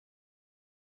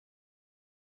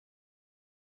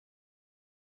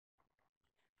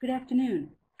Good afternoon.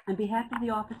 On behalf of the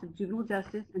Office of Juvenile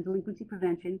Justice and Delinquency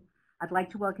Prevention, I'd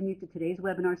like to welcome you to today's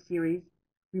webinar series,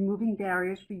 Removing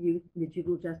Barriers for Youth in the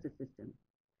Juvenile Justice System.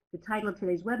 The title of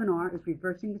today's webinar is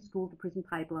Reversing the School-to-Prison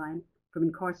Pipeline from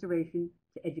Incarceration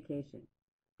to Education.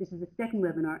 This is the second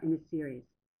webinar in this series.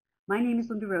 My name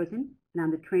is Linda Rosen, and I'm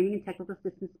the Training and Technical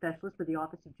Assistance Specialist for the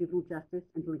Office of Juvenile Justice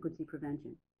and Delinquency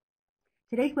Prevention.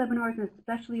 Today's webinar is an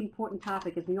especially important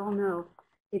topic. As we all know,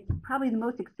 it's probably the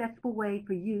most accessible way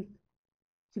for youth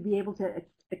to be able to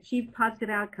achieve positive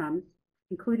outcomes,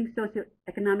 including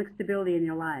socioeconomic stability in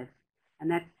their lives,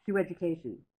 and that's through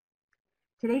education.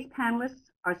 Today's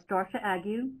panelists are Starsha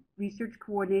Agu, Research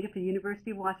Coordinator for the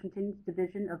University of Washington's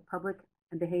Division of Public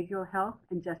and Behavioral Health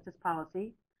and Justice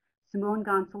Policy, Simone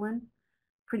Gonsolin,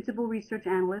 Principal Research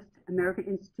Analyst, American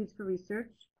Institutes for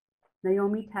Research,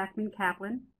 Naomi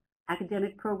Tackman-Kaplan,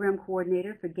 Academic Program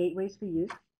Coordinator for Gateways for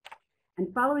Youth.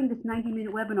 And following this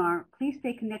 90-minute webinar, please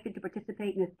stay connected to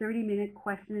participate in a 30-minute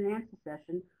question and answer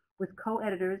session with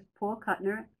co-editors Paul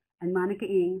Kuttner and Monica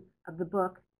Ng of the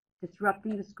book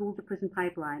Disrupting the School-to-Prison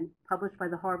Pipeline, published by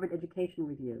the Harvard Educational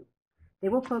Review. They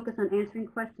will focus on answering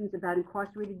questions about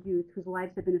incarcerated youth whose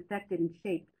lives have been affected and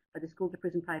shaped by the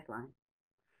school-to-prison pipeline.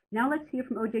 Now let's hear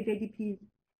from OJJDP's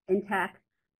NTAC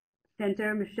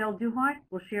Center. Michelle Duhart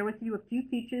will share with you a few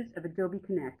features of Adobe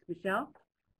Connect. Michelle?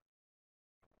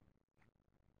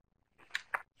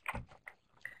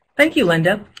 Thank you,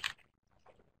 Linda.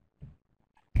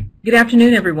 Good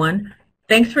afternoon, everyone.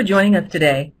 Thanks for joining us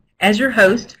today. As your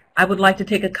host, I would like to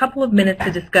take a couple of minutes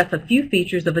to discuss a few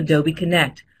features of Adobe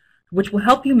Connect, which will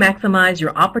help you maximize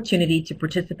your opportunity to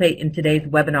participate in today's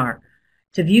webinar.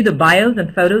 To view the bios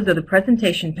and photos of the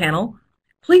presentation panel,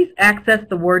 please access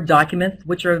the Word documents,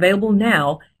 which are available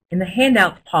now in the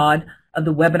Handouts pod of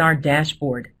the webinar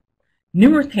dashboard.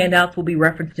 Numerous handouts will be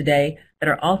referenced today that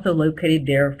are also located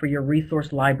there for your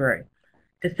resource library.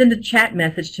 To send a chat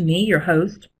message to me, your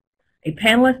host, a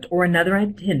panelist, or another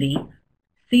attendee,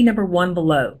 see number 1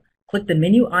 below. Click the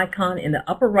menu icon in the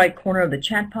upper right corner of the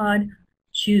chat pod,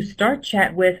 choose Start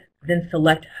Chat With, then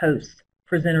select Hosts,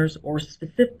 Presenters, or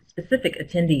specific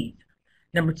attendees.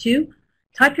 Number 2,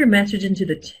 type your message into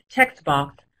the text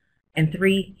box, and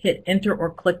 3, hit Enter or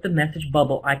click the message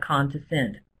bubble icon to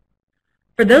send.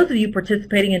 For those of you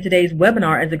participating in today's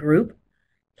webinar as a group,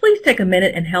 please take a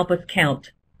minute and help us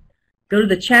count. Go to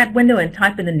the chat window and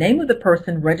type in the name of the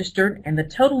person registered and the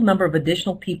total number of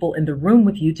additional people in the room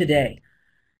with you today.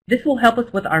 This will help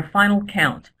us with our final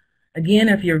count. Again,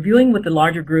 if you're viewing with the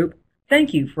larger group,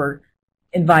 thank you for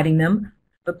inviting them,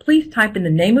 but please type in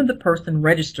the name of the person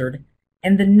registered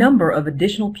and the number of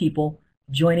additional people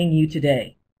joining you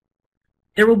today.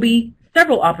 There will be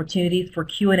several opportunities for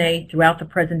Q&A throughout the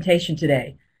presentation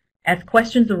today. As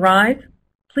questions arise,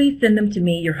 please send them to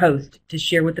me, your host, to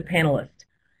share with the panelists.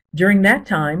 During that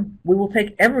time, we will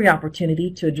take every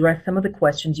opportunity to address some of the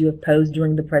questions you have posed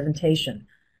during the presentation.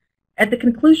 At the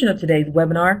conclusion of today's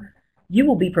webinar, you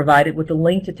will be provided with a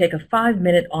link to take a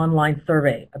 5-minute online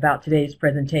survey about today's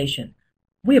presentation.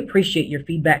 We appreciate your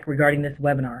feedback regarding this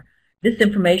webinar. This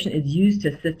information is used to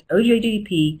assist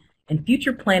OJJDP in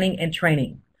future planning and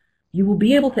training. You will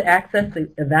be able to access the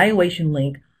evaluation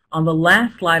link on the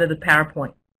last slide of the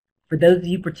PowerPoint. For those of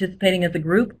you participating as a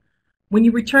group, when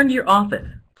you return to your office,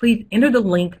 please enter the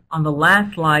link on the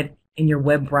last slide in your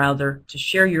web browser to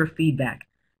share your feedback.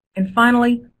 And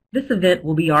finally, this event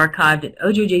will be archived at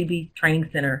OJJDP's Training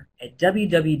Center at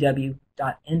www.intac.org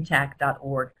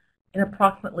in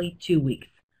approximately 2 weeks.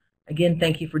 Again,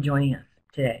 thank you for joining us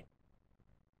today.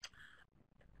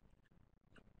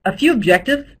 A few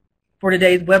objectives for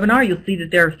today's webinar. You'll see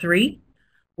that there are 3.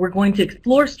 We're going to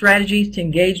explore strategies to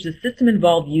engage the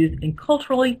system-involved youth in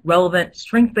culturally relevant,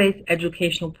 strength-based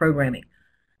educational programming.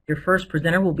 Your first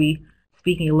presenter will be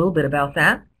speaking a little bit about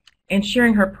that and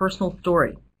sharing her personal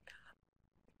story.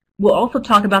 We'll also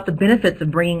talk about the benefits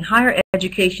of bringing higher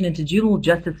education into juvenile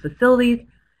justice facilities,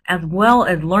 as well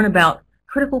as learn about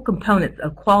critical components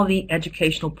of quality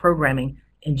educational programming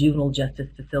in juvenile justice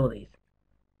facilities.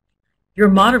 Your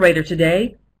moderator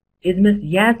today is Miss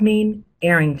Yasmin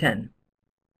Arrington.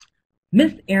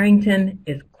 Miss Arrington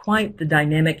is quite the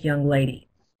dynamic young lady.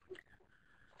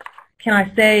 Can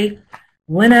I say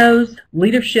Leno's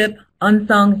Leadership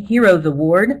Unsung Heroes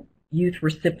Award youth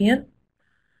recipient,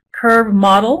 Curve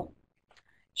model.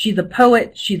 She's a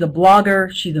poet, she's a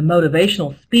blogger, she's a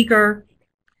motivational speaker.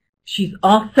 She's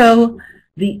also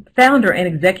the founder and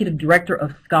executive director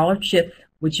of Scholarships,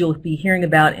 which you'll be hearing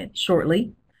about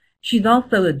shortly. She's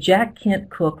also a Jack Kent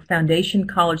Cooke Foundation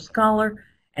College Scholar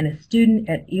and a student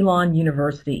at Elon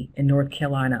University in North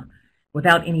Carolina.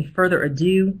 Without any further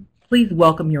ado, Please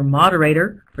welcome your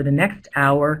moderator for the next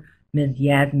hour, Ms.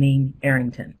 Yasmin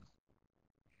Arrington.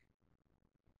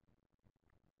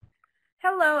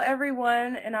 Hello,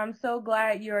 everyone, and I'm so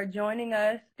glad you are joining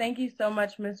us. Thank you so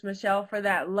much, Ms. Michelle, for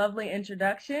that lovely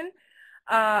introduction.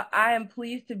 I am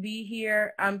pleased to be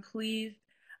here. I'm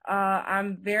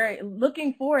very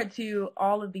looking forward to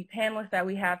all of the panelists that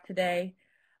we have today.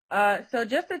 So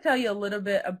just to tell you a little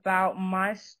bit about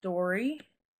my story,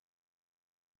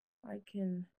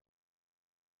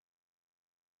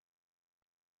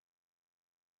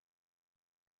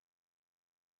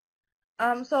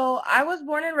 so I was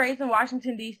born and raised in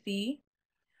Washington, D.C.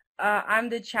 I'm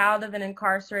the child of an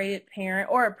incarcerated parent,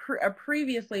 or a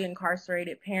previously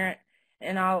incarcerated parent,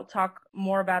 and I'll talk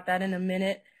more about that in a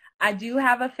minute. I do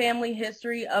have a family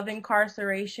history of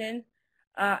incarceration,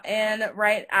 and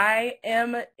I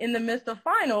am in the midst of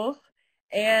finals,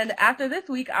 and after this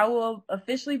week, I will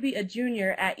officially be a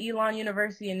junior at Elon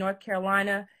University in North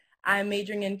Carolina. I'm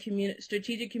majoring in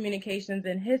strategic communications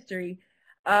and history.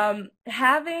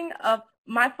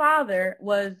 My father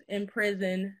was in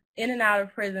prison, in and out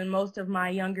of prison most of my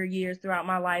younger years throughout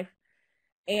my life.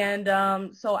 And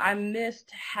so I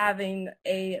missed having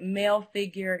a male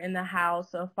figure in the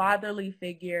house, a fatherly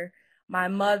figure. My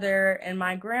mother and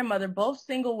my grandmother, both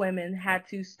single women, had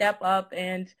to step up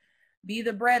and be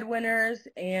the breadwinners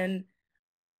and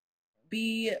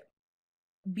be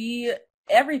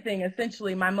everything,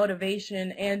 essentially, my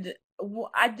motivation. And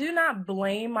I do not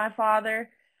blame my father.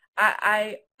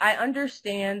 I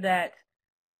understand that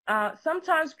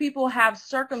sometimes people have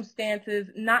circumstances,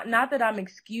 not that I'm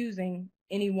excusing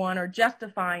anyone or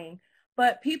justifying,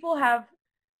 but people have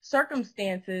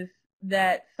circumstances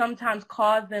that sometimes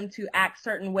cause them to act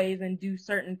certain ways and do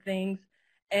certain things.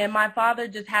 And my father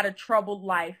just had a troubled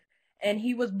life, and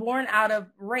he was born out of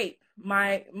rape.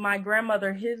 My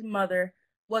grandmother, his mother,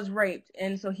 was raped,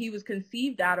 and so he was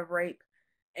conceived out of rape.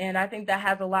 And I think that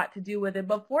has a lot to do with it.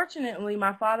 But fortunately,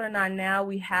 my father and I now,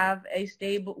 we have a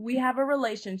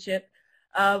relationship.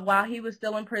 While he was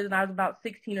still in prison, I was about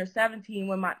 16 or 17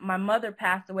 when my mother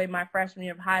passed away my freshman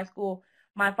year of high school.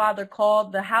 My father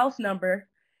called the house number,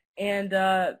 and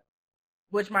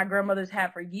which my grandmother's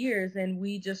had for years, and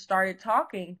we just started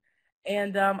talking.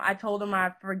 And I told him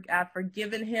I've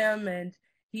forgiven him, and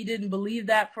he didn't believe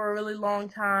that for a really long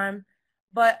time.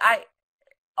 But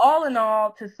all in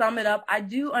all, to sum it up, I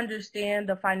do understand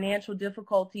the financial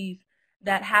difficulties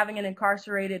that having an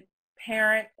incarcerated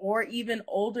parent or even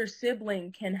older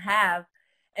sibling can have,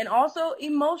 and also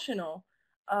emotional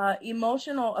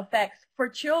effects for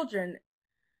children.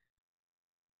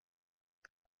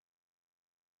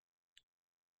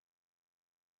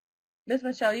 Ms.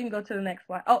 Michelle, you can go to the next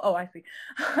slide. Oh, I see.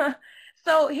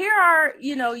 So here are,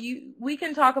 we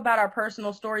can talk about our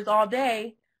personal stories all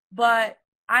day, but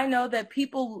I know that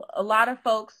a lot of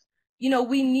folks,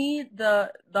 we need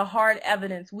the hard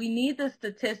evidence. We need the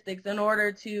statistics in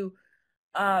order to,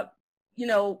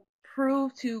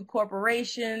 prove to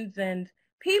corporations and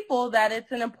people that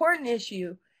it's an important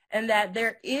issue and that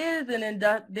there is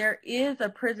a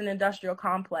prison industrial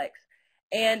complex,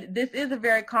 and this is a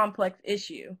very complex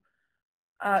issue.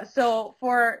 So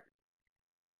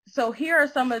here are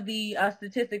some of the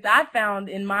statistics I found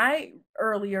in my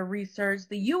earlier research.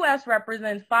 The U.S.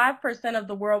 represents 5% of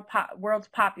the world's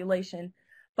population,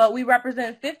 but we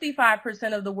represent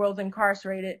 55% of the world's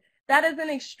incarcerated. That is an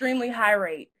extremely high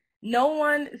rate.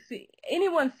 Anyone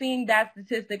seeing that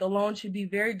statistic alone should be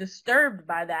very disturbed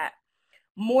by that.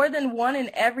 More than 1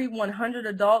 in every 100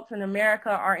 adults in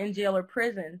America are in jail or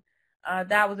prison.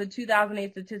 That was a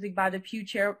 2008 statistic by the Pew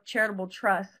Charitable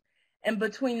Trust. And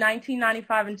between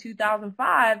 1995 and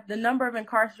 2005, the number of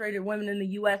incarcerated women in the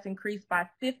U.S. increased by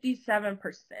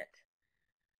 57%.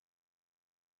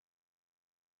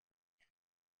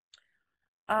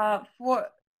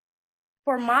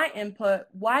 For my input,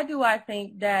 why do I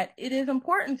think that it is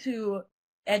important to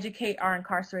educate our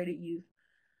incarcerated youth?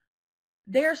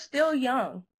 They're still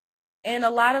young, and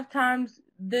a lot of times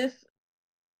this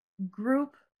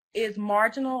group is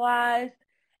marginalized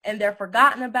and they're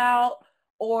forgotten about,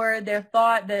 or they're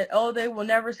thought that, oh, they will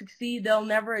never succeed, they'll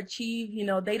never achieve,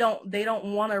 they don't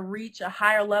want to reach a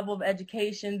higher level of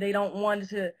education, they don't want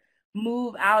to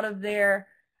move out of their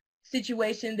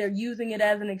situation, they're using it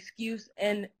as an excuse,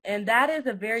 and that is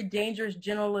a very dangerous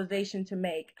generalization to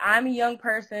make. I'm a young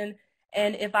person,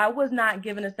 and if I was not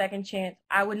given a second chance,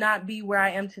 I would not be where I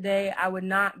am today. I would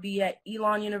not be at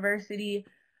Elon University,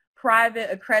 private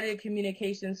accredited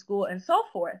communication school, and so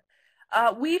forth.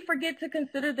 We forget to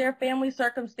consider their family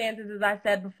circumstances, as I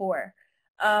said before.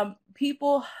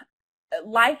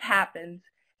 Life happens.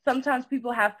 Sometimes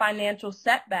people have financial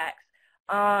setbacks.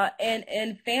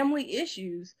 and family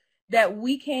issues that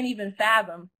we can't even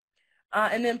fathom.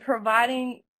 And then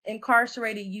providing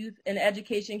incarcerated youth an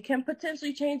education can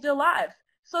potentially change their lives.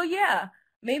 So yeah,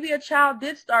 maybe a child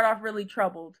did start off really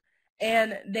troubled,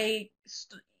 and they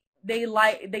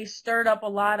stirred up a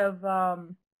lot of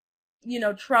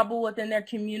trouble within their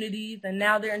communities, and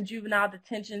now they're in juvenile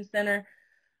detention center.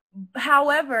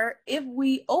 However, if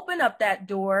we open up that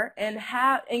door and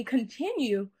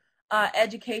continue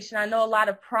education, I know a lot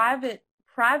of private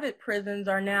prisons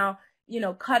are now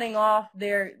cutting off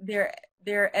their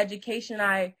education.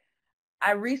 I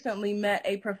recently met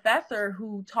a professor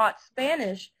who taught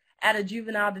Spanish at a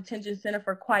juvenile detention center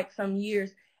for quite some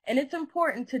years, and it's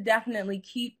important to definitely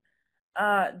keep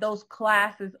those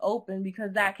classes open,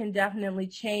 because that can definitely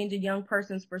change a young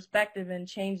person's perspective and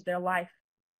change their life.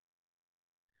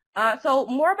 So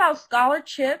more about Scholar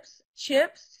CHIPS.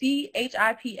 CHIPS,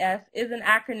 C-H-I-P-S, is an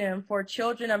acronym for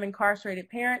Children of Incarcerated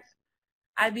Parents.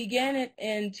 I began it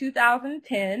in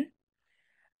 2010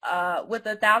 with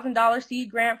a $1,000 seed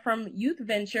grant from Youth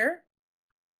Venture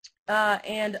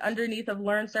and underneath of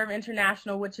Learn Serve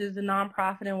International, which is a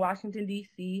nonprofit in Washington,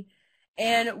 D.C.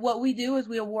 And what we do is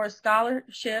we award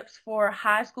scholarships for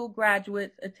high school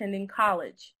graduates attending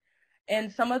college. And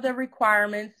some of the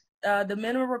requirements, the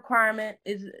minimum requirement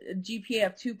is a GPA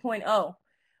of 2.0.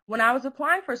 When I was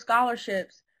applying for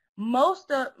scholarships,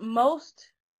 the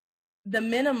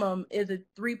minimum is a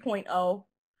 3.0,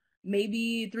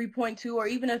 maybe 3.2, or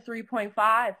even a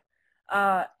 3.5.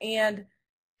 And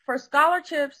for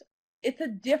scholarships, it's a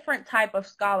different type of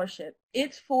scholarship.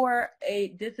 It's for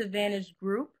a disadvantaged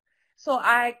group. So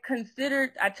I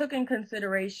took in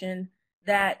consideration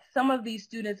that some of these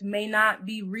students may not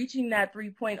be reaching that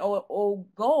 3.0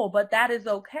 goal, but that is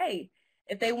okay.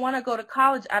 If they want to go to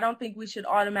college, I don't think we should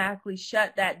automatically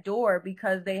shut that door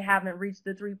because they haven't reached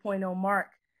the 3.0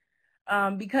 mark,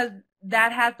 because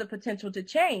that has the potential to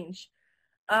change.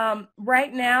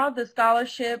 Right now, the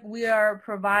scholarship, we are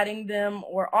providing them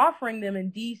or offering them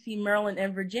in D.C., Maryland,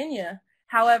 and Virginia.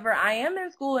 However, I am in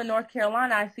school in North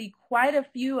Carolina. I see quite a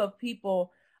few of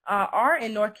people are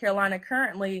in North Carolina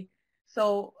currently.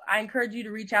 So I encourage you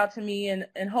to reach out to me,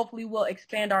 and hopefully we'll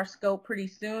expand our scope pretty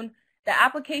soon. The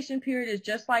application period is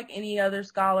just like any other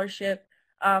scholarship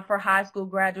for high school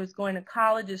graduates going to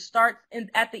college. It starts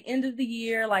at the end of the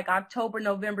year, like October,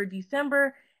 November,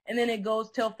 December, and then it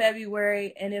goes till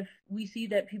February. And if we see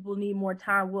that people need more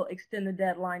time, we'll extend the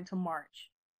deadline to March.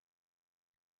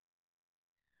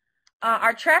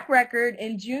 Our track record: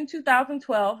 in June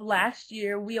 2012, last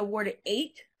year, we awarded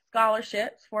 8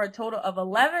 scholarships for a total of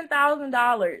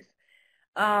 $11,000.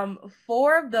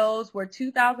 4 of those were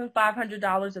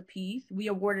 $2,500 apiece. We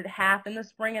awarded half in the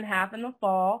spring and half in the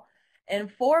fall,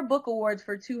 and 4 book awards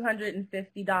for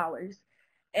 $250.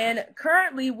 And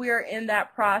currently, we're in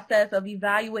that process of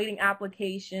evaluating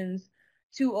applications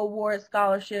to award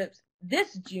scholarships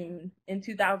this June in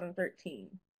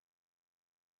 2013.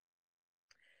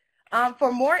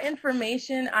 For more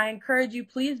information, I encourage you,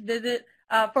 please visit,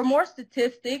 for more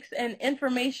statistics and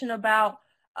information about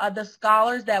the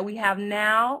scholars that we have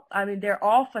now. I mean, they're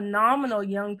all phenomenal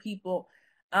young people.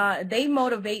 They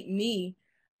motivate me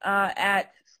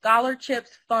at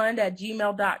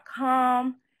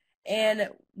scholarchipsfund@gmail.com. And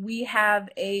we have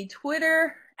a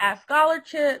Twitter at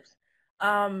scholarchips,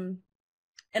 and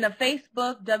a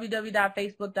Facebook,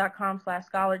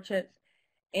 www.facebook.com/scholarchips.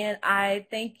 And I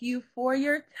thank you for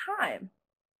your time.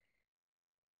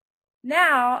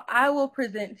 Now I will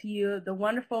present to you the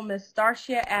wonderful Ms.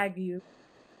 Starcia Agu,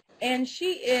 and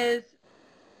she is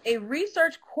a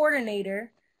research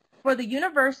coordinator for the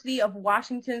University of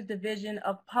Washington's Division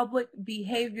of Public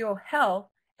Behavioral Health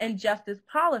and Justice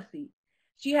Policy.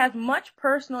 She has much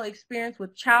personal experience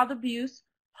with child abuse,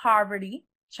 poverty,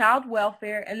 child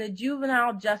welfare, and the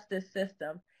juvenile justice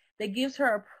system that gives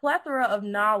her a plethora of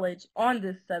knowledge on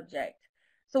this subject.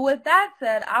 So with that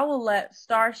said, I will let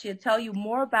Starcia tell you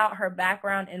more about her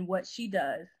background and what she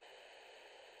does.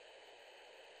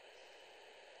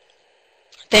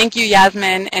 Thank you,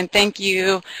 Yasmin, and thank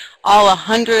you all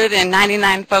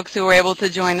 199 folks who were able to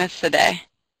join us today.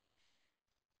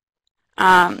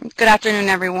 Good afternoon,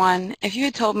 everyone. If you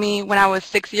had told me when I was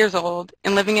 6 years old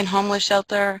and living in homeless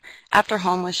shelter after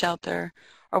homeless shelter,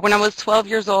 or when I was 12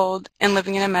 years old and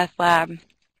living in a meth lab,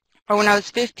 or when I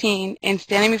was 15 and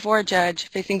standing before a judge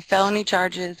facing felony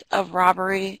charges of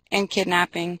robbery and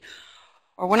kidnapping,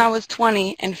 or when I was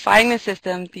 20 and fighting the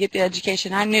system to get the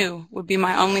education I knew would be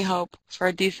my only hope for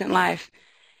a decent life.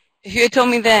 If you had told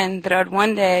me then that I would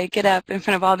one day get up in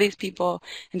front of all these people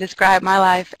and describe my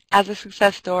life as a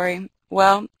success story,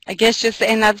 well, I guess just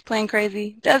saying that's plain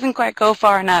crazy doesn't quite go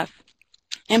far enough.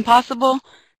 Impossible?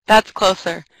 That's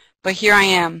closer. But here I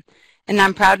am, and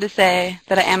I'm proud to say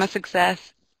that I am a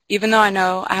success, even though I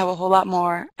know I have a whole lot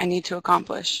more I need to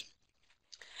accomplish.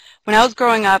 When I was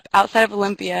growing up outside of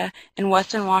Olympia in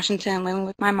Western Washington living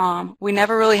with my mom, we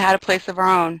never really had a place of our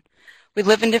own. We'd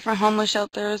live in different homeless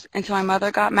shelters until my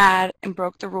mother got mad and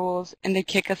broke the rules and they'd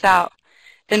kick us out.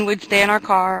 Then we'd stay in our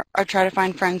car or try to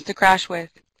find friends to crash with.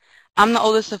 I'm the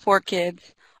oldest of 4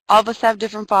 kids. All of us have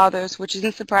different fathers, which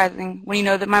isn't surprising when you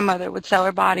know that my mother would sell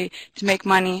her body to make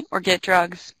money or get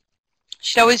drugs.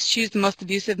 She'd always choose the most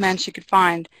abusive men she could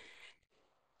find,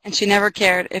 and she never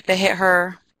cared if they hit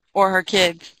her or her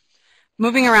kids.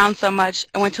 Moving around so much,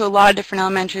 I went to a lot of different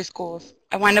elementary schools.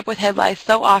 I wind up with head lice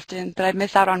so often that I'd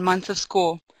miss out on months of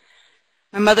school.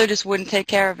 My mother just wouldn't take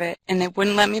care of it, and they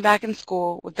wouldn't let me back in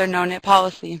school with their no-knit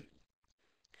policy.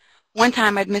 One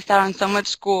time I'd missed out on so much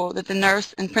school that the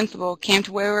nurse and principal came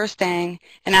to where we were staying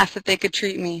and asked if they could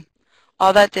treat me.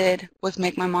 All that did was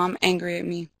make my mom angry at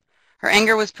me. Her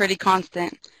anger was pretty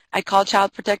constant. I'd call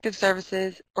Child Protective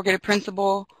Services or get a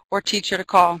principal or teacher to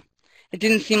call. It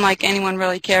didn't seem like anyone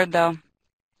really cared, though.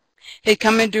 They'd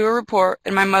come and do a report,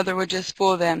 and my mother would just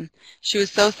fool them. She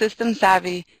was so system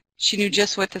savvy, she knew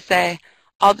just what to say,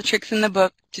 all the tricks in the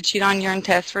book to cheat on urine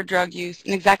tests for drug use,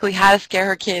 and exactly how to scare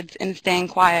her kids into staying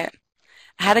quiet.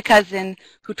 I had a cousin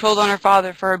who told on her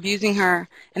father for abusing her,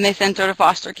 and they sent her to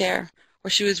foster care,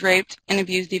 where she was raped and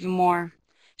abused even more.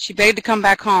 She begged to come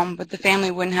back home, but the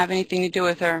family wouldn't have anything to do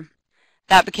with her.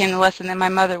 That became the lesson that my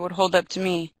mother would hold up to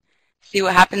me. See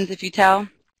what happens if you tell?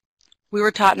 We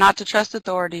were taught not to trust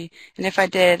authority, and if I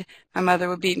did, my mother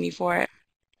would beat me for it.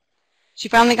 She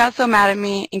finally got so mad at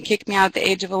me and kicked me out at the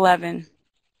age of 11.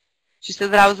 She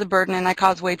said that I was a burden and I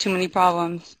caused way too many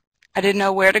problems. I didn't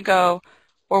know where to go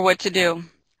or what to do.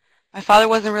 My father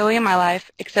wasn't really in my life,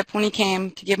 except when he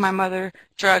came to give my mother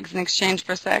drugs in exchange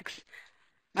for sex.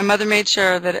 My mother made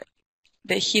sure that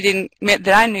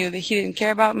I knew that he didn't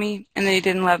care about me and that he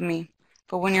didn't love me.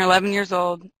 But when you're 11 years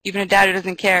old, even a dad who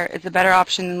doesn't care is a better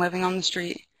option than living on the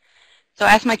street. So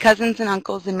I asked my cousins and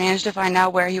uncles and managed to find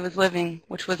out where he was living,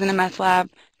 which was in a meth lab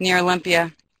near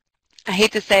Olympia. I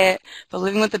hate to say it, but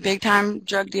living with a big-time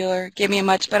drug dealer gave me a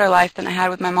much better life than I had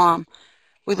with my mom.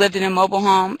 We lived in a mobile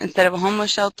home instead of a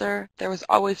homeless shelter. There was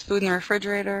always food in the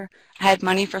refrigerator. I had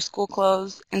money for school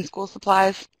clothes and school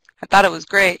supplies. I thought it was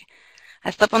great.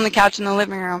 I slept on the couch in the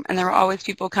living room, and there were always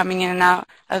people coming in and out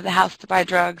of the house to buy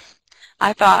drugs.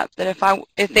 I thought that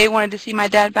if they wanted to see my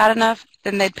dad bad enough,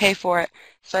 then they'd pay for it,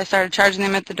 so I started charging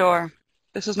them at the door.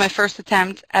 This was my first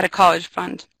attempt at a college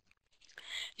fund.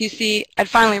 You see, I'd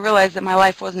finally realized that my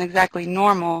life wasn't exactly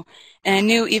normal, and I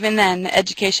knew even then that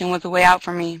education was a way out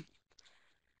for me.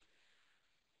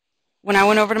 When I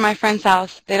went over to my friend's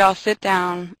house, they'd all sit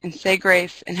down and say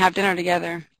grace and have dinner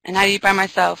together, and I'd eat by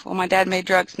myself while my dad made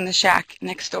drugs in the shack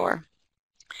next door.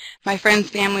 My friends'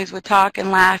 families would talk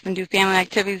and laugh and do family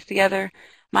activities together.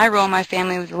 My role in my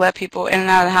family was to let people in and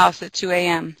out of the house at 2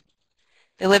 a.m.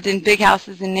 They lived in big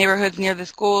houses in neighborhoods near the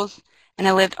schools, and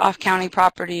I lived off county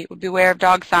property with beware of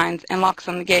dog signs and locks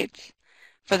on the gates.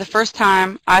 For the first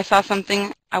time, I saw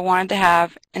something I wanted to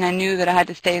have, and I knew that I had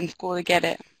to stay in school to get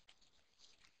it.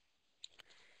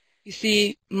 You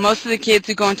see, most of the kids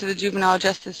who go into the juvenile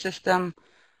justice system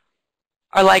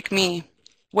are like me,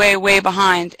 way, way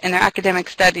behind in their academic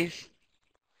studies.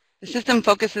 The system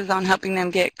focuses on helping them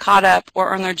get caught up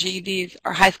or earn their GEDs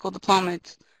or high school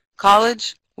diplomas.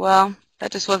 College? Well,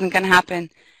 that just wasn't going to happen,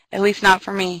 at least not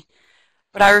for me.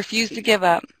 But I refused to give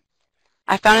up.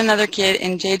 I found another kid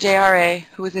in JJRA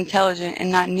who was intelligent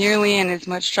and not nearly in as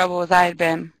much trouble as I had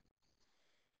been.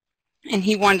 And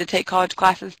he wanted to take college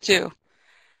classes too.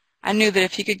 I knew that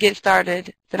if he could get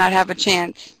started, then I'd have a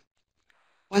chance.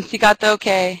 Once he got the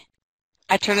okay,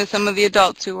 I turned to some of the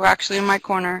adults who were actually in my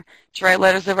corner to write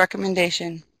letters of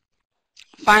recommendation.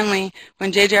 Finally,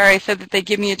 when JJRA said that they'd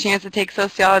give me a chance to take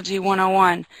Sociology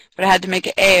 101, but I had to make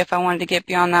an A if I wanted to get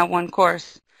beyond that one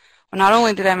course. Well, not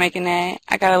only did I make an A,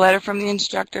 I got a letter from the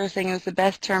instructor saying it was the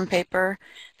best term paper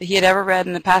that he had ever read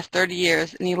in the past 30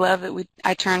 years, and he loved that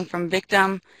I turned from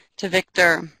victim to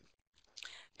victor.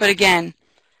 But again,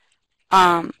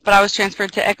 I was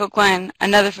transferred to Echo Glen,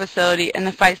 another facility, and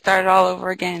the fight started all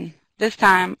over again. This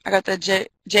time, I got the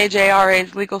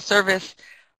JJRA's legal service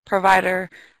provider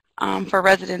for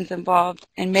residents involved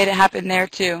and made it happen there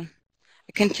too.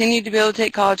 I continued to be able to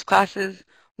take college classes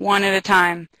one at a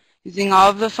time, using all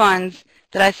of the funds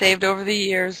that I saved over the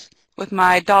years with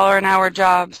my $1-an-hour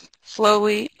jobs.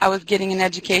 Slowly, I was getting an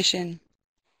education.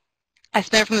 I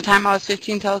spent from the time I was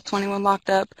 15 till I was 21 locked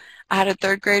up. I had a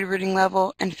 3rd grade reading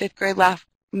level and 5th grade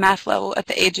math level at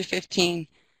the age of 15.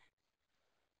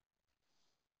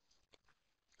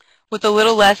 With a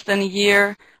little less than a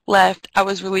year left, I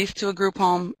was released to a group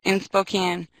home in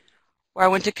Spokane, where I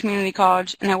went to community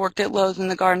college and I worked at Lowe's in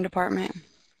the garden department.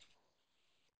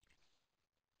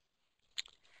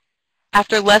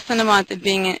 After less than a month of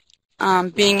being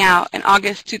out in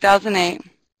August 2008,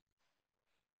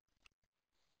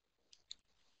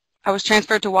 I was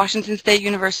transferred to Washington State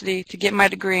University to get my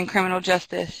degree in criminal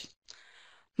justice.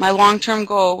 My long-term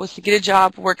goal was to get a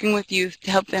job working with youth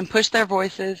to help them push their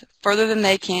voices further than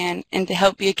they can and to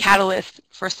help be a catalyst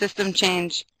for system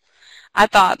change. I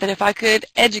thought that if I could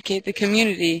educate the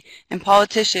community and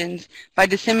politicians by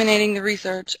disseminating the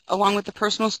research along with the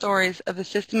personal stories of the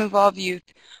system-involved youth,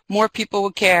 more people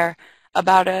would care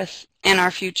about us and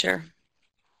our future.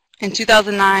 In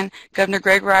 2009, Governor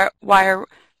Greg Wire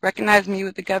recognized me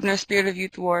with the Governor's Spirit of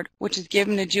Youth Award, which is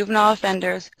given to juvenile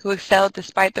offenders who excelled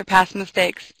despite their past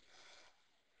mistakes.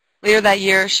 Later that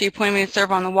year, she appointed me to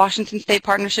serve on the Washington State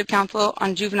Partnership Council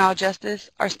on Juvenile Justice,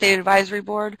 our state advisory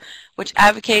board, which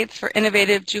advocates for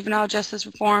innovative juvenile justice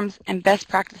reforms and best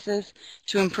practices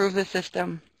to improve the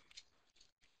system.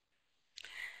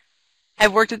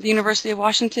 I've worked at the University of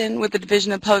Washington with the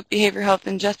Division of Public Behavior Health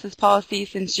and Justice Policy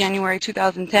since January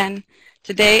 2010.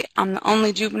 To date, I'm the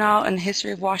only juvenile in the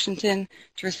history of Washington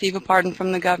to receive a pardon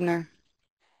from the governor.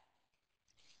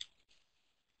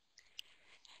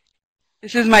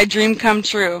 This is my dream come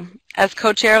true. As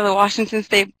co-chair of the Washington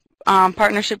State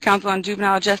Partnership Council on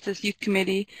Juvenile Justice Youth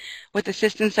Committee with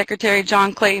Assistant Secretary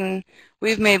John Clayton,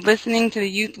 we've made listening to the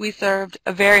youth we served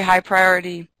a very high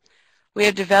priority. We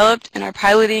have developed and are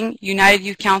piloting United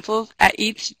Youth Councils at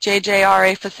each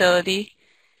JJRA facility.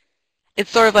 It's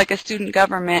sort of like a student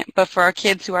government, but for our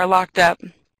kids who are locked up.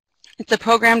 It's a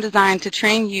program designed to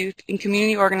train youth in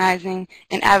community organizing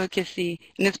and advocacy,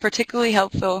 and it's particularly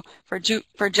helpful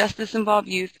for justice-involved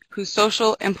youth whose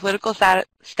social and political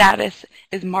status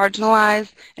is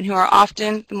marginalized and who are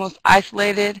often the most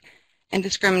isolated and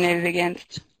discriminated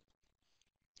against.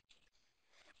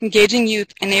 Engaging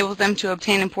youth enables them to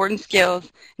obtain important skills,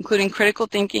 including critical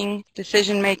thinking,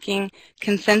 decision-making,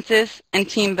 consensus, and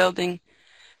team building.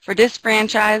 For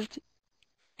disfranchised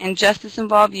and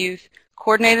justice-involved youth,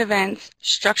 coordinated events,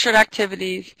 structured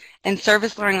activities, and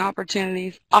service learning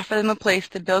opportunities offer them a place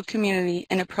to build community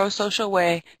in a pro-social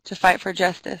way to fight for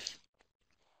justice.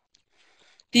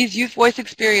 These youth voice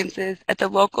experiences at the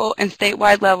local and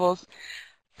statewide levels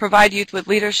provide youth with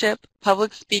leadership,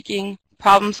 public speaking,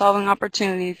 problem-solving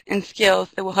opportunities, and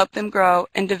skills that will help them grow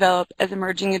and develop as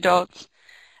emerging adults.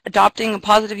 Adopting a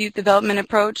positive youth development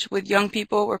approach with young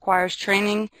people requires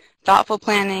training, thoughtful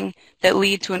planning that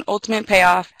lead to an ultimate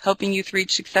payoff, helping youth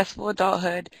reach successful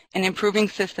adulthood and improving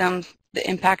systems that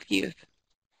impact youth.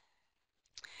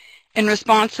 In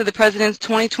response to the President's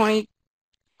 2020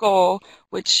 goal,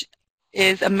 which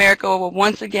is America will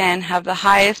once again have the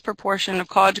highest proportion of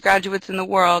college graduates in the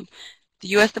world, the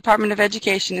U.S. Department of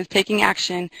Education is taking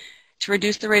action to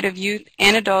reduce the rate of youth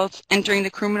and adults entering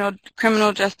the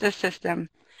criminal justice system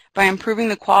by improving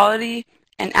the quality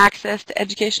and access to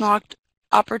educational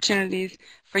opportunities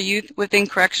for youth within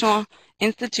correctional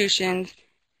institutions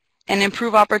and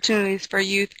improve opportunities for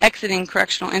youth exiting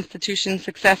correctional institutions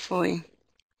successfully.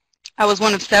 I was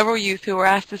one of several youth who were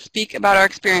asked to speak about our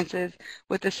experiences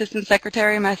with Assistant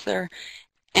Secretary Messer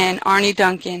and Arnie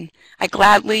Duncan. I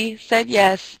gladly said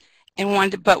yes and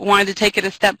wanted to take it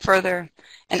a step further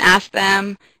and ask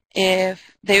them if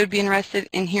they would be interested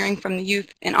in hearing from the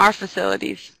youth in our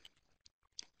facilities.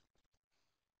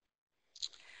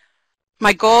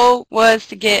 My goal was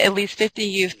to get at least 50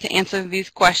 youth to answer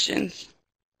these questions,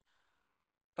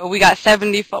 but we got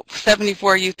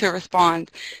 74 youth to respond.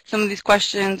 Some of these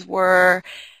questions were,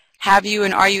 have you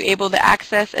and are you able to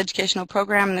access educational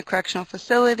program in the correctional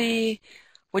facility?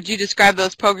 Would you describe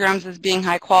those programs as being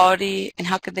high quality, and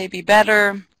how could they be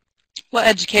better? What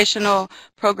educational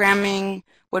programming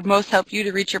would most help you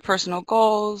to reach your personal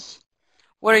goals?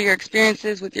 What are your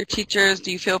experiences with your teachers?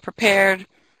 Do you feel prepared?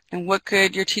 And what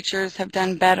could your teachers have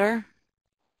done better?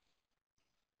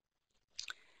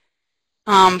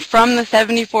 From the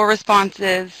 74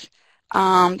 responses,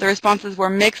 the responses were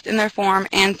mixed in their form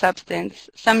and substance.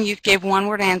 Some youth gave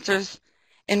one-word answers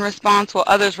in response, while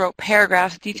others wrote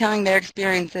paragraphs detailing their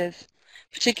experiences.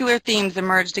 Particular themes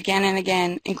emerged again and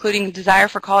again, including desire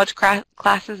for college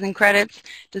classes and credits,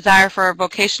 desire for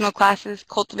vocational classes,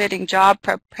 cultivating job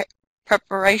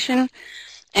preparation,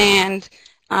 and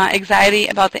anxiety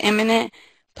about the imminent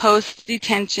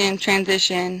post-detention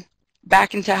transition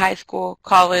back into high school,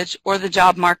 college, or the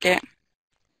job market.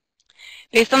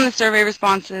 Based on the survey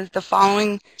responses, the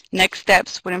following next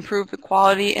steps would improve the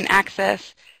quality and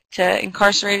access to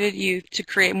incarcerated youth to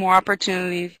create more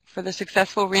opportunities for the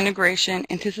successful reintegration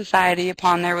into society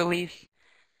upon their release.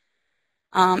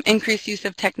 Increased use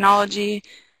of technology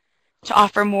to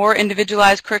offer more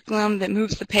individualized curriculum that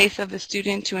moves the pace of the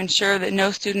student to ensure that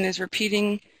no student is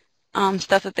repeating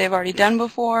stuff that they've already done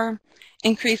before.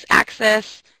 Increase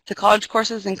access to college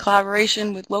courses in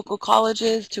collaboration with local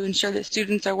colleges to ensure that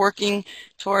students are working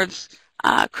towards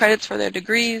credits for their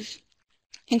degrees.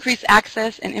 Increase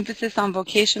access and emphasis on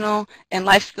vocational and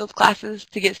life skills classes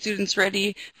to get students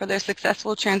ready for their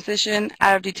successful transition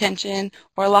out of detention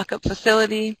or lockup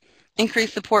facility.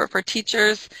 Increase support for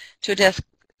teachers to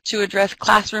address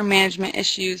classroom management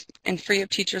issues and free up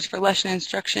teachers for lesson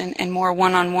instruction and more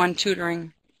one-on-one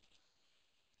tutoring.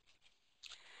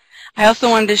 I also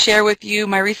wanted to share with you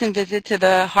my recent visit to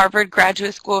the Harvard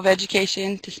Graduate School of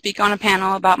Education to speak on a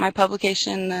panel about my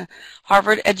publication in the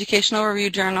Harvard Educational Review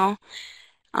Journal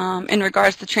in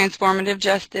regards to transformative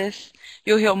justice.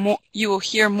 You will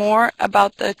hear more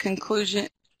about the conclusion.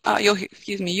 You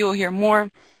will hear more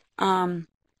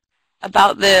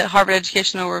about the Harvard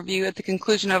Educational Review at the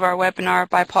conclusion of our webinar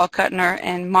by Paul Kuttner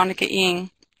and Monica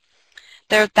Ng.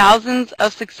 There are thousands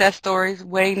of success stories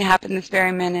waiting to happen this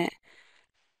very minute.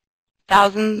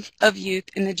 Thousands of youth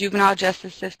in the juvenile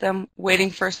justice system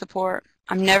waiting for support.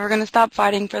 I'm never going to stop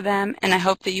fighting for them, and I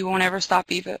hope that you won't ever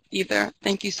stop either.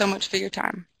 Thank you so much for your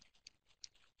time.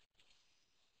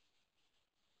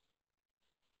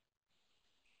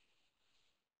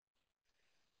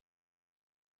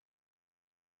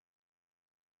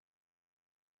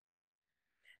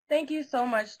 Thank you so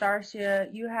much, Starcia.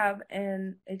 You have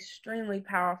an extremely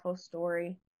powerful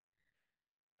story.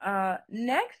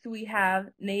 Next, we have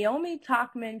Naomi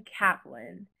Talkman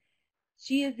Kaplan.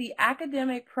 She is the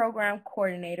Academic Program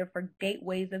Coordinator for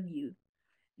Gateways of Youth.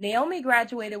 Naomi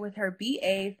graduated with her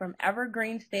BA from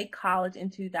Evergreen State College in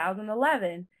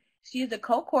 2011. She is a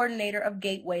co-coordinator of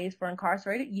Gateways for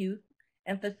Incarcerated Youth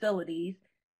and Facilities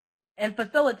and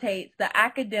facilitates the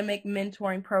Academic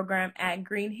Mentoring Program at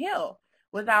Green Hill.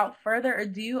 Without further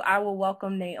ado, I will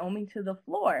welcome Naomi to the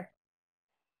floor.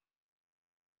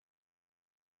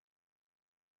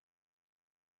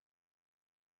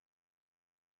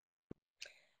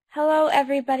 Hello,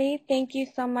 everybody. Thank you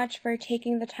so much for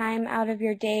taking the time out of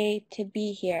your day to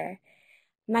be here.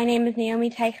 My name is Naomi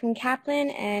Teichman Kaplan,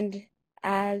 and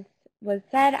as was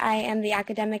said, I am the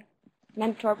Academic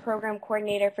Mentor Program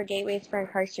Coordinator for Gateways for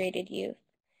Incarcerated Youth.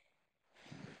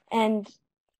 And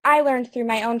I learned through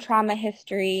my own trauma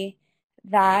history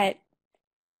that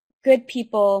good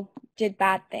people did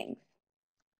bad things.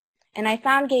 And I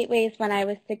found Gateways when I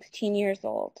was 16 years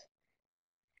old.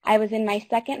 I was in my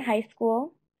second high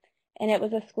school, and it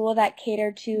was a school that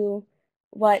catered to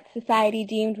what society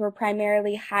deemed were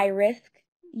primarily high-risk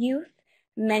youth,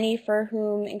 many for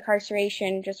whom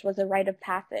incarceration just was a rite of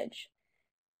passage.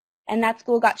 And that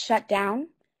school got shut down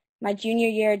my junior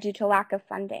year due to lack of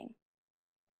funding.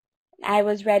 I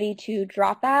was ready to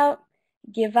drop out,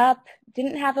 give up,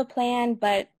 didn't have a plan,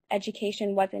 but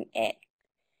education wasn't it.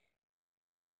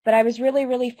 But I was really,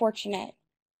 really fortunate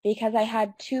because I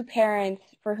had two parents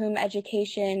for whom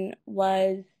education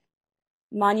was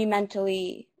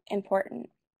monumentally important.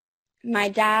 My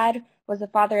dad was a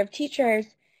father of teachers,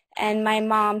 and my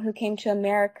mom, who came to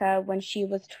America when she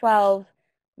was 12,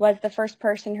 was the first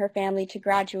person in her family to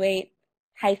graduate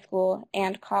high school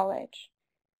and college.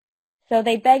 So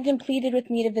they begged and pleaded with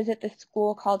me to visit this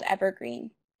school called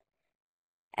Evergreen.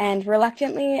 And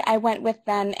reluctantly, I went with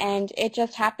them, and it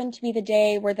just happened to be the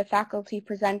day where the faculty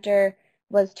presenter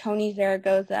was Tony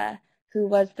Zaragoza, who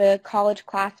was the college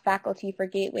class faculty for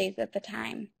Gateways at the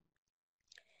time.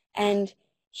 And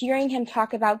hearing him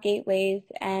talk about Gateways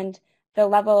and the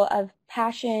level of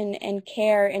passion and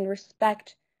care and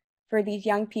respect for these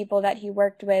young people that he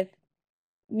worked with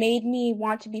made me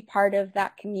want to be part of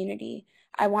that community.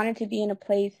 I wanted to be in a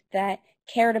place that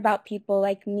cared about people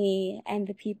like me and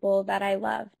the people that I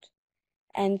loved.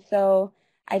 And so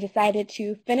I decided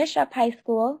to finish up high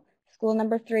school, school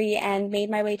number 3, and made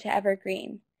my way to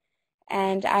Evergreen.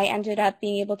 And I ended up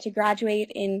being able to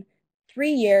graduate in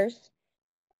 3 years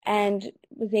and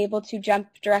was able to jump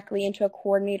directly into a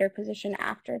coordinator position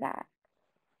after that.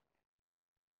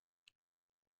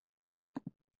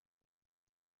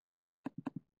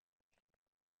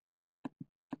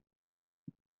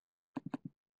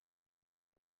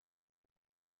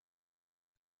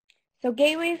 So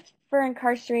Gateways for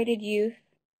Incarcerated Youth,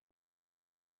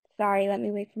 sorry, let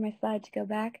me wait for my slide to go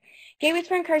back. Gateways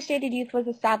for Incarcerated Youth was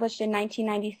established in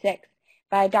 1996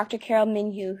 by Dr. Carol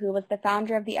Minyu, who was the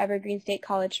founder of the Evergreen State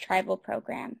College Tribal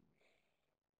Program.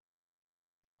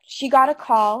 She got a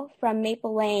call from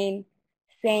Maple Lane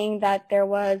saying that there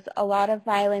was a lot of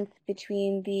violence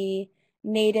between the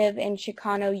Native and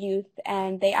Chicano youth,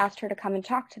 and they asked her to come and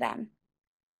talk to them.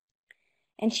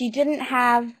 And she didn't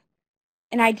have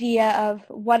an idea of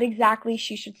what exactly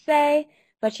she should say,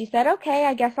 but she said, okay,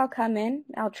 I guess I'll come in.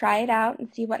 I'll try it out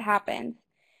and see what happens.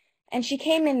 And she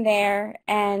came in there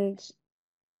and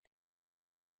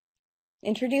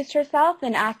introduced herself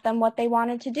and asked them what they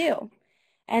wanted to do.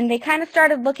 And they kind of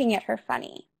started looking at her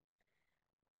funny.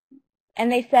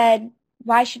 And they said,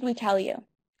 why should we tell you?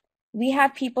 We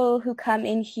have people who come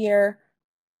in here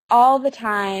all the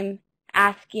time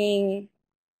asking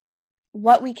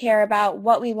what we care about,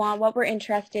 what we want, what we're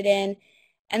interested in,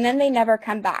 and then they never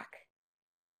come back.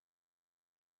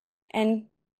 And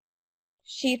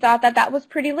she thought that that was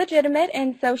pretty legitimate,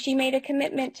 and so she made a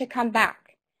commitment to come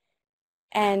back.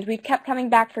 And we've kept coming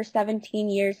back for 17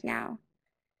 years now.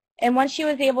 And once she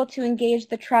was able to engage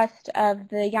the trust of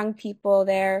the young people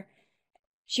there,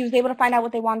 she was able to find out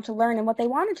what they wanted to learn. And what they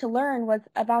wanted to learn was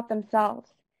about themselves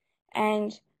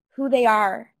and who they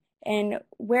are and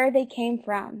where they came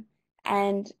from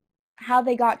and how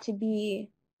they got to be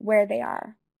where they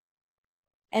are.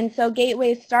 And so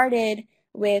Gateways started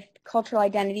with cultural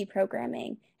identity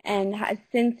programming and has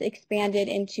since expanded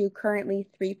into currently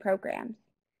 3 programs.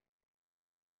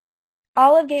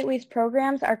 All of Gateway's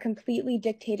programs are completely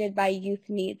dictated by youth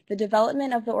needs. The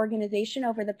development of the organization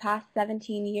over the past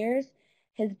 17 years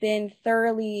has been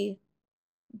thoroughly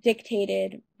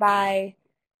dictated by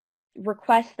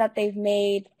requests that they've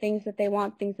made, things that they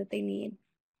want, things that they need.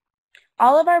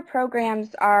 All of our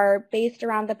programs are based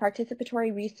around the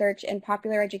participatory research and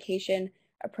popular education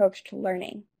approach to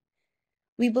learning.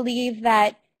 We believe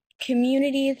that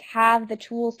communities have the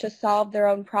tools to solve their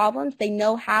own problems. They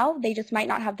know how, they just might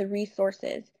not have the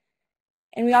resources.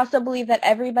 And we also believe that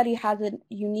everybody has a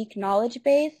unique knowledge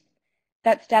base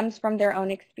that stems from their own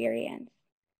experience.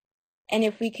 And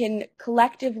if we can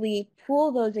collectively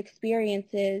pool those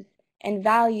experiences and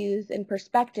values and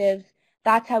perspectives,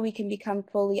 that's how we can become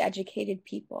fully educated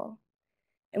people.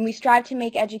 And we strive to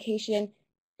make education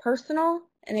personal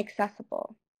and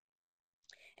accessible.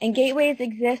 And Gateways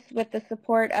exists with the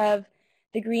support of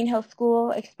the Green Hill School,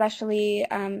 especially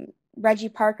Reggie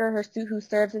Parker, who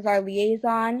serves as our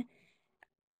liaison,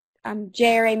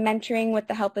 JRA Mentoring with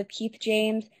the help of Keith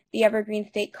James, the Evergreen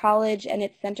State College and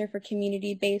its Center for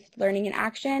Community-Based Learning and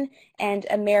Action, and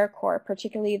AmeriCorps,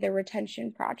 particularly the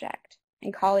Retention Project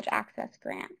and College Access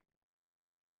Grant.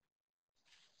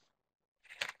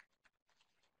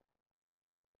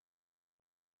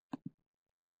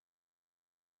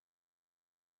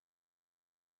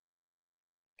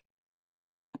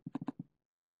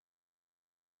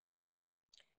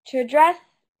 To address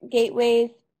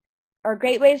Gateways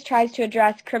tries to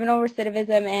address criminal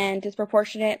recidivism and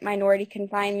disproportionate minority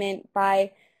confinement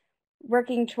by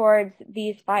working towards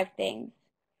these 5 things.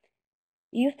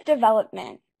 Youth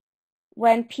development.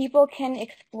 When people can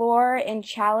explore and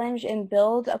challenge and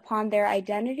build upon their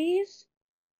identities,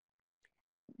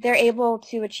 they're able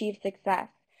to achieve success.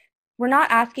 We're not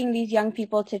asking these young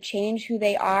people to change who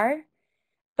they are,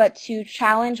 but to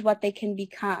challenge what they can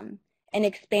become and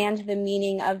expand the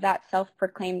meaning of that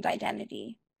self-proclaimed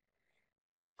identity.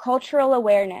 Cultural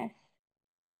awareness.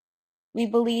 We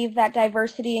believe that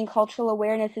diversity and cultural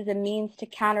awareness is a means to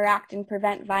counteract and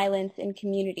prevent violence in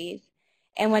communities.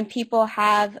 And when people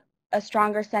have a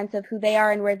stronger sense of who they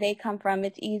are and where they come from,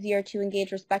 it's easier to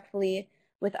engage respectfully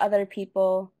with other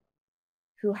people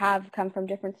who have come from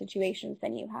different situations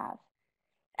than you have.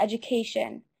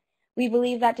 Education. We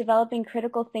believe that developing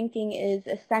critical thinking is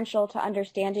essential to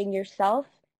understanding yourself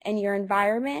and your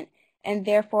environment, and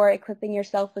therefore equipping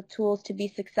yourself with tools to be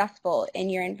successful in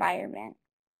your environment.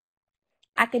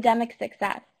 Academic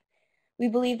success. We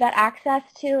believe that access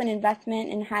to and investment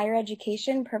in higher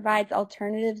education provides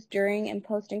alternatives during and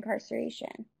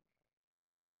post-incarceration.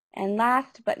 And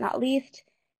last but not least,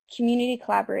 community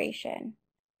collaboration.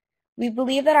 We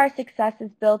believe that our success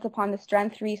is built upon the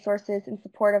strength, resources, and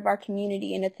support of our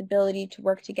community and its ability to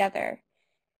work together.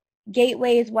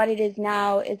 Gateways, what it is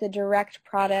now, is a direct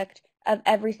product of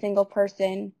every single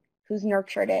person who's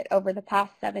nurtured it over the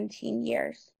past 17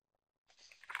 years.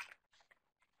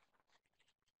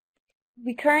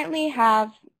 We currently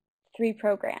have 3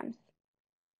 programs.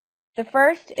 The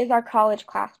first is our college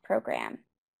class program.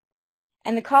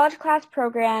 And the college class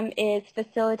program is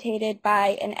facilitated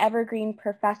by an Evergreen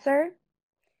professor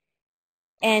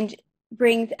and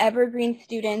brings Evergreen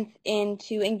students in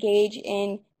to engage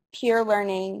in peer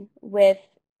learning with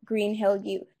Green Hill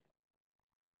youth.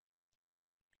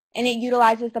 And it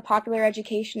utilizes the popular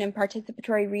education and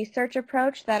participatory research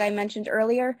approach that I mentioned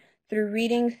earlier through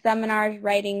readings, seminars,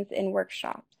 writings, and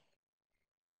workshops.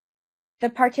 The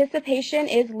participation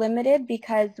is limited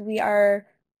because we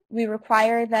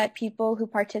require that people who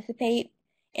participate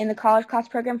in the college class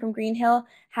program from Green Hill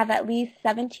have at least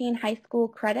 17 high school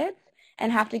credits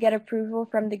and have to get approval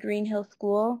from the Green Hill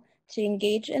School to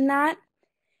engage in that.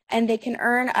 And they can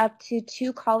earn up to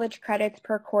 2 college credits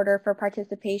per quarter for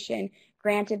participation,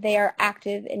 granted they are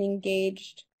active and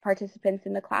engaged participants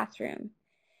in the classroom.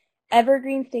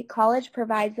 Evergreen State College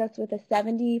provides us with a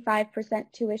 75%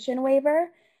 tuition waiver,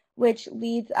 which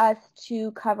leads us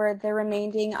to cover the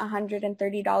remaining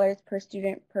 $130 per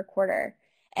student per quarter.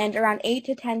 And around 8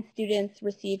 to 10 students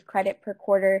receive credit per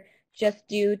quarter just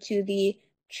due to the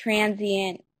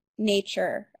transient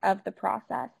nature of the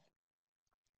process.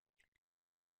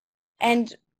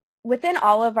 And within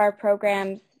all of our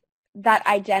programs, that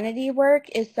identity work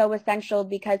is so essential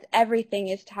because everything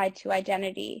is tied to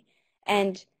identity.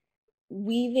 And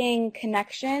weaving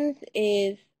connections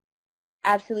is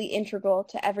absolutely integral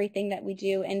to everything that we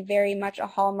do and very much a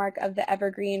hallmark of the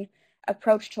Evergreen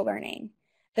approach to learning.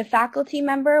 The faculty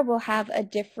member will have a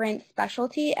different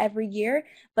specialty every year,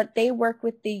 but they work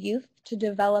with the youth to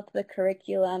develop the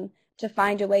curriculum to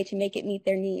find a way to make it meet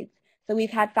their needs. So we've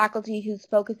had faculty whose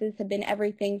focuses have been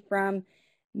everything from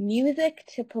music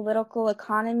to political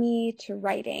economy to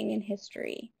writing and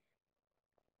history.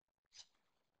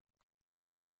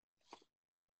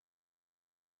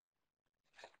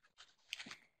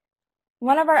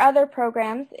 One of our other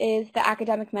programs is the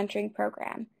Academic Mentoring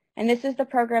Program, and this is the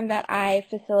program that I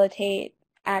facilitate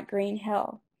at Green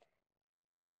Hill.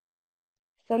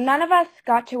 So none of us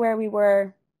got to where we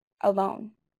were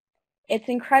alone. It's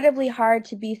incredibly hard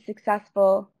to be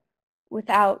successful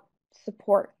without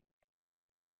support.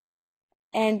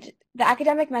 And the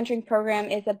Academic Mentoring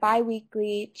Program is a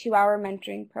bi-weekly 2-hour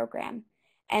mentoring program,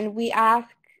 and we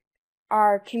ask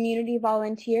our community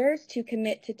volunteers to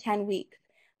commit to 10 weeks.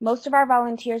 Most of our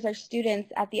volunteers are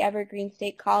students at the Evergreen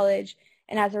State College,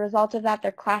 and as a result of that,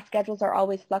 their class schedules are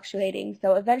always fluctuating.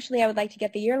 So eventually I would like to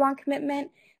get the year-long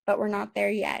commitment, but we're not there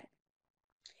yet.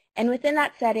 And within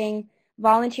that setting,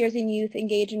 volunteers and youth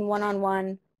engage in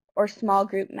one-on-one or small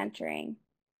group mentoring.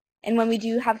 And when we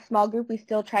do have small group, we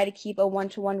still try to keep a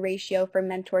 1-to-1 ratio for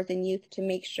mentors and youth to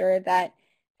make sure that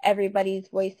everybody's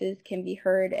voices can be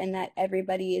heard and that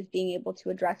everybody is being able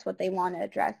to address what they want to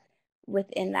address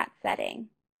within that setting.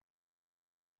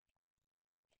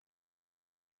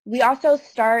 We also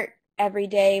start every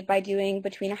day by doing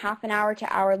between a half an hour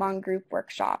to hour-long group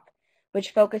workshop,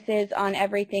 which focuses on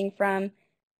everything from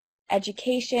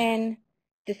education,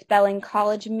 dispelling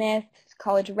college myths,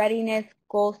 college readiness,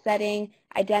 goal setting,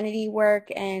 identity work,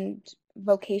 and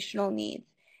vocational needs.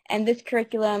 And this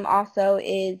curriculum also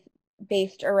is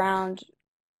based around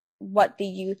what the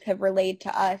youth have relayed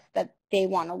to us that they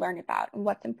want to learn about and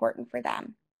what's important for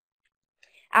them.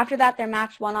 After that, they're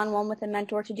matched one-on-one with a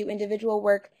mentor to do individual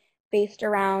work based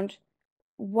around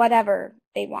whatever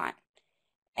they want.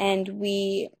 And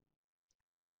we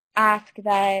ask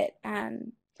that,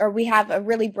 or we have a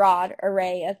really broad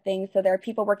array of things. So there are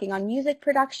people working on music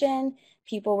production,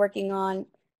 people working on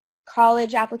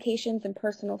college applications and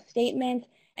personal statements,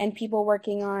 and people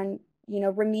working on,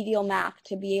 remedial math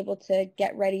to be able to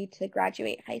get ready to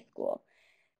graduate high school.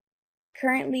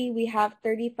 Currently, we have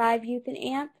 35 youth in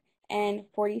AMP and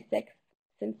 46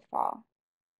 since fall.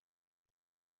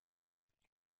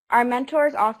 Our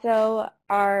mentors also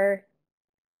are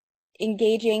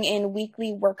engaging in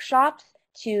weekly workshops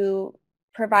to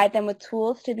provide them with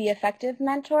tools to be effective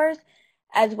mentors,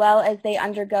 as well as they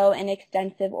undergo an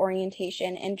extensive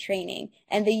orientation and training.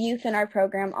 And the youth in our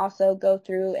program also go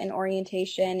through an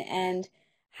orientation and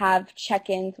have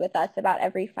check-ins with us about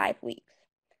every 5 weeks.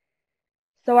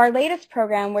 So our latest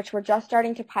program, which we're just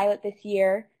starting to pilot this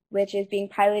year, which is being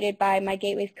piloted by my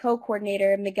Gateways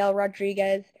co-coordinator, Miguel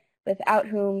Rodriguez, without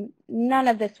whom none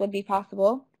of this would be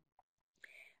possible,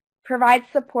 provides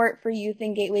support for youth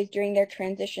in Gateways during their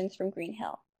transitions from Green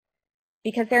Hill,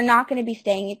 because they're not going to be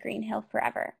staying at Green Hill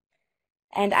forever.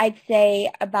 And I'd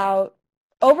say about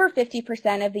over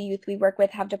 50% of the youth we work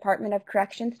with have Department of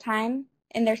Corrections time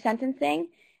in their sentencing,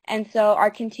 and so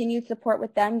our continued support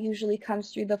with them usually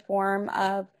comes through the form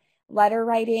of letter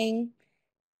writing,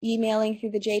 emailing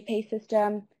through the JPay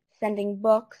system, sending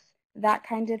books, that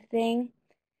kind of thing.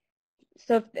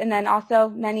 So, and then also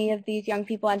many of these young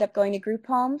people end up going to group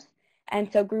homes,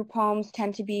 and so group homes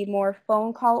tend to be more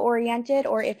phone call oriented,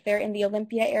 or if they're in the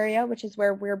Olympia area, which is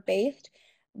where we're based,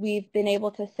 we've been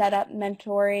able to set up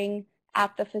mentoring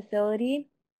at the facility.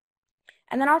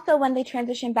 And then also when they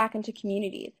transition back into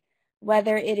communities,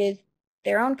 whether it is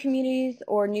their own communities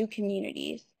or new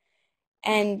communities.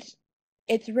 And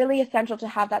it's really essential to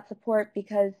have that support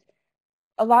because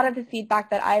a lot of the feedback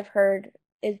that I've heard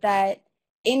is that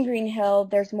in Green Hill,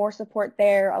 there's more support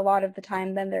there a lot of the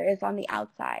time than there is on the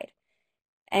outside.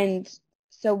 And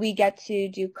so we get to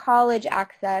do college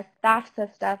access,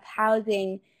 FAFSA stuff,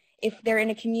 housing, if they're in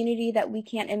a community that we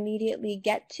can't immediately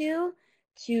get to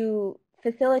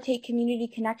facilitate community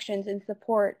connections and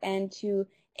support and to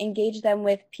engage them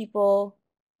with people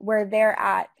where they're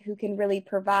at who can really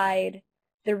provide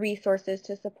the resources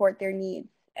to support their needs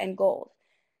and goals.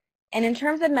 And in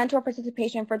terms of mentor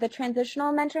participation for the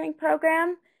transitional mentoring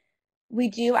program, we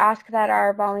do ask that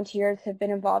our volunteers have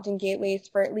been involved in Gateways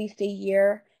for at least a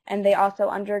year, and they also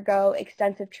undergo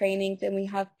extensive trainings, and we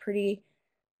have pretty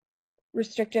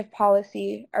restrictive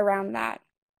policy around that.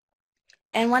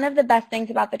 And one of the best things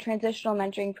about the transitional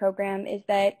mentoring program is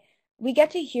that we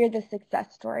get to hear the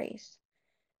success stories.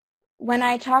 When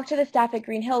I talk to the staff at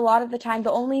Green Hill, a lot of the time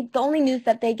the only news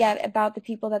that they get about the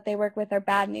people that they work with are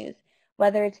bad news,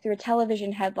 whether it's through a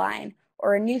television headline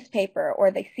or a newspaper,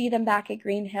 or they see them back at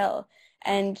Green Hill.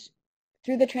 And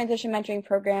through the transition mentoring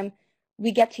program,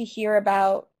 we get to hear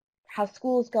about how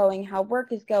school's going, how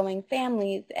work is going,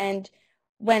 families, and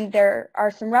when there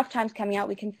are some rough times coming out,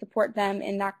 we can support them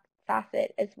in that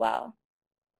facet as well.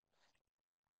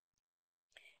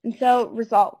 And so,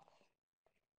 results.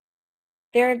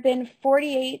 There have been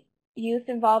 48 youth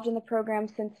involved in the program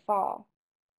since fall.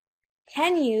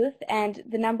 10 youth, and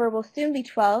the number will soon be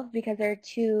 12 because there are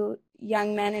 2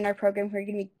 young men in our program who are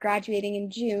going to be graduating in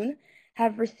June,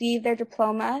 have received their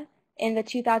diploma in the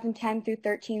 2010 through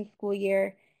 13 school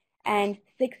year, and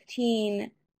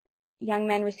 16 young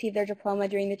men received their diploma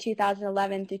during the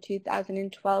 2011 through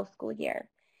 2012 school year.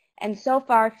 And so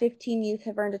far, 15 youth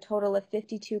have earned a total of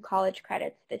 52 college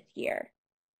credits this year.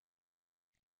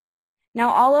 Now,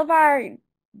 all of our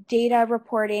data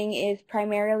reporting is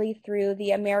primarily through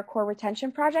the AmeriCorps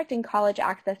Retention Project and College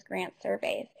Access Grant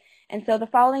surveys. And so the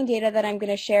following data that I'm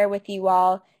going to share with you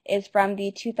all is from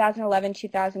the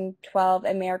 2011-2012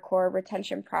 AmeriCorps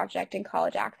Retention Project and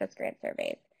College Access Grant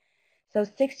surveys. So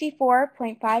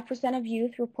 64.5% of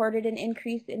youth reported an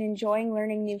increase in enjoying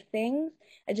learning new things,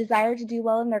 a desire to do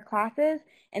well in their classes,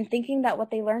 and thinking that what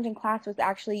they learned in class was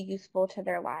actually useful to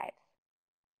their lives.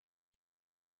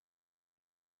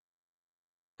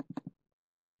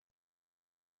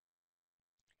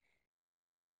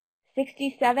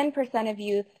 %67 of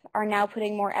youth are now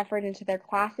putting more effort into their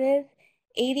classes.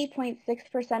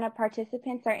 80.6% of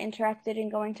participants are interested in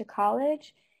going to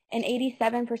college, and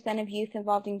 87% of youth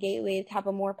involved in Gateways have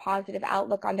a more positive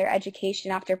outlook on their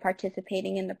education after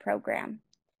participating in the program.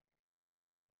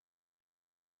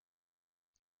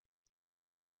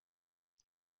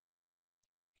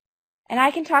 And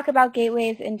I can talk about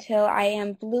Gateways until I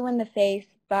am blue in the face,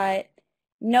 but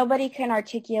nobody can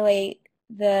articulate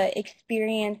the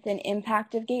experience and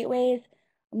impact of Gateways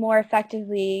more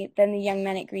effectively than the young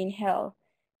men at Green Hill.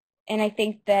 And I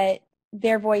think that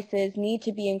their voices need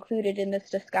to be included in this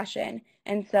discussion.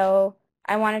 And so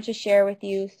I wanted to share with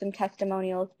you some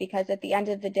testimonials because at the end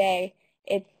of the day,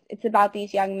 it's about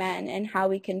these young men and how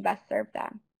we can best serve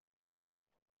them.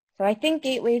 So I think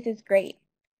Gateways is great.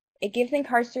 It gives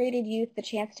incarcerated youth the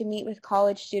chance to meet with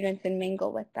college students and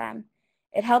mingle with them.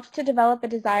 It helps to develop a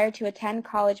desire to attend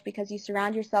college because you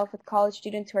surround yourself with college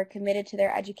students who are committed to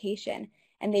their education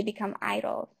and they become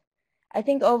idols. I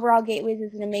think overall Gateways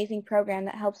is an amazing program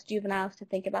that helps juveniles to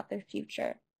think about their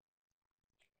future.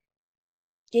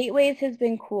 Gateways has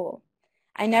been cool.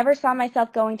 I never saw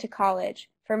myself going to college.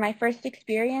 For my first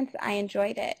experience, I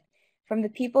enjoyed it. From the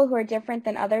people who are different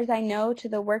than others I know to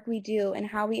the work we do and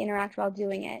how we interact while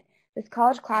doing it. This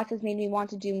college class has made me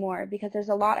want to do more because there's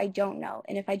a lot I don't know,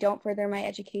 and if I don't further my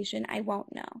education, I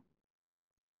won't know.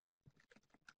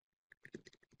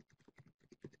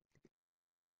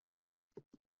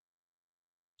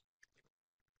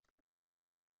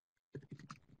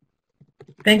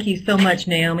 Thank you so much,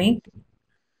 Naomi.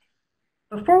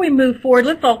 Before we move forward,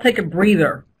 let's all take a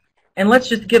breather, and let's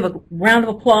just give a round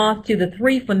of applause to the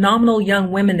 3 phenomenal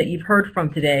young women that you've heard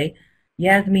from today.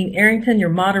 Yasmin Arrington, your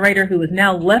moderator, who has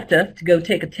now left us to go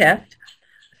take a test,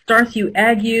 Starsu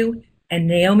Agu, and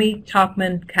Naomi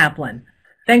Talkman-Kaplan.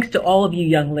 Thanks to all of you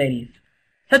young ladies.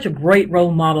 Such a great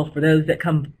role model for those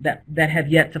that have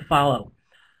yet to follow.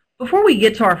 Before we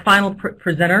get to our final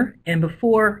presenter, and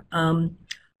before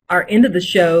our end of the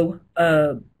show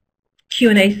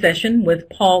Q&A session with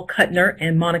Paul Kuttner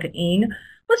and Monica Ng,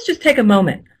 let's just take a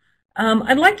moment.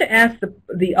 I'd like to ask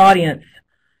the audience,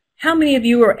 how many of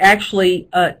you are actually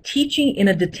teaching in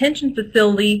a detention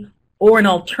facility or an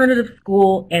alternative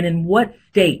school, and in what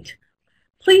state?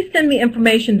 Please send me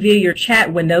information via your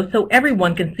chat window so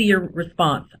everyone can see your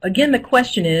response. Again, the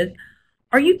question is,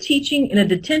 Are you teaching in a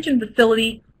detention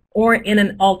facility or in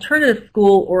an alternative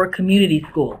school or a community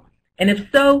school? And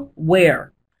if so,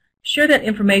 where? Share that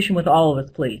information with all of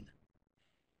us, please.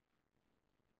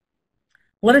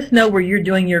 Let us know where you're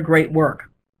doing your great work.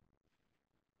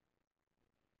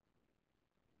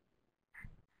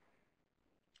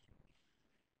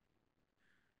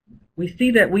 We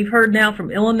see that we've heard now from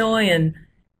Illinois and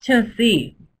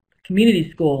Tennessee,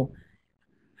 community school,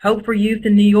 Hope for Youth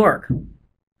in New York,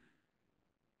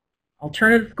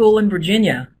 alternative school in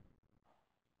Virginia,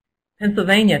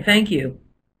 Pennsylvania, thank you.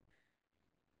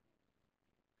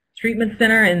 Treatment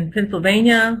center in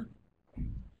Pennsylvania,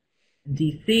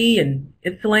 D.C., and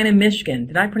Ypsilanti, Michigan.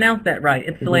 Did I pronounce that right?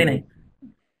 Ypsilanti.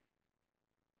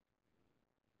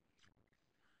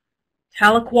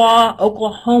 Tahlequah,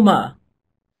 Oklahoma,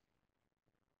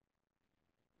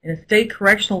 in a state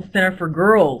correctional center for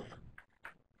girls.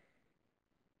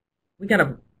 We got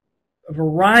a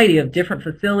variety of different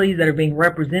facilities that are being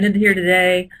represented here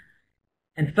today,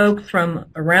 and folks from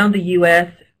around the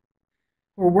U.S.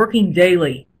 who are working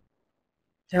daily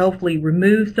to hopefully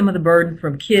remove some of the burdens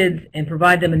from kids and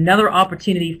provide them another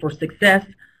opportunity for success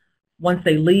once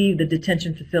they leave the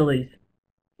detention facilities.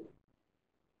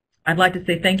 I'd like to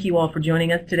say thank you all for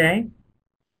joining us today.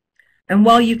 And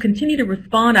while you continue to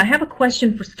respond, I have a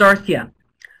question for Starcia.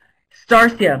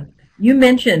 Starcia, you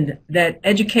mentioned that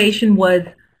education was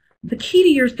the key to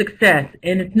your success,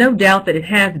 and it's no doubt that it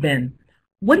has been.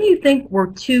 What do you think were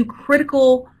two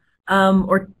critical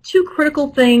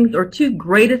things or two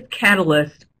greatest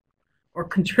catalysts or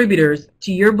contributors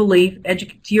to your belief,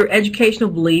 to your educational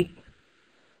belief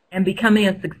and becoming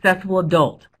a successful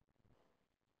adult?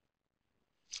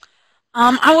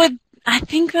 I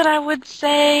think that I would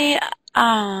say,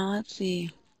 let's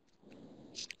see,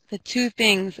 the two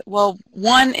things. Well,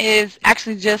 one is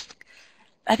actually just,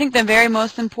 I think the very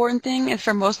most important thing is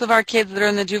for most of our kids that are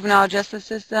in the juvenile justice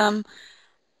system,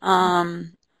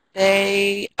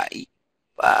 they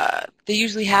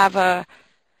usually have a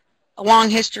long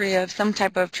history of some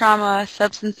type of trauma,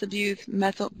 substance abuse,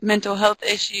 mental health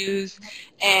issues,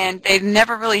 and they've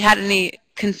never really had any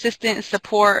consistent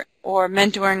support or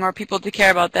mentoring or people to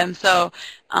care about them. So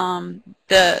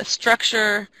the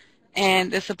structure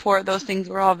and the support, those things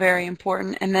were all very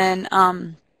important. And then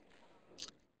I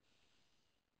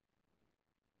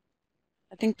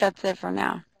think that's it for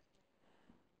now.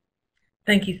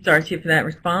 Thank you, Starcia, for that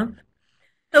response.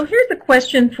 So here's a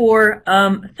question for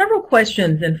several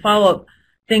questions and follow-up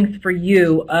things for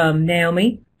you,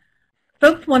 Naomi.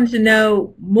 Folks wanted to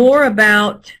know more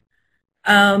about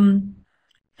some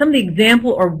of the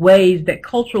example or ways that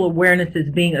cultural awareness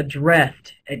is being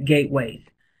addressed at gateways.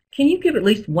 Can you give at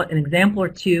least an example or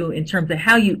two in terms of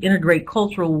how you integrate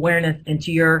cultural awareness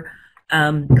into your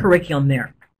curriculum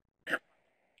there?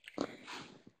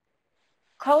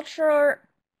 Culture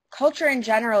in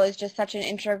general is just such an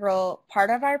integral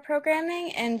part of our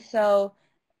programming, and so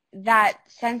that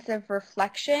sense of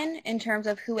reflection in terms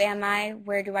of who am I,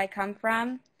 where do I come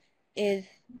from, is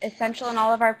essential in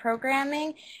all of our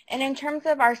programming. And in terms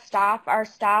of our staff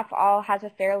all has a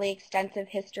fairly extensive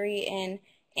history in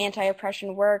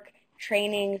anti-oppression work,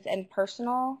 trainings, and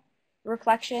personal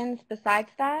reflections besides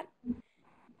that.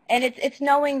 And it's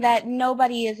knowing that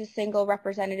nobody is a single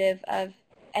representative of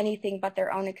anything but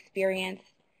their own experience,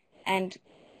 and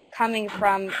coming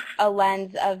from a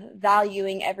lens of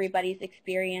valuing everybody's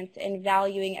experience and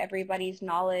valuing everybody's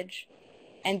knowledge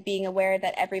and being aware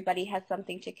that everybody has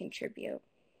something to contribute.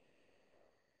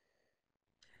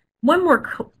 One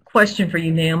more question for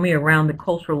you, Naomi, around the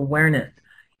cultural awareness.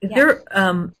 Is there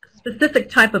a specific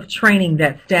type of training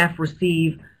that staff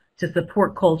receive to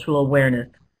support cultural awareness?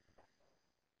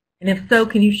 And if so,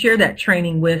 can you share that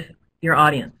training with your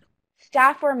audience?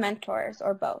 Staff or mentors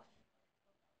or both?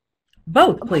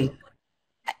 Both, please.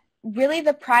 Really,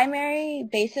 the primary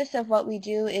basis of what we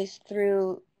do is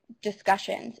through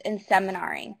discussions and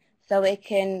seminaring. So it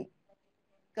can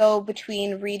go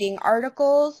between reading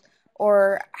articles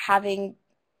or having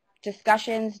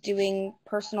discussions, doing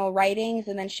personal writings,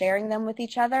 and then sharing them with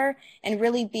each other, and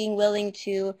really being willing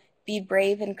to be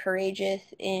brave and courageous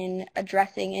in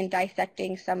addressing and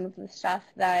dissecting some of the stuff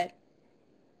that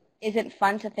isn't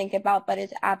fun to think about but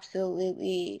is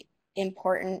absolutely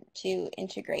important to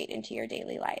integrate into your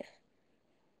daily life.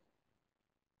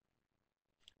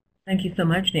 Thank you so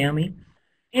much, Naomi.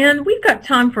 And we've got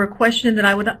time for a question that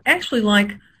I would actually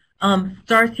like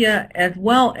Starcia as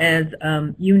well as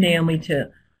you, Naomi,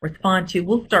 to respond to.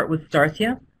 We'll start with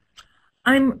Starcia.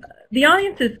 The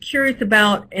audience is curious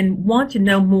about and want to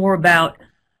know more about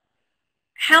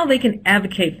how they can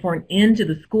advocate for an end to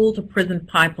the school-to-prison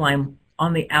pipeline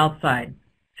on the outside.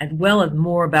 as well as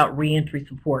more about reentry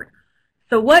support.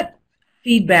 So what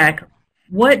feedback,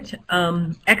 what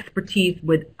expertise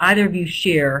would either of you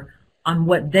share on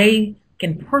what they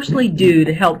can personally do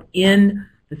to help end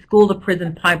the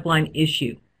school-to-prison pipeline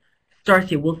issue?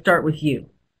 Starcia, we'll start with you.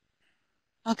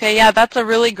 Okay, yeah, that's a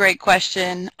really great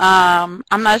question. I'm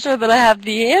not sure that I have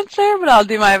the answer, but I'll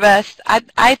do my best.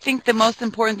 I think the most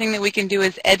important thing that we can do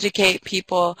is educate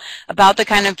people about the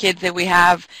kind of kids that we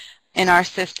have in our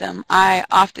system. I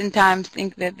oftentimes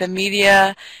think that the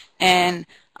media and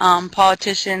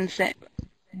politicians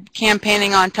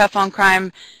campaigning on tough on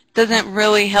crime doesn't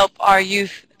really help our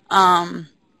youth. From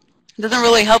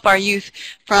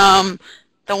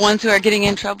the ones who are getting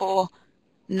in trouble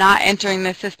not entering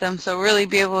the system. So really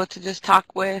be able to just talk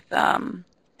with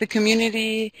the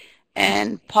community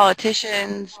and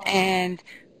politicians and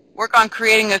work on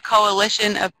creating a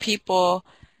coalition of people,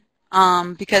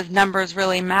 because numbers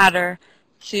really matter,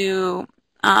 to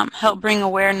help bring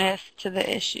awareness to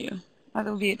the issue. That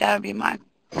would be my.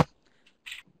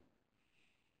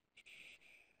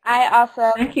 I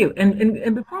also. Thank you.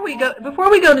 And before we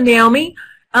go to Naomi,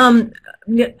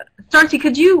 Starcy,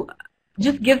 could you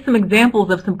just give some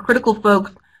examples of some critical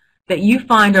folks that you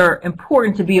find are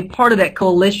important to be a part of that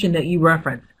coalition that you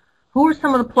referenced? Who are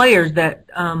some of the players that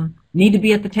need to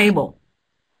be at the table?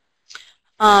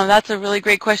 That's a really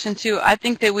great question too. I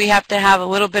think that we have to have a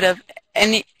little bit of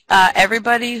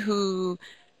everybody who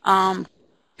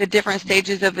the different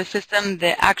stages of the system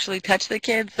that actually touch the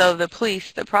kids. So the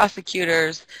police, the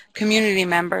prosecutors, community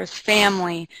members,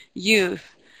 family, youth.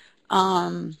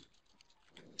 Let's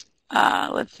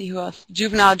see who else.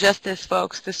 Juvenile justice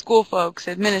folks, the school folks,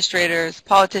 administrators,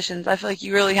 politicians. I feel like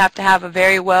you really have to have a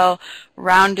very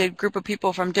well-rounded group of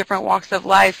people from different walks of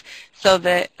life so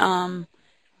that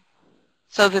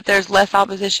there's less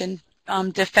opposition.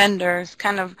 Defenders,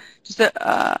 kind of just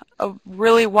a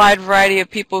really wide variety of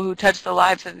people who touch the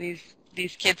lives of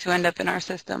these kids who end up in our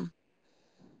system.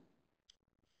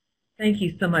 Thank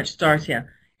you so much, Starcia.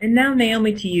 And now,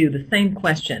 Naomi, to you, the same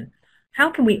question.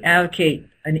 How can we advocate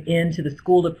an end to the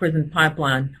school-to-prison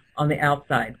pipeline on the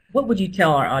outside? What would you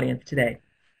tell our audience today?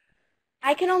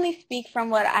 I can only speak from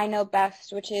what I know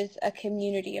best, which is a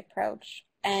community approach.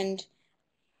 And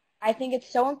I think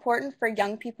it's so important for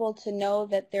young people to know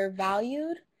that they're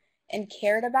valued and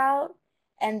cared about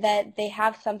and that they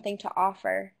have something to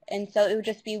offer. And so it would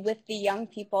just be with the young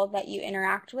people that you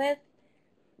interact with,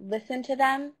 listen to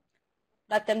them,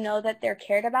 let them know that they're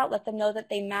cared about, let them know that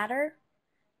they matter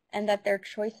and that their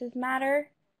choices matter,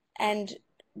 and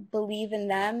believe in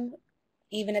them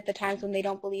even at the times when they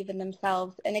don't believe in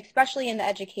themselves. And especially in the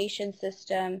education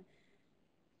system,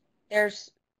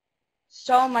 there's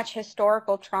so much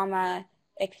historical trauma,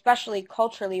 especially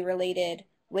culturally related,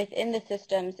 within the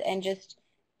systems, and just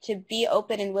to be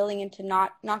open and willing and to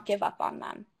not give up on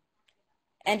them.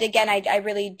 And again, I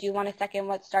really do want to second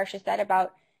what Starcia said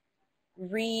about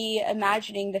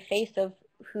reimagining the face of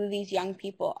who these young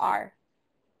people are,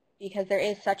 because there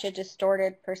is such a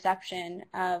distorted perception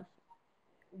of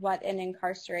what an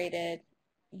incarcerated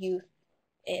youth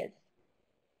is.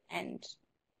 And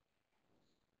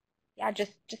yeah,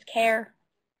 just care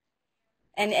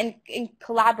and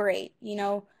collaborate, you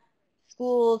know,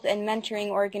 schools and mentoring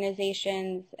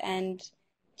organizations and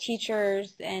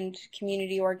teachers and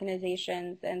community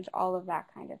organizations and all of that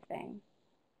kind of thing.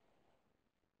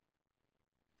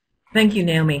 Thank you,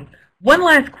 Naomi. One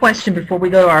last question before we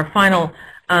go to our final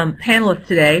panelist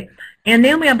today. And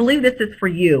Naomi, I believe this is for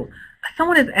you.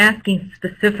 Someone is asking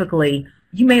specifically,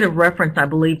 you made a reference, I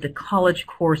believe, to college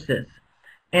courses.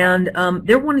 And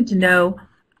they're wanting to know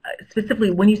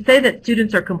specifically, when you say that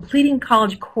students are completing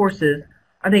college courses,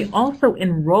 are they also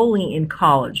enrolling in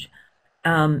college?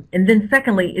 And then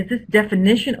secondly, is this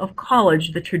definition of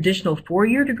college the traditional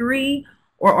four-year degree,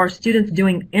 or are students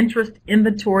doing interest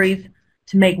inventories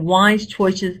to make wise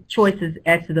choices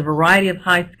as to the variety of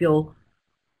high-skill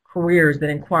careers that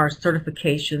require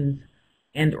certifications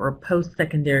and or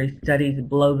post-secondary studies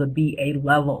below the BA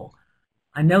level?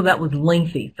 I know that was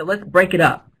lengthy, so let's break it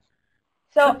up.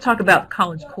 So let's talk about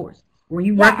college course. Were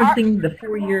you referencing the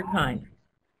four-year kind?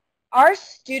 Our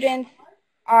students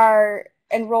are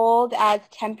enrolled as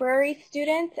temporary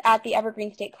students at the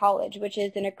Evergreen State College, which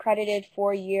is an accredited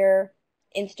four-year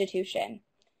institution.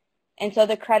 And so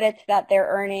the credits that they're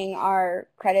earning are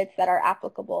credits that are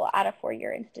applicable at a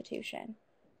four-year institution.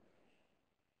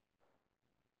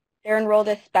 They're enrolled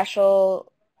as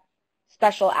special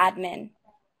admin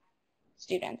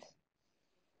students.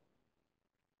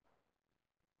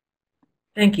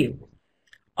 Thank you.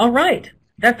 All right.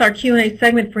 That's our Q&A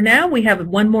segment for now. We have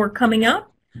one more coming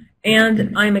up,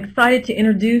 and I'm excited to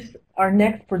introduce our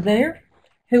next presenter,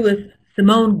 who is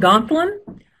Simone Gonsolin.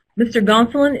 Mr.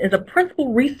 Gonsolin is a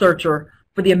principal researcher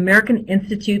for the American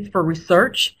Institutes for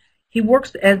Research. He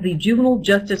works as the Juvenile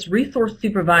Justice Resource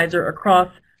Supervisor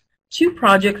across 2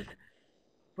 projects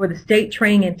for the State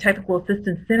Training and Technical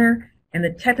Assistance Center and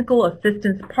the Technical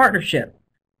Assistance Partnership.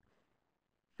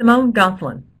 Simone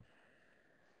Gonsolin.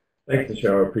 Thanks,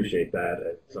 Michelle. I appreciate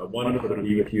that. It's wonderful to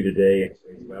be with you today at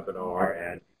today's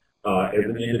webinar. And as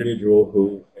an individual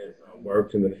who has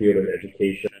worked in the field of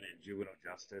education and juvenile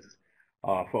justice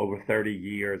for over 30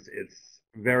 years, it's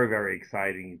very, very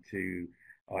exciting to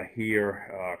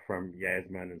hear from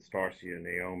Yasmin and Starcia and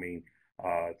Naomi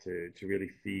to really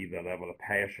see the level of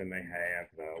passion they have,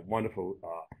 the wonderful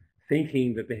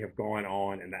thinking that they have going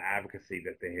on, and the advocacy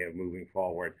that they have moving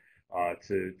forward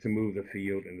to move the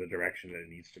field in the direction that it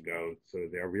needs to go. So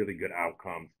there are really good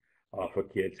outcomes for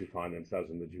kids who find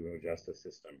themselves in the juvenile justice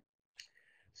system.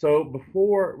 So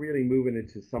before really moving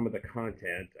into some of the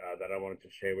content that I wanted to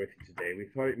share with you today, we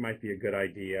thought it might be a good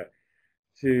idea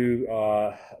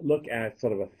to look at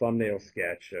sort of a thumbnail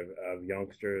sketch of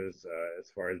youngsters as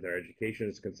far as their education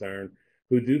is concerned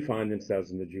who do find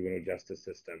themselves in the juvenile justice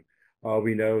system.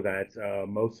 We know that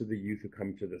most of the youth who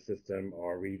come to the system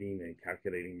are reading and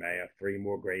calculating math 3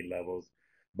 more grade levels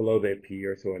below their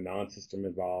peers who are non-system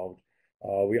involved.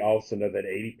 We also know that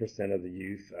 80% of the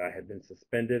youth have been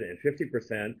suspended and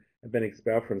 50% have been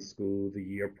expelled from school the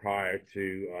year prior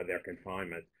to their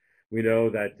confinement. We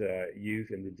know that youth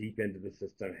in the deep end of the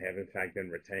system have in fact been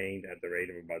retained at the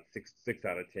rate of about 6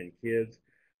 out of 10 kids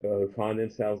who find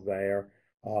themselves there.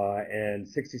 And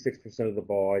 66% of the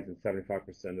boys and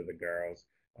 75% of the girls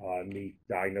meet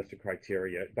diagnostic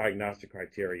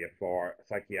criteria for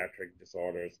psychiatric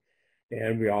disorders.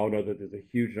 And we all know that there's a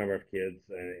huge number of kids,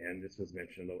 and this was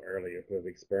mentioned a little earlier, who have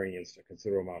experienced a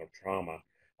considerable amount of trauma,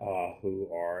 who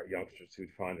are youngsters who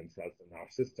find themselves in our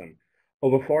system.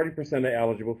 Over 40% are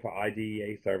eligible for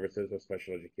IDEA services or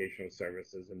special educational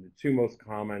services, and the 2 most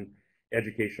common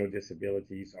educational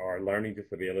disabilities are learning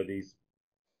disabilities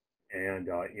and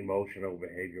emotional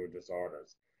behavioral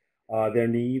disorders. Their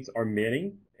needs are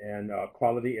many, and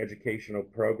quality educational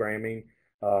programming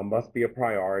must be a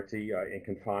priority in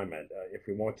confinement. If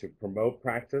we want to promote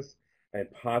practice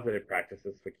and positive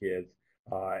practices for kids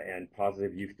and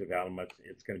positive youth development,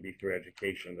 it's going to be through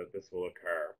education that this will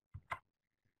occur.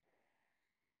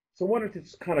 So I wanted to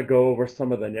just kind of go over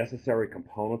some of the necessary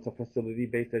components of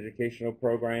facility-based educational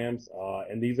programs,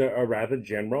 and these are rather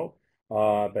general.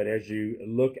 But as you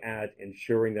look at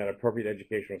ensuring that appropriate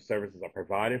educational services are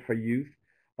provided for youth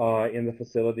in the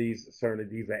facilities, certainly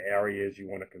these are areas you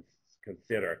want to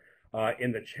consider.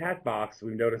 In the chat box,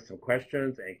 we've noticed some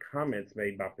questions and comments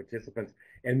made by participants,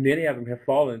 and many of them have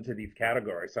fallen into these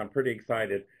categories. So I'm pretty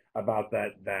excited about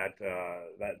that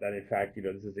in fact,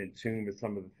 this is in tune with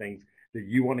some of the things that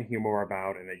you want to hear more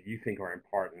about and that you think are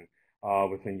important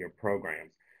within your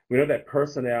programs. We know that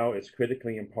personnel is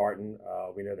critically important.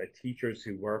 We know that teachers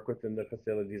who work within the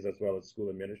facilities, as well as school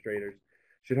administrators,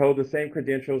 should hold the same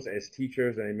credentials as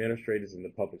teachers and administrators in the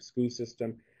public school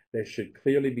system. There should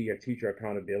clearly be a teacher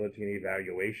accountability and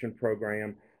evaluation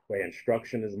program where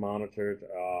instruction is monitored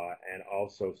and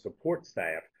also support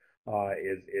staff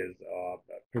is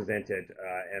presented,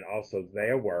 and also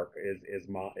their work is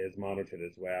monitored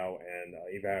as well and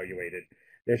evaluated.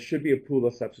 There should be a pool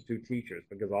of substitute teachers,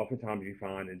 because oftentimes you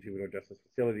find in juvenile justice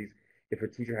facilities, if a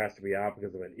teacher has to be out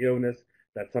because of an illness,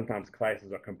 that sometimes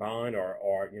classes are combined, or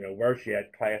worse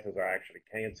yet, classes are actually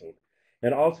canceled.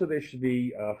 And also there should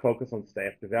be a focus on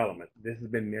staff development. This has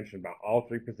been mentioned by all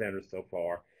 3 presenters so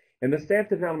far. And the staff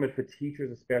development for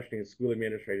teachers, especially in school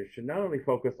administrators, should not only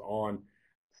focus on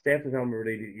staff development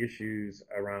related issues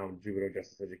around juvenile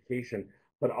justice education,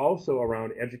 but also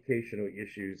around educational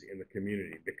issues in the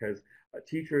community, because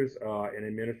teachers and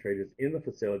administrators in the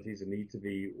facilities need to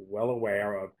be well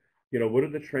aware of, what are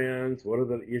the trends, what are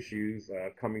the issues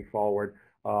coming forward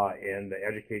in the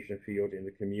education field in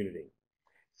the community.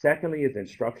 Secondly is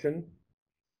instruction.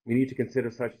 We need to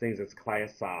consider such things as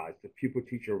class size. The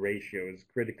pupil-teacher ratio is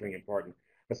critically important,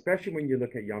 especially when you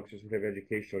look at youngsters who have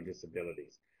educational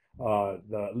disabilities.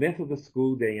 The length of the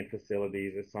school day in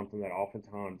facilities is something that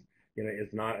oftentimes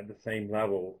is not at the same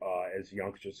level as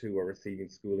youngsters who are receiving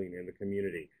schooling in the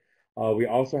community. We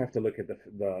also have to look at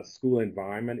the school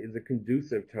environment. Is it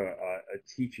conducive to a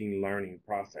teaching learning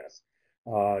process?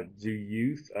 Do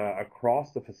youth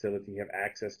across the facility have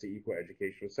access to equal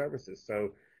educational services?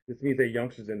 So this means that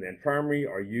youngsters in the infirmary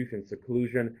or youth in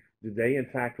seclusion, do they in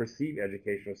fact receive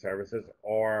educational services,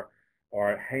 or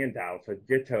handouts or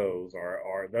dittos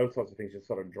or those sorts of things just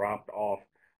sort of dropped off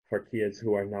for kids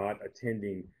who are not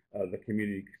attending the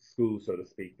community school, so to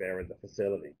speak, there in the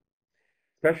facility?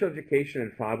 Special education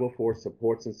and 504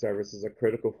 supports and services are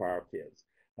critical for our kids.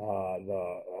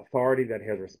 The authority that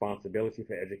has responsibility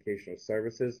for educational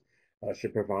services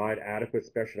should provide adequate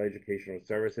special educational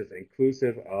services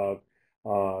inclusive of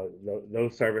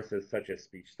those services such as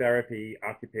speech therapy,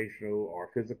 occupational or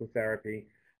physical therapy,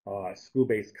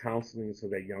 school-based counseling so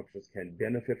that youngsters can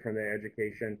benefit from their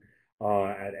education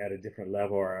at a different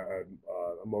level or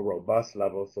a more robust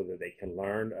level so that they can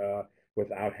learn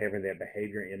without having their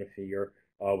behavior interfere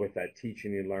with that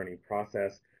teaching and learning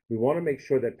process. We want to make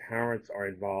sure that parents are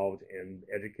involved in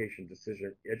educational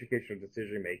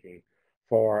decision making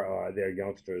for their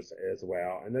youngsters as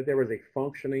well, and that there is a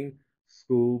functioning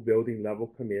school building level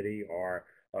committee or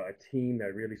a team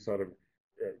that really sort of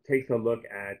takes a look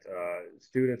at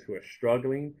students who are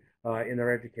struggling in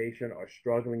their education or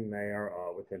struggling there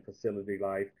within facility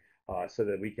life so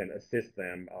that we can assist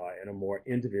them in a more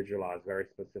individualized, very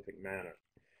specific manner.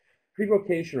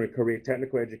 Pre-vocational and career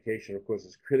technical education, of course,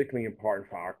 is critically important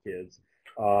for our kids,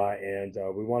 and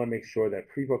we want to make sure that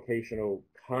pre-vocational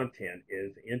content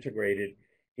is integrated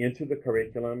into the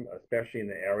curriculum, especially in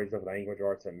the areas of language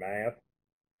arts and math.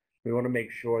 We want to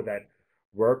make sure that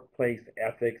workplace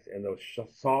ethics and those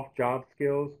soft job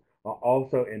skills are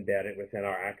also embedded within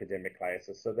our academic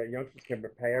classes so that youngsters can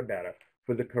prepare better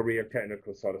for the career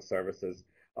technical sort of services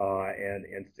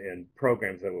and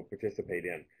programs that we'll participate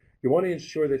in. You want to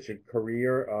ensure that your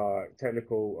career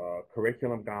technical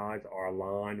curriculum guides are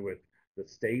aligned with the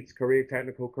state's career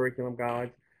technical curriculum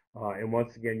guides. And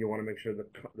once again, you want to make sure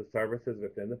that the services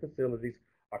within the facilities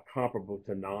are comparable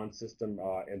to non-system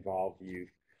involved youth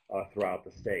throughout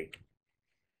the state.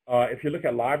 If you look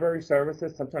at library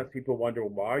services, sometimes people wonder,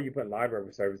 well, why are you putting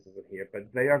library services in here?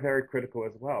 But they are very critical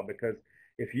as well, because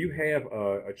if you have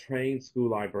a trained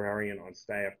school librarian on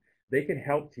staff, they can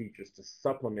help teachers to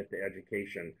supplement the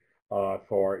education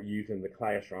for youth in the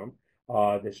classroom.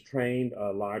 This trained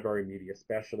library media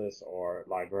specialist or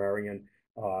librarian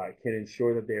can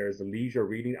ensure that there is leisure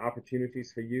reading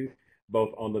opportunities for youth,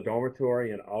 both on the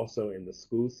dormitory and also in the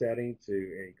school setting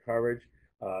to encourage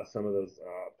some of those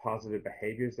positive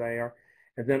behaviors there.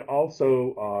 And then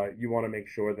also you want to make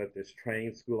sure that this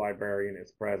trained school librarian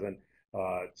is present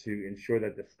to ensure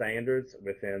that the standards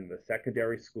within the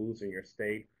secondary schools in your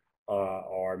state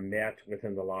are met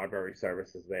within the library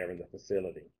services there in the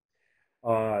facility.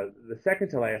 The second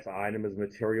to last item is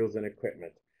materials and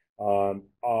equipment.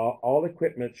 All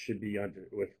equipment should be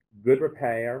with good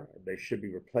repair. They should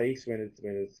be replaced when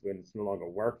it's no longer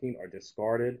working or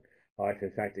discarded. If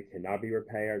in fact it cannot be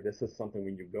repaired, this is something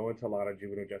when you go into a lot of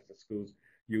juvenile justice schools,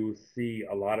 you will see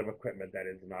a lot of equipment that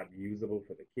is not usable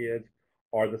for the kids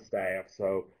or the staff.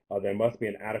 So there must be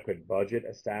an adequate budget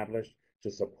established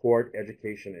to support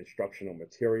education, instructional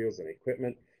materials, and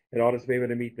equipment in order to be able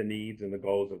to meet the needs and the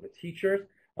goals of the teachers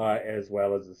as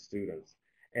well as the students.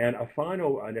 And a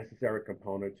final necessary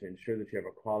component to ensure that you have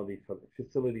a quality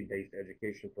facility-based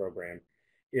education program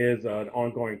is an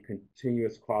ongoing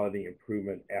continuous quality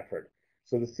improvement effort.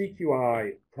 So the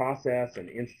CQI process and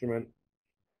instrument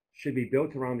should be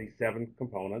built around these 7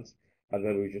 components that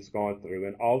we've just gone through.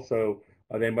 And also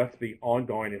there must be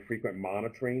ongoing and frequent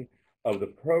monitoring of the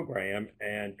program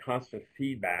and constant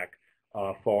feedback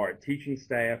for teaching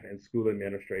staff and school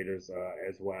administrators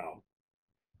as well.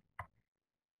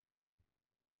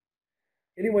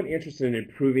 Anyone interested in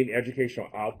improving educational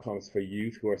outcomes for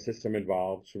youth who are system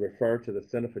involved should refer to the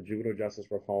Center for Juvenile Justice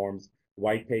Reform's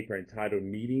white paper entitled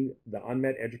Meeting the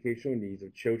Unmet Educational Needs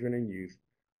of Children and Youth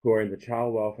Who Are in the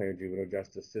Child Welfare and Juvenile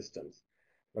Justice Systems.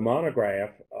 The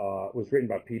monograph was written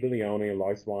by Peter Leone and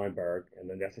Lois Weinberg, and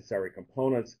the necessary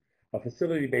components of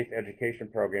facility-based education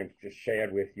programs just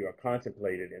shared with you are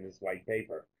contemplated in this white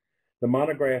paper. The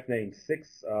monograph names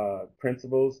 6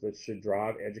 principles that should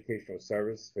drive educational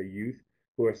service for youth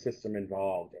who are system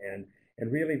involved. And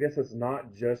really this is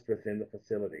not just within the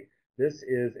facility. These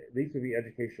would be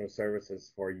educational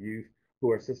services for youth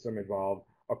who are system involved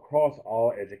across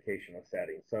all educational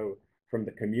settings. So from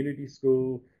the community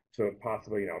school to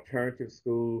possibly an alternative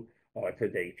school to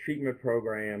day treatment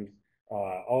programs,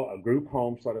 a group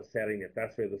home sort of setting if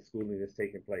that's where the schooling is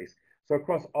taking place. So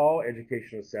across all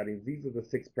educational settings, these are the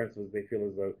 6 principles they feel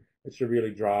as though it should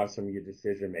really drive some of your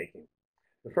decision making.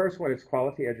 The first one is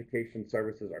quality education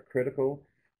services are critical,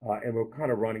 and we're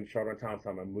kind of running short on time, so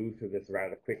I'm going to move through this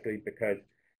rather quickly because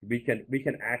you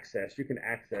can access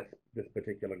this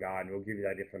particular guide, and we'll give you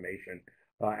that information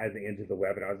at the end of the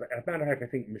webinar. As a matter of fact, I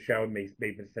think Michelle may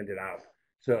even send it out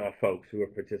to folks who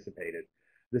have participated.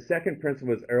 The second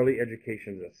principle is early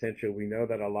education is essential. We know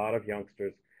that a lot of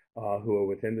youngsters who are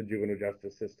within the juvenile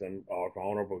justice system are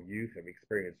vulnerable youth, have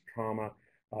experienced trauma,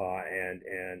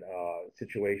 and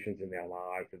situations in their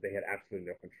lives that they had absolutely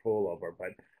no control over.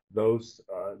 But those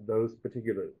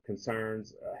particular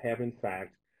concerns have in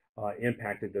fact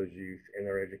impacted those youth in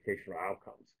their educational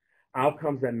outcomes.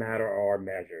 Outcomes that matter are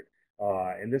measured.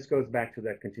 And this goes back to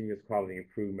that continuous quality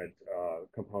improvement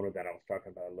component that I was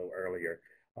talking about a little earlier.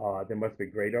 There must be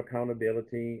greater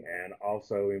accountability, and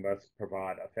also we must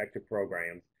provide effective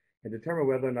programs and determine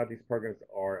whether or not these programs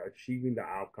are achieving the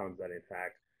outcomes that, in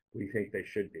fact, we think they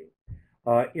should be.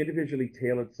 Individually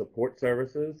tailored support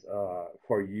services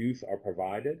for youth are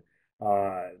provided.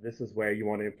 This is where you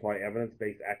want to employ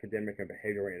evidence-based academic and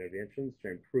behavioral interventions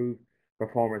to improve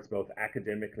performance both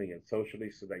academically and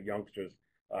socially so that youngsters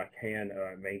can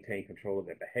maintain control of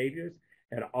their behaviors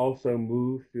and also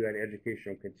move through that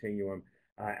educational continuum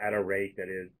at a rate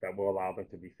that will allow them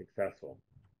to be successful.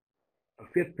 A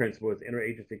fifth principle is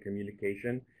interagency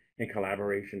communication and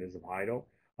collaboration is vital.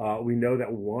 We know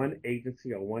that one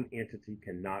agency or one entity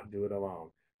cannot do it alone.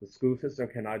 The school system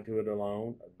cannot do it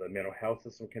alone. The mental health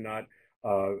system cannot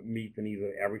meet the needs of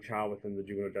every child within the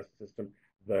juvenile justice system.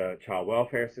 The child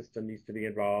welfare system needs to be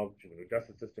involved, juvenile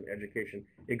justice system, education.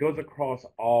 It goes across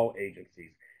all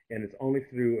agencies, and it's only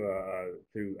through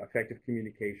effective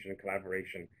communication and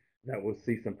collaboration that we'll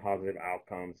see some positive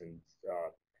outcomes and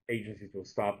agencies will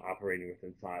stop operating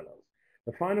within silos.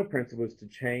 The final principle is to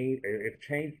change, if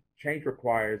change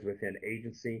requires within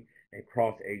agency and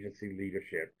cross-agency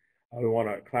leadership. We want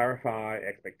to clarify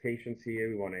expectations here.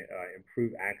 We want to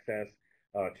improve access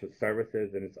to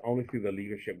services, and it's only through the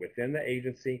leadership within the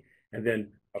agency and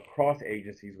then across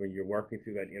agencies when you're working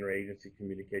through that interagency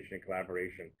communication and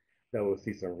collaboration that we'll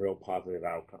see some real positive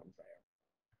outcomes there.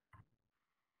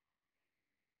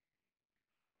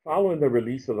 Following the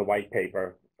release of the white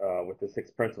paper with the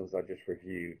 6 principles I just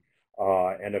reviewed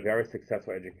and a very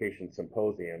successful education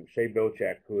symposium, Shay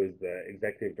Bilczek, who is the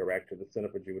executive director of the Center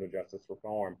for Juvenile Justice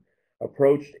Reform,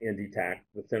 approached NDTAC,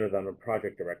 the center that I'm a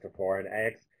project director for, and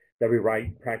asked that we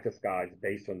write practice guides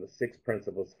based on the 6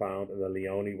 principles found in the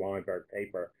Leone-Weinberg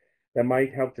paper that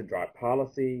might help to drive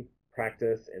policy,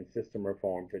 practice, and system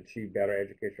reform to achieve better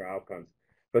educational outcomes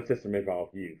for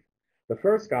system-involved youth. The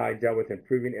first guide dealt with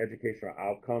improving educational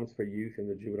outcomes for youth in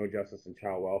the juvenile justice and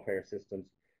child welfare systems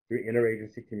through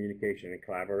interagency communication and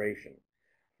collaboration.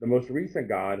 The most recent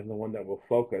guide, and the one that we'll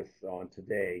focus on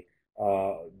today,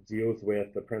 deals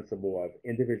with the principle of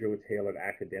individual tailored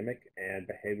academic and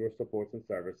behavioral supports and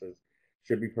services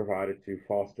should be provided to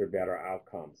foster better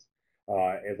outcomes.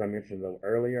 As I mentioned a little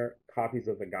earlier, copies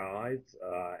of the guides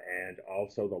and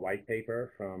also the white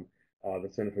paper from the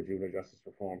Center for Juvenile Justice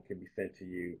Reform can be sent to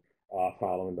you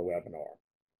following the webinar.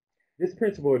 This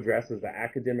principle addresses the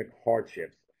academic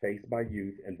hardships faced by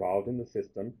youth involved in the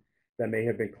system that may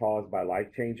have been caused by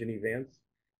life-changing events,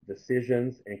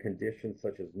 decisions, and conditions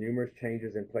such as numerous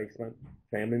changes in placement,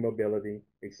 family mobility,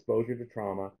 exposure to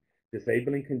trauma,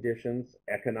 disabling conditions,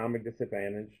 economic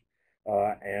disadvantage,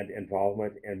 and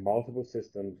involvement in multiple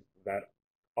systems that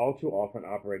all too often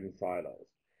operate in silos.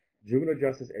 Juvenile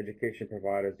justice education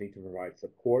providers need to provide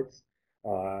supports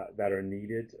that are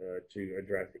needed to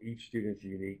address each student's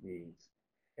unique needs.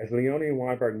 As Leone and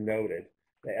Weinberg noted,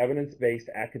 the evidence-based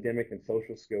academic and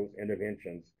social skills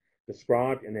interventions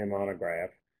described in their monograph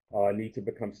need to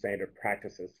become standard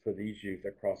practices for these youth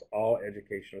across all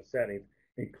educational settings,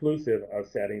 inclusive of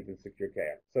settings in secure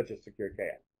care, such as secure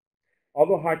care.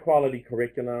 Although high-quality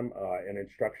curriculum and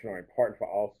instruction are important for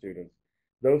all students,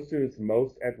 those students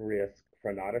most at risk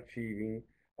for not achieving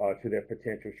to their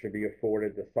potential should be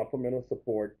afforded the supplemental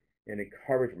support and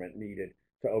encouragement needed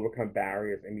to overcome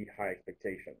barriers and meet high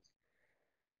expectations.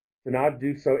 To not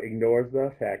do so ignores the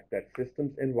effect that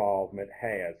systems involvement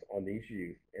has on these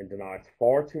youth and denies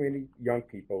far too many young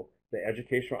people the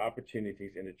educational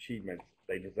opportunities and achievements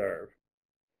they deserve.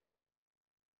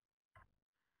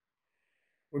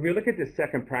 When we look at this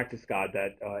second practice guide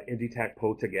that NDTAC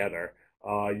pulled together,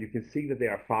 you can see that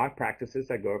there are 5 practices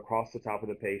that go across the top of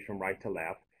the page from right to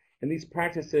left. And these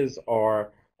practices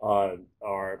are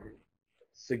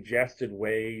suggested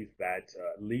ways that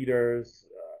leaders,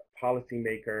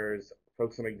 policymakers,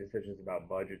 folks who make decisions about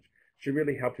budgets should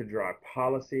really help to drive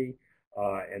policy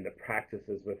and the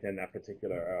practices within that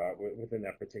particular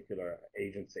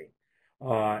agency.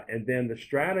 And then the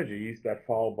strategies that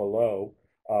fall below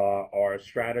are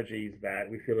strategies that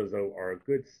we feel as though are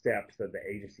good steps that the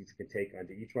agencies can take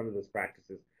under each one of those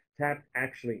practices to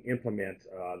actually implement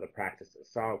the practices.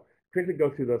 So I'll quickly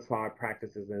go through those 5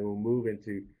 practices and we'll move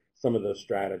into some of those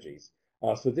strategies.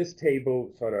 So this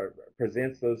table sort of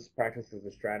presents those practices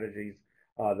and strategies.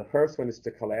 The first one is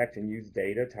to collect and use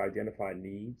data to identify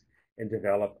needs and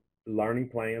develop learning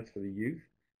plans for the youth.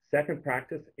 Second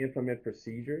practice, implement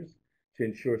procedures to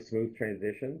ensure smooth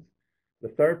transitions. The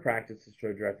third practice is to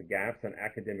address gaps in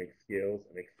academic skills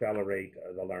and accelerate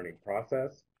the learning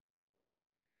process.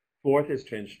 Fourth is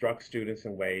to instruct students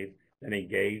in ways that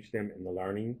engage them in the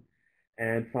learning.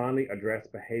 And finally, address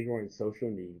behavioral and social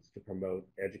needs to promote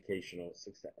educational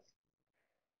success.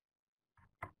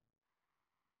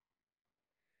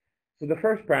 So the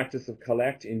first practice of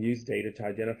collect and use data to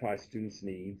identify students'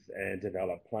 needs and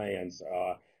develop plans.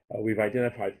 We've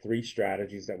identified 3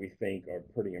 strategies that we think are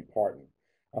pretty important.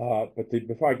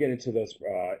 Before I get into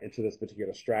those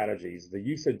particular strategies, the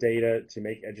use of data to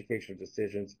make educational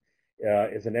decisions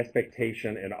is an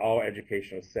expectation in all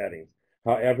educational settings.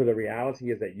 However, the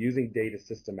reality is that using data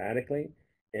systematically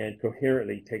and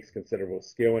coherently takes considerable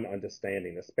skill and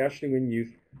understanding, especially when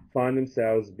youth find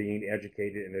themselves being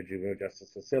educated in a juvenile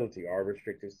justice facility or a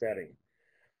restrictive setting.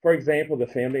 For example, the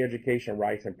Family Education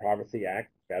Rights and Privacy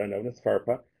Act, better known as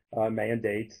FERPA,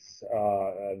 mandates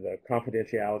the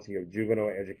confidentiality of juvenile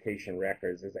education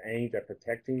records is aimed at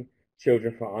protecting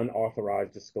children from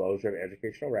unauthorized disclosure of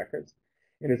educational records,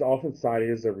 and is often cited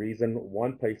as a reason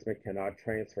one placement cannot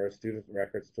transfer student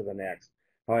records to the next.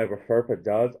 However, FERPA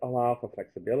does allow for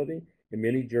flexibility, and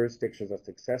many jurisdictions are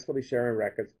successfully sharing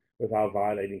records without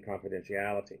violating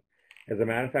confidentiality. As a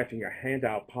matter of fact, in your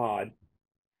handout pod,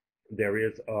 there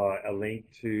is a link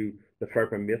to the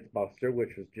FERPA Mythbuster,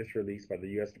 which was just released by the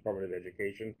U.S. Department of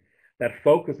Education, that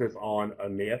focuses on a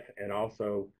myth and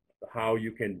also how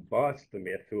you can bust the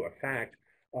myth through a fact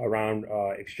around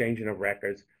exchanging of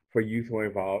records for youth who are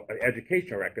involved,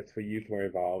 educational records for youth who are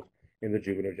involved in the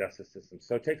juvenile justice system.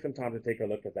 So take some time to take a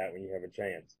look at that when you have a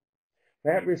chance.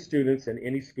 For at-risk students in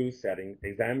any school setting,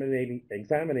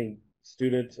 examining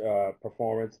student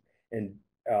performance and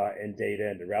data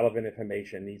and the relevant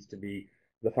information needs to be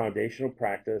the foundational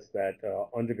practice that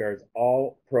undergirds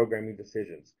all programming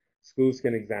decisions. Schools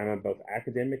can examine both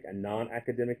academic and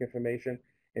non-academic information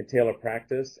and tailor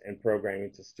practice and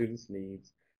programming to students'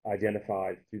 needs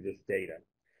identified through this data.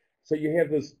 So you have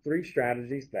those 3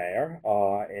 strategies there,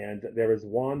 and there is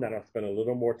one that I'll spend a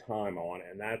little more time on,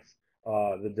 and that's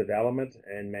the development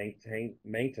and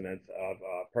maintenance of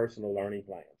personal learning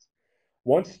plans.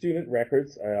 Once student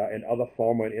records and other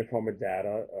formal and informal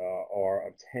data are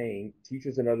obtained,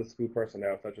 teachers and other school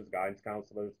personnel, such as guidance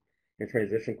counselors and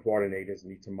transition coordinators,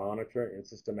 need to monitor and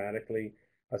systematically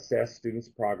assess students'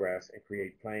 progress and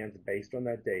create plans based on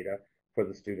that data for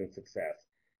the student's success.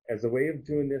 As a way of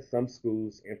doing this, some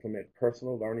schools implement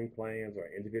personal learning plans or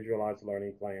individualized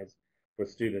learning plans for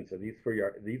students. So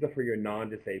these are for your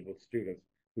non-disabled students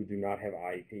who do not have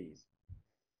IEPs.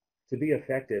 To be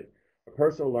effective, a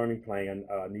personal learning plan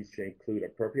needs to include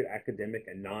appropriate academic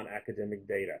and non-academic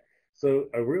data. So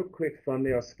a real quick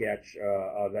thumbnail sketch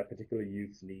of that particular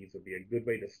youth's needs would be a good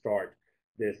way to start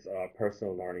this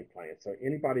personal learning plan. So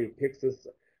anybody who picks this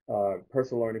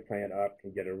personal learning plan up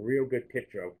can get a real good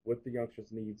picture of what the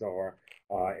youngster's needs are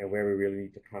and where we really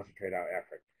need to concentrate our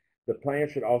effort. The plan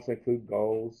should also include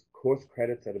goals, course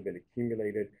credits that have been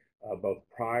accumulated both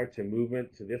prior to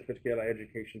movement to this particular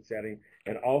education setting,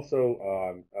 and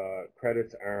also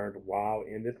credits earned while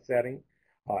in this setting.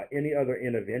 Any other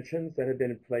interventions that have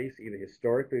been in place, either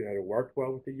historically that have worked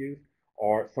well with the youth,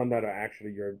 or some that are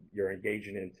actually you're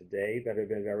engaging in today that have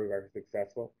been very, very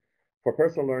successful. For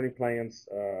personal learning plans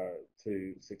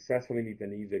to successfully meet the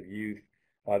needs of youth,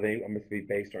 they must be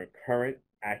based on current,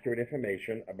 accurate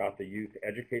information about the youth's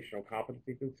educational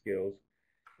competencies and skills,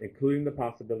 including the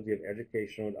possibility of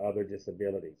educational and other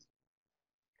disabilities.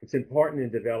 It's important in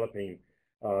developing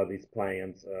these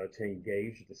plans to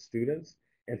engage the students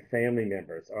and family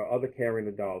members or other caring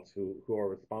adults who are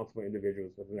responsible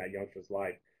individuals within that youngster's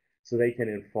life, so they can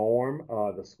inform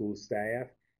the school staff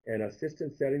and assist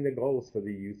in setting the goals for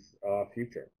the youth's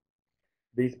future.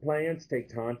 These plans take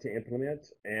time to implement,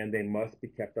 and they must be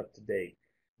kept up to date.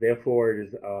 Therefore,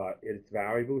 it is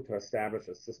valuable to establish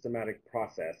a systematic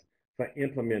process for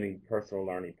implementing personal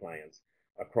learning plans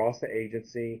across the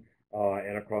agency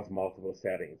and across multiple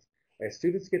settings. As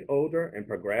students get older and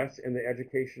progress in the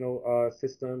educational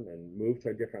system and move to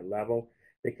a different level,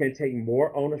 they can take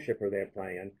more ownership of their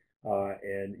plan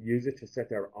and use it to set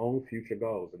their own future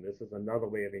goals. And this is another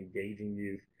way of engaging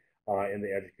youth in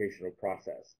the educational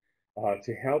process.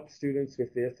 To help students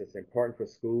with this, it's important for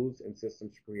schools and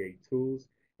systems to create tools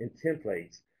and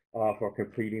templates for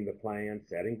completing the plan,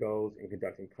 setting goals, and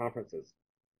conducting conferences.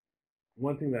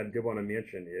 One thing that I did want to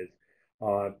mention is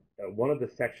one of the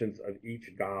sections of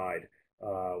each guide,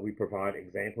 we provide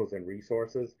examples and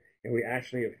resources, and we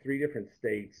actually have 3 different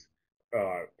states'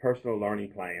 personal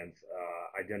learning plans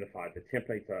identified. The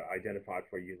templates are identified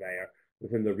for you there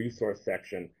within the resource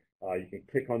section You can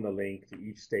click on the link to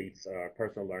each state's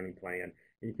personal learning plan,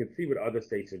 and you can see what other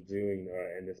states are doing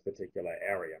in this particular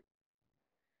area.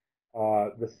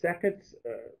 The second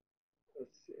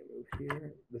let's see, move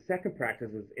here. The second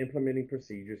practice is implementing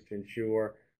procedures to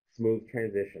ensure smooth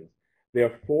transitions. There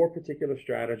are 4 particular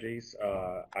strategies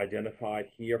identified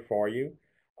here for you,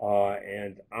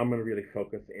 and I'm going to really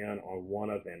focus in on one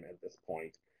of them at this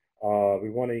point. We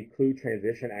want to include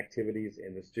transition activities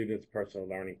in the student's personal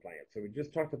learning plan. So we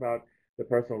just talked about the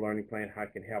personal learning plan, how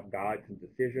it can help guide some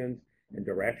decisions and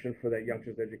direction for that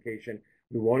youngster's education.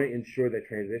 We want to ensure that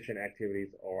transition activities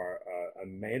are a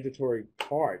mandatory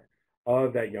part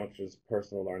of that youngster's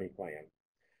personal learning plan.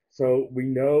 So we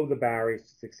know the barriers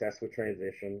to success with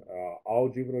transition.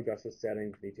 All juvenile justice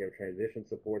settings need to have transition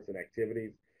supports and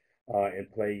activities in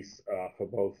place for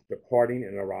both departing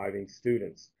and arriving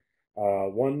students.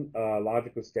 One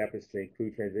logical step is to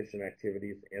include transition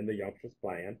activities in the youngster's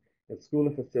plan, and school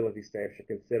and facility staff should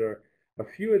consider a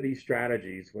few of these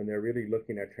strategies when they're really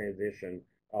looking at transition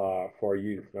for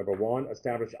youth. Number 1,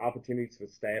 establish opportunities for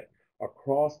staff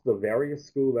across the various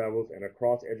school levels and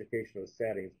across educational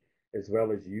settings, as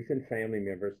well as youth and family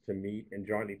members to meet and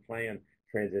jointly plan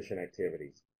transition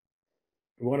activities.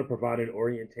 We want to provide an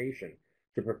orientation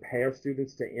to prepare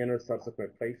students to enter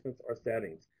subsequent placements or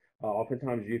settings.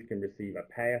 Oftentimes youth can receive a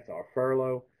pass or a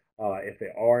furlough if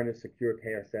they are in a secure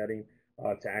care setting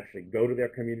to actually go to their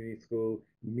community school,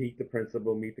 meet the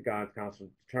principal, meet the guidance counselor,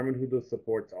 determine who the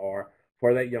supports are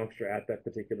for that youngster at that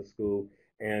particular school,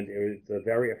 and it's a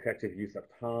very effective use of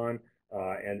time,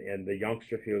 and the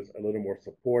youngster feels a little more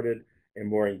supported and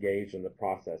more engaged in the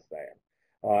process there.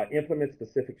 Implement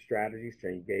specific strategies to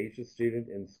engage the student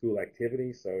in school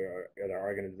activities. So are there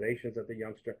organizations that the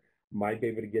youngster might be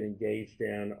able to get engaged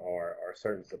in, or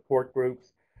certain support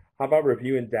groups? How about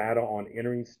reviewing data on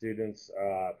entering students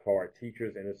for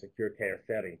teachers in a secure care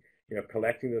setting? You know,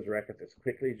 collecting those records as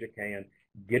quickly as you can,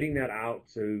 getting that out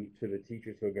to the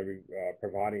teachers who are going to be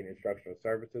providing instructional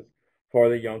services for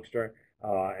the youngster,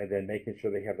 and then making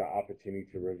sure they have the opportunity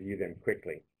to review them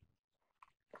quickly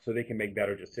so they can make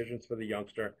better decisions for the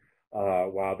youngster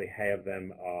while they have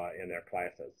them in their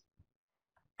classes.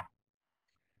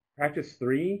 Practice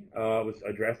 3 was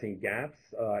addressing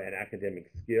gaps in academic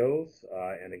skills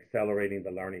and accelerating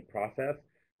the learning process.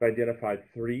 I identified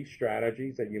 3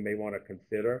 strategies that you may want to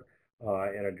consider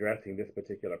in addressing this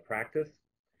particular practice.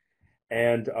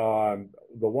 And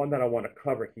the one that I want to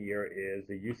cover here is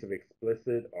the use of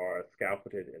explicit or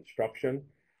scaffolded instruction.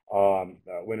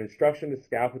 When instruction is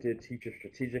scaffolded, teachers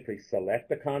strategically select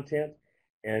the content,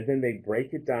 and then they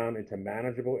break it down into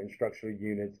manageable instructional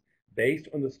units based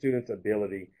on the student's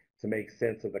ability to make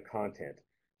sense of the content.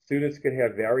 Students could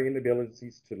have varying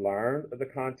abilities to learn the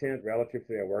content relative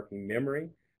to their working memory,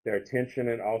 their attention,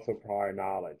 and also prior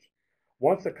knowledge.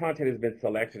 Once the content has been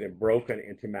selected and broken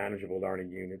into manageable learning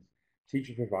units,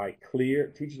 teachers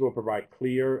will provide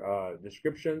clear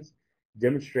descriptions,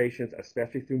 demonstrations,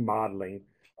 especially through modeling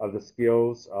of the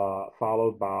skills,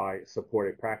 followed by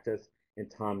supported practice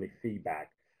and timely feedback.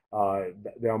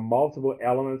 There are multiple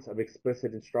elements of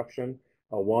explicit instruction.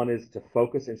 One is to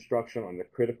focus instruction on the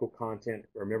critical content.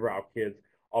 Remember, our kids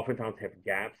oftentimes have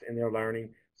gaps in their learning,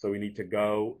 so we need to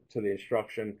go to the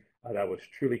instruction that will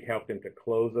truly help them to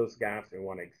close those gaps and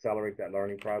want to accelerate that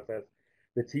learning process.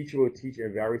 The teacher will teach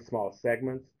in very small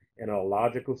segments in a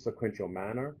logical sequential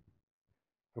manner,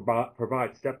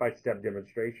 provide step-by-step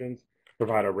demonstrations,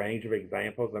 provide a range of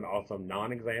examples and also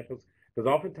non-examples, because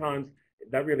oftentimes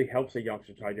that really helps a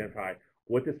youngster to identify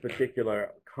what this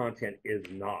particular content is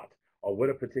not, or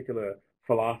what a particular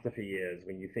philosophy is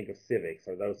when you think of civics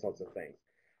or those sorts of things.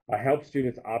 Help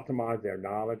students optimize their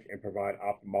knowledge and provide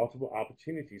multiple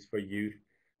opportunities for youth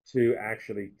to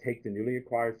actually take the newly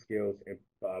acquired skills and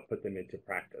put them into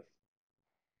practice.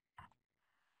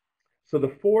 So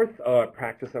the fourth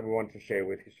practice that we want to share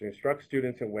with you is to instruct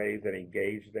students in ways that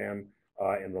engage them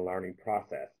in the learning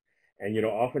process. And you know,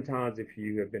 oftentimes if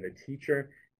you have been a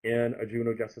teacher in a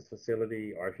juvenile justice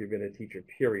facility, or if you've been a teacher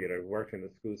period or worked in a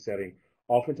school setting,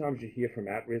 oftentimes you hear from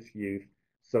at-risk youth,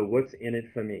 so what's in it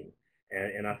for me?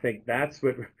 And I think that's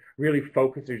what really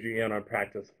focuses you in on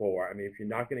practice 4. I mean, if you're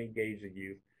not going to engage the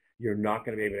youth, you're not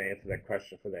going to be able to answer that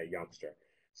question for that youngster.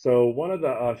 So one of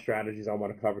the strategies I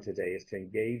want to cover today is to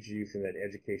engage youth in that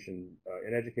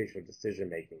educational decision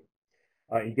making.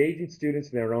 Engaging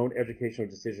students in their own educational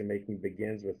decision making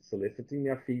begins with soliciting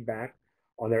their feedback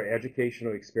on their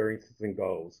educational experiences and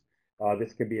goals.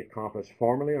 This can be accomplished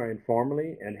formally or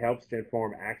informally and helps to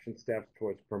inform action steps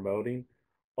towards promoting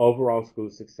overall school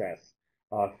success.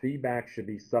 Feedback should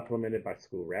be supplemented by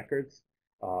school records.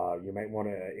 You might want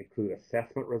to include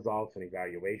assessment results and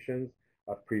evaluations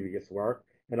of previous work,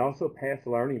 and also past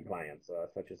learning plans,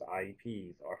 such as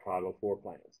IEPs or 504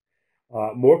 plans.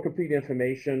 More complete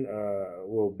information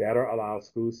will better allow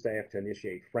school staff to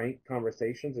initiate frank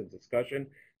conversations and discussions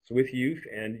with youth,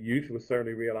 and youth will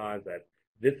certainly realize that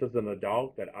this is an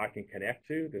adult that I can connect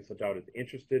to. This adult is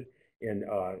interested in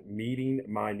meeting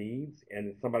my needs, and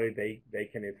it's somebody they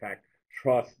can, in fact,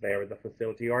 trust there at the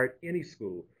facility or at any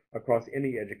school across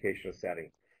any educational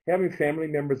setting. Having family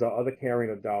members or other caring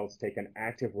adults take an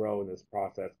active role in this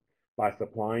process by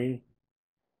supplying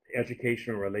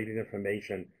educational related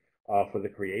information for the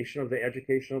creation of the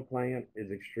educational plan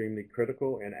is extremely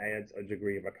critical and adds a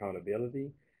degree of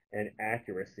accountability and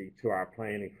accuracy to our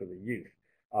planning for the youth.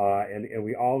 And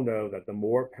we all know that the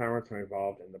more parents are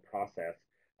involved in the process,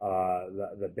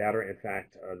 the better, in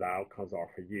fact, the outcomes are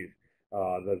for youth.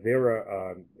 The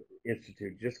Vera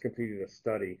Institute just completed a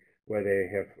study where they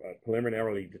have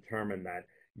preliminarily determined that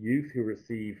youth who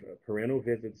receive parental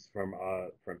visits from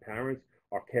parents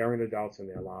or caring adults in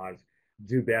their lives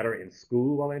do better in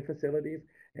school while in facilities,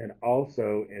 and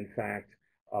also, in fact,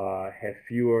 have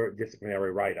fewer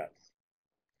disciplinary write-ups.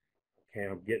 Okay,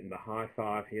 I'm getting the high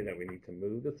five here that we need to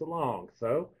move this along.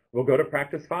 So we'll go to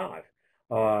practice 5.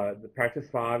 The practice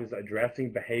 5 is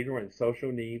addressing behavioral and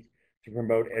social needs to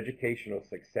promote educational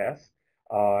success.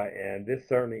 And this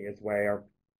certainly is where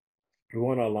we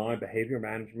want to align behavior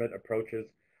management approaches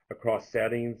across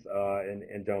settings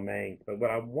and domains. But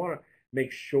what I want to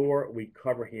make sure we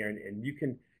cover here, and you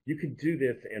can do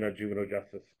this in a juvenile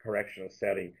justice correctional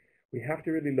setting, we have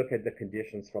to really look at the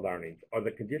conditions for learning. Are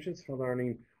the conditions for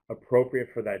learning appropriate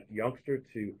for that youngster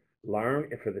to learn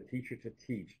and for the teacher to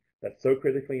teach? That's so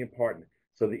critically important.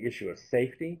 So the issue of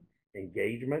safety,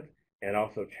 engagement, and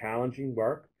also challenging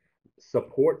work,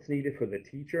 supports needed for the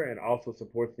teacher and also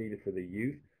supports needed for the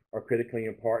youth are critically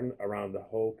important around the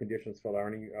whole conditions for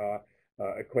learning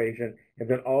equation. And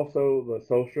then also the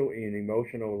social and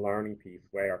emotional learning piece,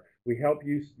 where we help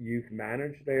youth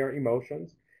manage their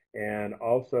emotions and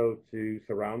also to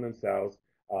surround themselves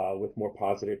with more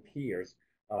positive peers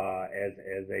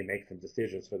as they make some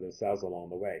decisions for themselves along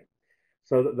the way.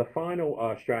 So the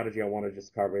final strategy I want to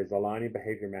just cover is aligning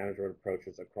behavior management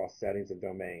approaches across settings and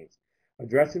domains.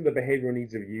 Addressing the behavioral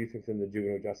needs of youth within the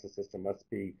juvenile justice system must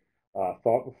be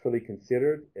thoughtfully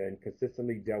considered and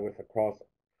consistently dealt with across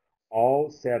all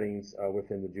settings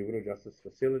within the juvenile justice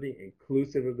facility,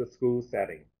 inclusive of the school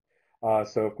setting.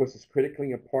 So, of course, it's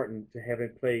critically important to have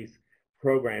in place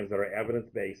programs that are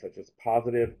evidence-based, such as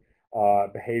positive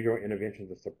behavioral interventions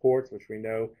and supports, which we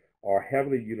know are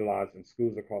heavily utilized in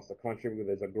schools across the country, where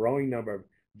there's a growing number of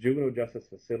juvenile justice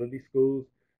facility schools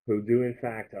who do, in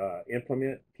fact,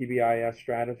 implement PBIS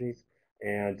strategies,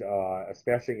 and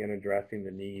especially in addressing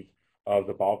the needs of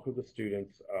the bulk of the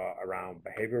students around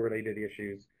behavior-related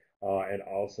issues and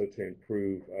also to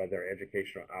improve their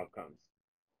educational outcomes.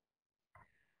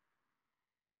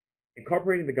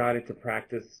 Incorporating the guide into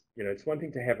practice, it's one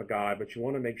thing to have a guide, but you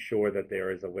want to make sure that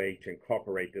there is a way to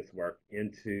incorporate this work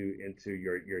into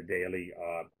your daily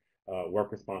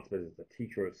work responsibilities as a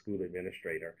teacher or school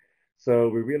administrator. So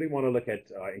we really want to look at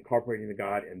incorporating the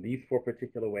guide in these 4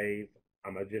 particular ways.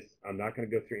 I'm not going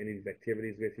to go through any of these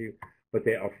activities with you, but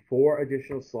there are 4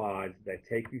 additional slides that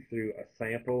take you through a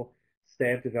sample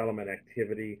staff development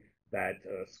activity that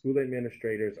school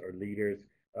administrators or leaders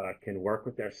can work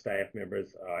with their staff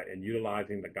members in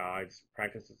utilizing the guides,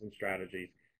 practices, and strategies,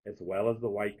 as well as the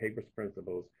white paper's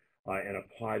principles, and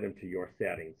apply them to your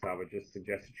setting. So I would just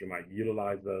suggest that you might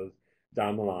utilize those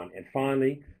down the line. And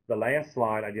finally, the last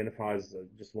slide identifies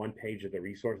just one page of the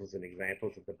resources and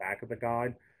examples at the back of the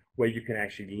guide, where you can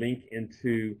actually link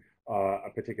into a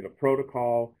particular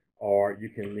protocol, or you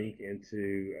can link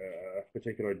into a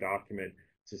particular document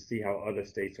to see how other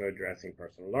states are addressing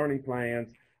personal learning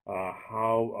plans,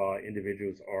 how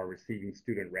individuals are receiving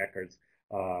student records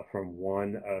from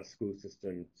one school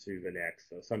system to the next.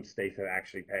 So some states have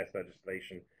actually passed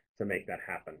legislation to make that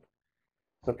happen.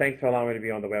 So thanks for allowing me to be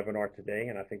on the webinar today,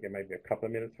 and I think there might be a couple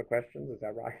of minutes for questions. Is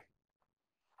that right?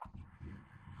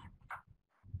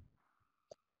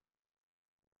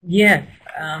 Yes,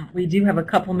 we do have a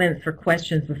couple minutes for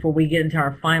questions before we get into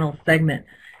our final segment.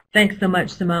 Thanks so much,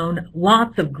 Simone.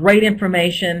 Lots of great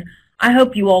information. I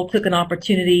hope you all took an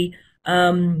opportunity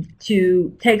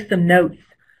to take some notes.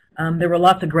 There were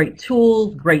lots of great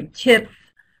tools, great tips,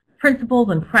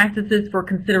 principles, and practices for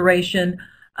consideration.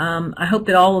 I hope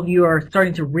that all of you are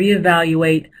starting to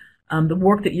reevaluate the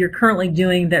work that you're currently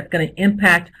doing that's going to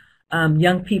impact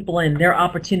young people and their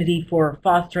opportunity for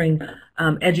fostering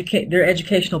their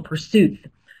educational pursuits.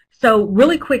 So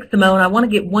really quick, Simone, I want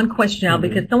to get one question out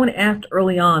because someone asked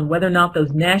early on whether or not those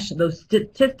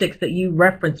statistics that you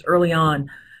referenced early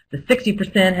on, the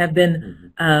 60% have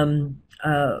been 40%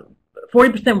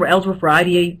 were eligible for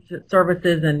IDA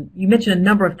services, and you mentioned a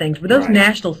number of things. Were those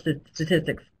national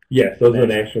statistics? Yes, those are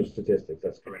national statistics.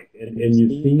 That's correct. And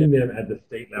you've seen them at the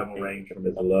state level range from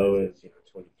as low as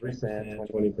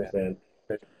 23%, 20%,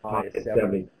 high as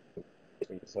 70%.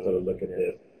 So to look at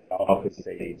this, all 50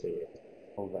 states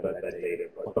that data,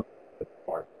 but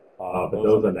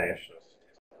those are national.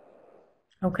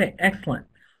 Okay, excellent.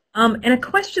 And a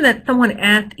question that someone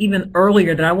asked even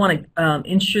earlier that I want to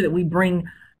ensure that we bring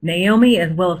Naomi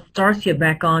as well as Starcia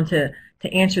back on to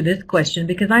answer this question,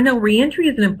 because I know reentry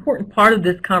is an important part of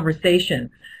this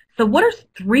conversation. So what are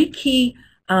 3 key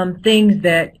things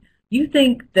that you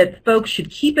think that folks should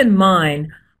keep in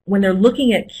mind when they're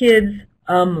looking at kids,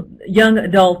 young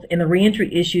adults, and the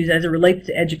reentry issues as it relates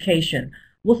to education?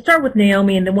 We'll start with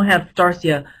Naomi, and then we'll have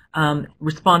Starcia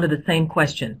respond to the same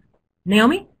question.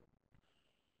 Naomi?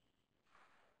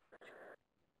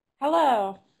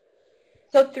 Hello.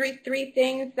 So three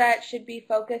things that should be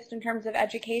focused in terms of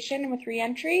education with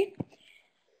reentry.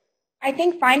 I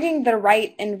think finding the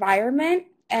right environment,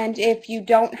 and if you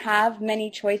don't have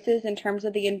many choices in terms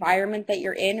of the environment that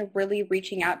you're in, really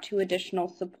reaching out to additional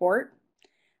support.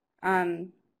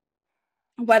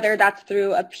 Whether that's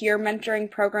through a peer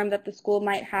mentoring program that the school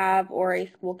might have, or a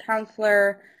school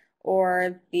counselor,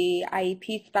 or the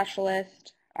IEP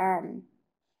specialist. And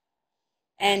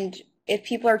if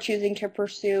people are choosing to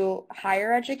pursue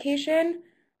higher education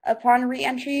upon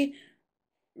reentry,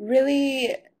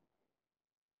 really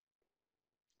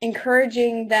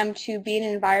encouraging them to be in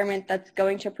an environment that's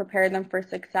going to prepare them for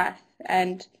success.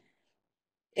 And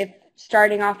if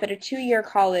starting off at a 2-year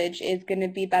college is going to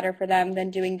be better for them than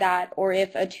doing that, or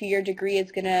if a 2-year degree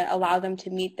is going to allow them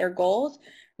to meet their goals,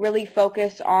 really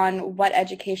focus on what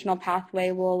educational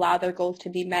pathway will allow their goals to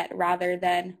be met rather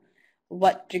than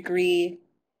what degree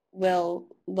will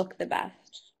look the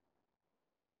best.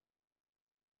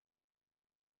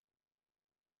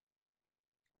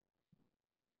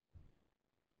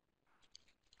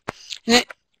 And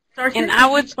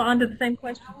I would respond to the same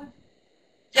question.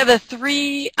 Yeah, the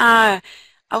 3, I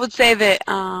would say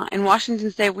that in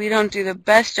Washington State we don't do the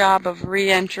best job of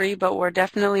reentry, but we're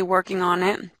definitely working on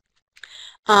it.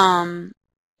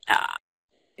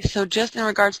 So just in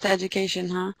regards to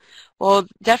education, well,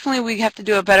 definitely we have to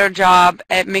do a better job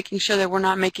at making sure that we're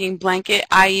not making blanket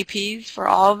IEPs for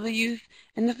all of the youth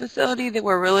in the facility, that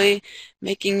we're really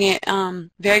making it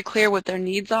very clear what their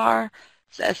needs are,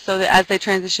 so that as they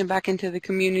transition back into the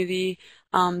community,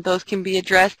 those can be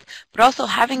addressed. But also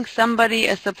having somebody,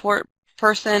 a support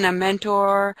person, a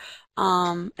mentor,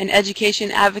 an education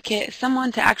advocate,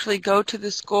 someone to actually go to the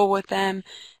school with them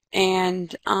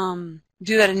and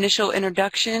do that initial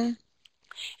introduction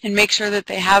and make sure that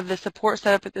they have the support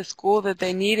set up at the school that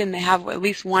they need, and they have at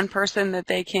least one person that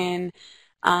they can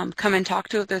come and talk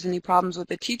to if there's any problems with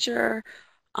the teacher,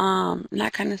 and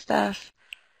that kind of stuff.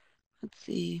 Let's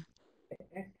see.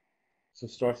 So,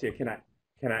 Starcia, can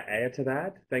I add to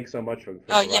that? Thanks so much for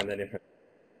providing that information.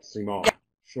 Simone. Yeah.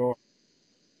 Sure.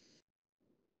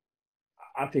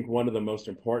 I think one of the most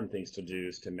important things to do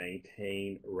is to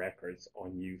maintain records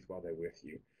on youth while they're with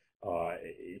you.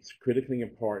 It's critically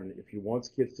important. If you want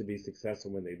kids to be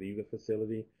successful when they leave the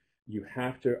facility, you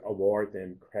have to award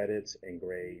them credits and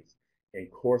grades and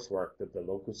coursework that the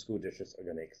local school districts are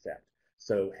going to accept.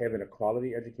 So having a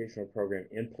quality educational program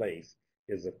in place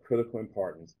is of critical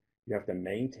importance. You have to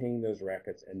maintain those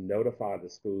records and notify the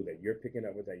school that you're picking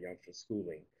up with that youngster's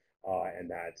schooling and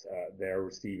that they're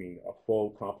receiving a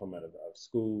full complement of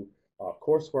school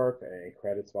coursework and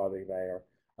credits while they're there.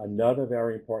 Another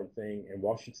very important thing, and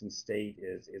Washington State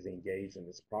is engaged in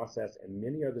this process, and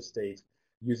many other states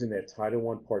using their Title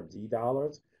I Part D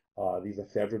dollars. These are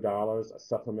federal dollars,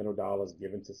 supplemental dollars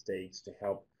given to states to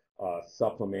help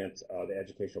supplement the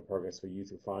educational programs for youth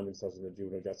who find themselves in the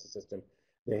juvenile justice system.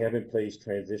 They have in place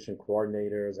transition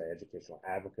coordinators or educational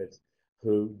advocates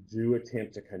who do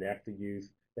attempt to connect the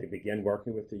youth. They begin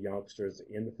working with the youngsters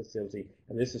in the facility,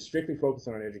 and this is strictly focused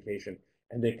on education,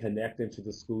 and they connect them to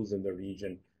the schools in the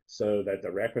region so that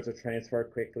the records are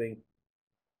transferred quickly,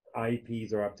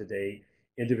 IEPs are up to date,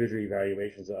 individual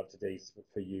evaluations are up to date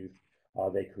for youth.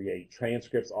 They create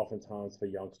transcripts oftentimes for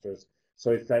youngsters.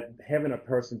 So it's that having a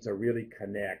person to really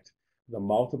connect the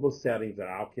multiple settings that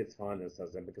our kids find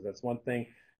themselves in, because that's one thing,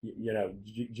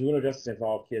 juvenile justice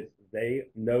involved kids, they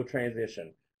know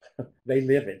transition. They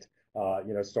live it.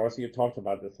 Starcia talked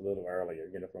about this a little earlier,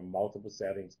 from multiple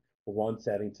settings, from one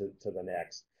setting to the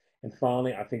next. And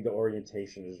finally, I think the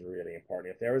orientation is really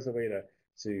important. If there is a way to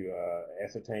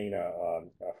ascertain a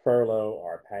furlough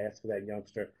or a pass for that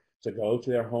youngster to go to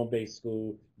their home-based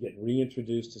school, get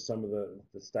reintroduced to some of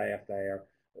the staff there,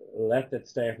 let that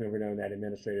staff member know and that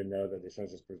administrator know that this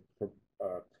youngster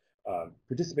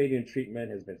participated in treatment,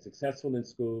 has been successful in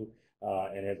school,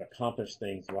 and has accomplished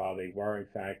things while they were in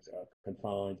fact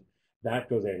confined. That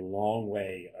goes a long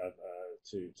way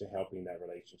to helping that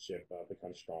relationship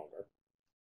become stronger.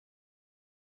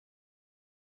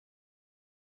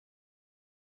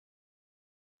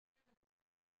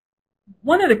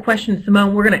 One other question,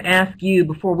 Simone, we're going to ask you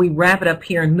before we wrap it up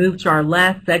here and move to our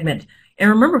last segment. And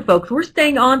remember, folks, we're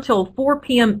staying on till 4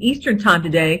 p.m. Eastern Time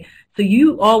today, so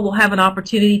you all will have an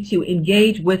opportunity to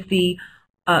engage with the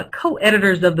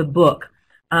co-editors of the book.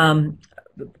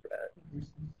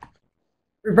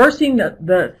 Reversing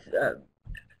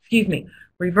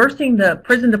Reversing the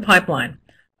Prison to Pipeline,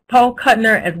 Paul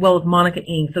Kuttner as well as Monica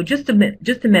Ing. So just a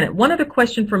minute. One other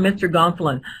question for Mr.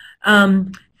 Gonsolin.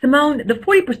 Simone, the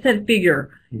 40% figure,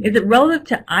 is it relative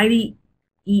to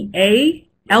IDEA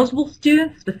eligible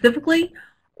students specifically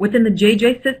within the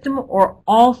JJ system or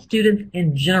all students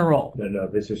in general? No,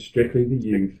 this is strictly the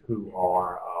youth who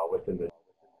are within the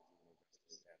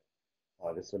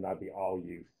this will not be all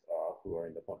youth who are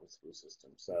in the public school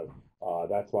system. So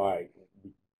that's why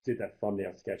we did that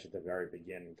thumbnail sketch at the very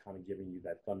beginning, kind of giving you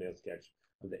that thumbnail sketch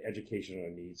of the educational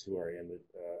needs who are in the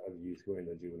of youth who are in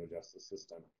the juvenile justice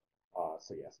system.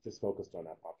 So yes, just focused on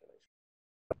that population.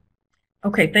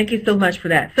 Okay, thank you so much for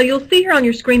that. So you'll see here on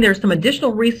your screen there are some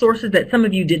additional resources that some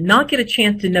of you did not get a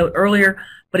chance to note earlier,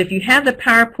 but if you have the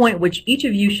PowerPoint, which each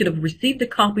of you should have received a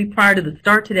copy prior to the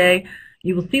start today,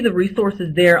 you will see the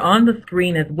resources there on the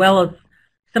screen as well as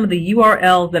some of the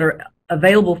URLs that are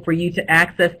available for you to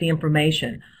access the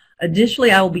information.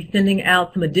 Additionally, I will be sending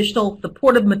out some additional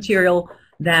supportive material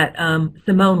that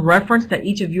Simone referenced that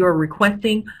each of you are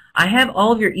requesting. I have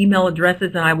all of your email addresses,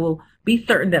 and I will be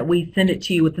certain that we send it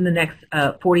to you within the next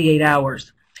 48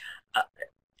 hours.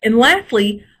 And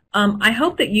lastly, I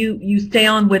hope that you stay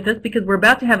on with us because we're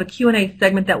about to have a Q&A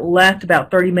segment that will last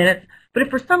about 30 minutes. But if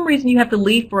for some reason you have to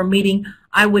leave for a meeting,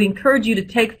 I would encourage you to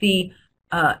take the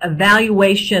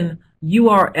evaluation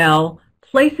URL,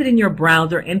 place it in your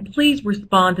browser, and please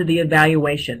respond to the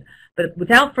evaluation. But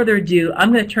without further ado,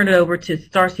 I'm going to turn it over to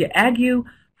Starcia Agu,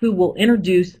 who will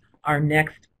introduce our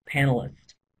next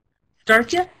panelist.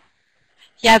 Starcia?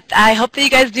 Yeah, I hope that you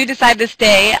guys do decide to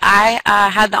stay. I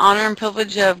had the honor and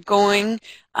privilege of going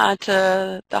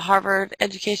to the Harvard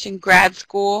Education grad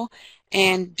school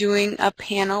and doing a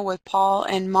panel with Paul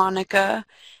and Monica,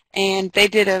 and they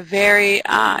did a very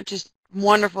just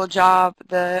wonderful job.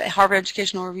 The Harvard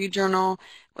Educational Review Journal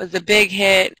was a big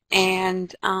hit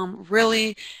and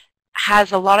really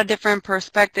has a lot of different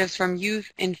perspectives from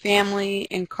youth and family,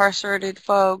 incarcerated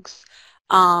folks,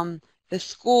 the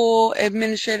school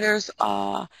administrators,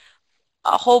 a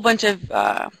whole bunch of,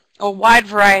 a wide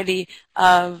variety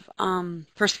of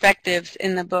perspectives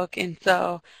in the book. And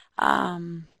so,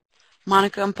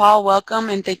 Monica and Paul, welcome,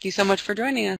 and thank you so much for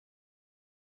joining us.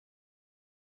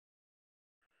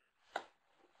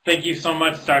 Thank you so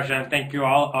much, Starcia, and thank you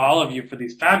all of you for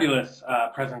these fabulous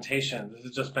presentations. This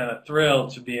has just been a thrill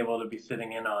to be able to be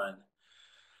sitting in on.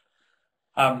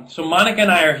 So Monica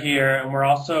and I are here, and we're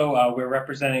also we're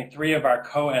representing three of our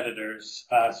co-editors,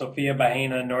 Sophia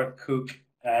Bahena, North Kook,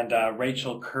 and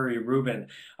Rachel Curry-Rubin.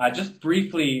 Just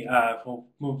briefly, we'll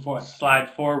move a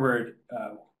slide forward.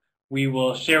 We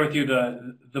will share with you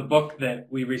the book that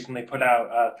we recently put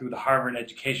out through the Harvard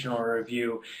Educational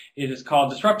Review. It is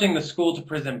called Disrupting the School to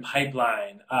Prison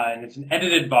Pipeline, and it's an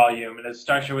edited volume. And as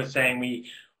Starcia was saying, we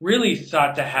really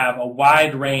sought to have a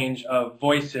wide range of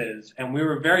voices, and we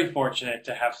were very fortunate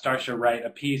to have Starcia write a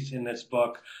piece in this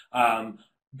book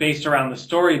based around the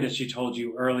story that she told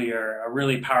you earlier, a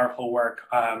really powerful work,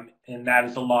 and that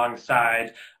is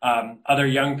alongside other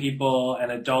young people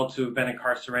and adults who have been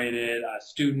incarcerated,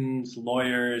 students,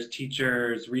 lawyers,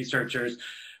 teachers, researchers,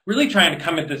 really trying to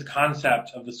come at this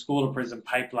concept of the school to prison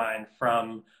pipeline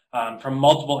from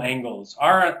multiple angles.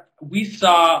 We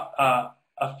saw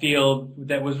a field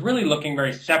that was really looking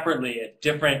very separately at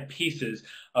different pieces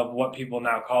of what people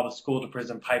now call the school to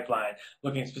prison pipeline,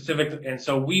 looking specifically, and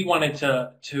so we wanted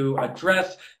to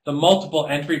address the multiple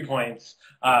entry points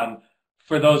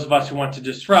for those of us who want to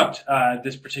disrupt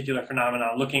this particular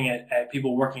phenomenon, looking at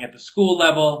people working at the school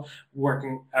level,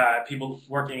 people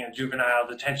working at juvenile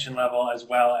detention level, as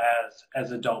well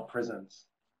as adult prisons.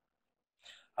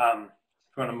 If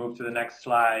you want to move to the next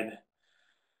slide.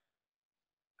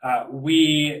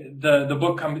 The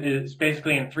book is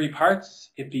basically in three parts.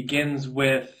 It begins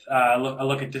with a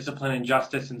look at discipline and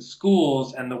justice in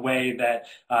schools and the way that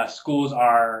schools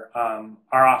are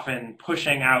often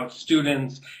pushing out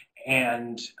students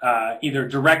and either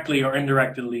directly or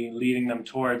indirectly leading them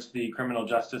towards the criminal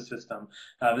justice system.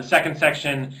 The second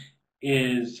section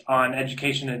is on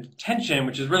education and detention,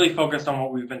 which is really focused on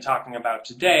what we've been talking about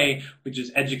today, which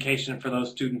is education for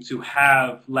those students who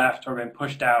have left or been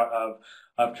pushed out of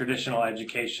traditional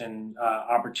education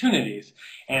opportunities.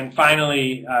 And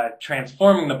finally,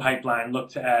 transforming the pipeline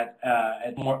looked at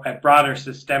broader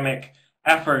systemic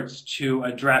efforts to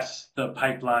address the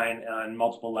pipeline on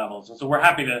multiple levels. And so we're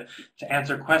happy to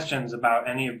answer questions about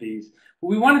any of these.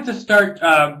 We wanted to start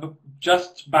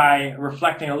just by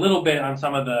reflecting a little bit on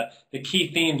some of the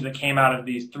key themes that came out of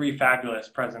these three fabulous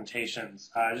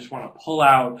presentations. I just want to pull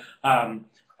out,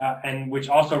 and which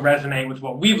also resonate with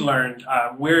what we've learned.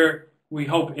 We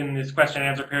hope in this question and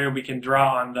answer period we can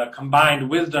draw on the combined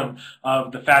wisdom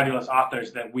of the fabulous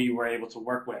authors that we were able to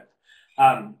work with.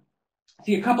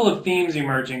 See a couple of themes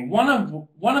emerging. One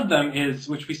of them is,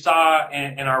 which we saw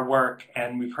in our work,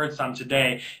 and we've heard some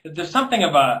today, is there's something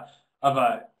of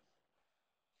a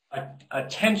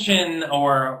tension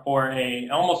or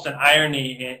almost an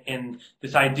irony in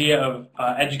this idea of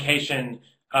education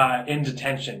in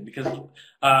detention, because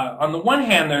on the one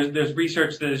hand there's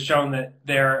research that has shown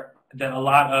that a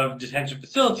lot of detention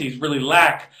facilities really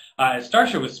lack, as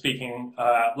Starsha was speaking,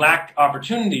 lack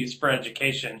opportunities for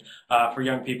education for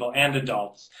young people and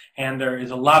adults. And there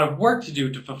is a lot of work to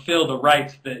do to fulfill the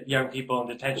rights that young people in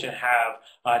detention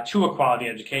have to a quality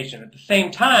education. At the same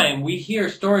time, we hear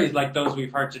stories like those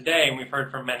we've heard today, and we've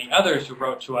heard from many others who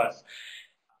wrote to us,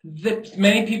 that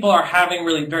many people are having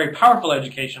really very powerful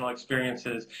educational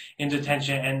experiences in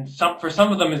detention, and for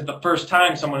some of them is the first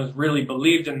time someone has really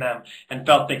believed in them and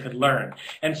felt they could learn.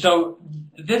 And so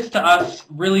this to us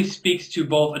really speaks to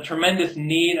both a tremendous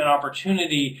need and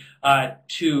opportunity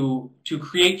to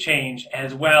create change,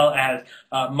 as well as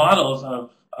models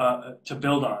to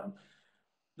build on.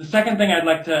 The second thing I'd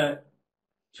like to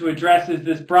address is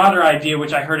this broader idea,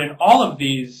 which I heard in all of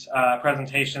these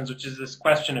presentations, which is this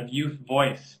question of youth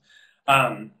voice.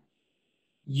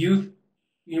 Youth,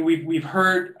 we've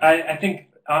heard, I think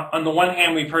on the one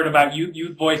hand, we've heard about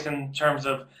youth voice in terms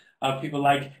of people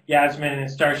like Yasmin and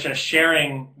Starsha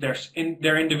sharing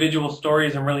their individual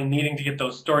stories and really needing to get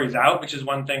those stories out, which is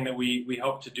one thing that we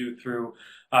hope to do through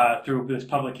this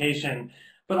publication.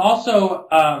 But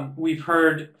also, we've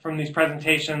heard from these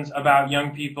presentations about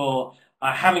young people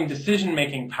having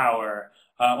decision-making power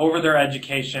over their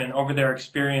education, over their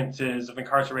experiences of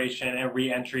incarceration and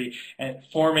reentry, and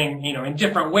forming, in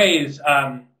different ways,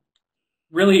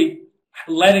 really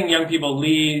letting young people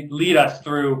lead us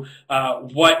through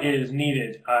what is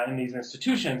needed in these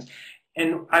institutions.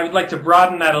 And I would like to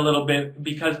broaden that a little bit,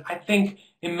 because I think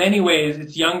in many ways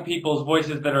it's young people's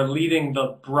voices that are leading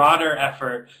the broader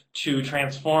effort to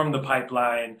transform the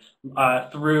pipeline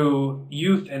through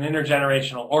youth and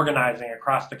intergenerational organizing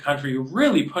across the country, who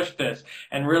really pushed this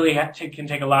and really can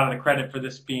take a lot of the credit for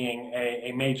this being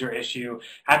a major issue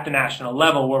at the national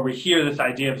level, where we hear this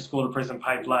idea of a school-to-prison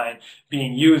pipeline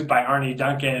being used by Arne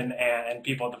Duncan and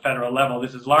people at the federal level.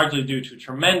 This is largely due to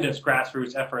tremendous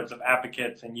grassroots efforts of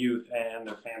advocates and youth and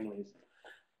their families.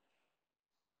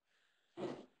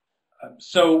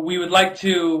 So we would like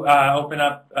to open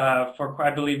up for, I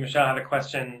believe Michelle had a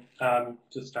question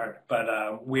to start,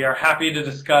 but we are happy to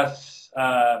discuss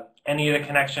any of the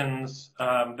connections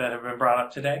that have been brought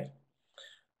up today,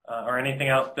 or anything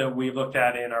else that we've looked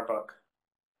at in our book.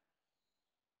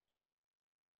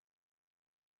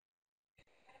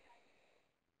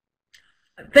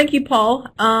 Thank you, Paul.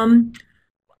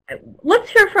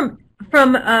 Let's hear from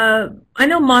I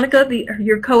know Monica,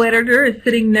 your co-editor, is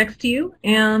sitting next to you,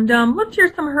 and let's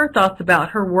hear some of her thoughts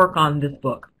about her work on this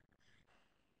book.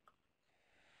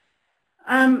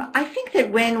 I think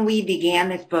that when we began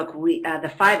this book,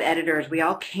 the 5 editors, we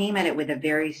all came at it with a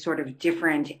very sort of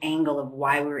different angle of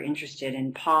why we were interested.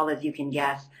 And Paul, as you can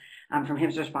guess from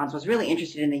his response, was really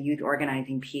interested in the youth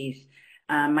organizing piece.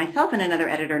 Myself and another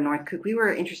editor, North Cook, we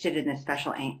were interested in the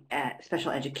special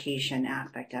education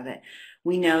aspect of it.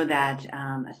 We know that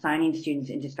assigning students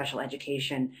into special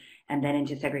education and then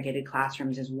into segregated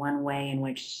classrooms is one way in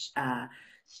which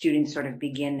students sort of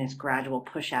begin this gradual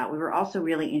push out. We were also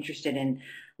really interested in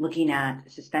looking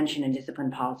at suspension and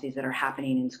discipline policies that are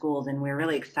happening in schools, and we're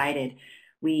really excited.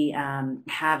 We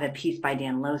have a piece by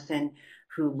Dan Lowson,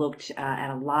 who looked at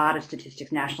a lot of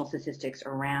statistics, national statistics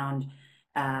around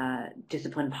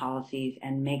discipline policies,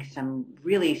 and make some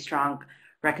really strong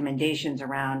recommendations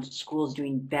around schools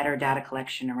doing better data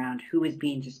collection around who is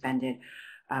being suspended,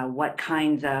 what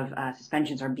kinds of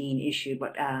suspensions are being issued,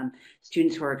 what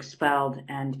students who are expelled,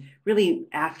 and really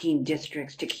asking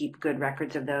districts to keep good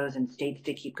records of those and states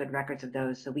to keep good records of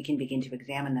those so we can begin to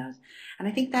examine those. And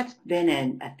I think that's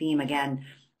been a theme, again,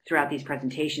 throughout these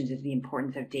presentations, is the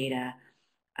importance of data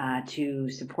to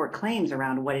support claims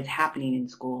around what is happening in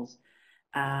schools.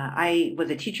 I was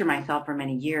a teacher myself for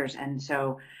many years, and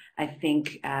so I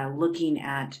think looking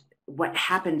at what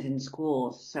happens in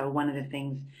schools, so one of the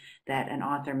things that an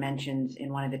author mentions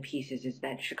in one of the pieces is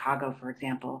that Chicago, for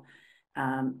example,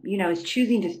 is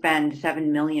choosing to spend $7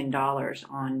 million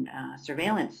on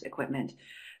surveillance equipment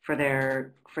for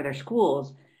their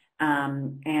schools,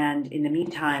 and in the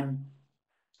meantime,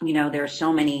 there are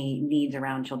so many needs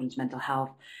around children's mental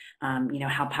health.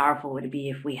 How powerful would it be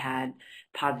if we had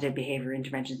positive behavior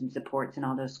interventions and supports in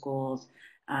all those schools,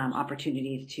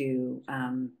 opportunities to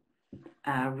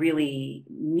really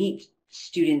meet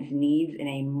students' needs in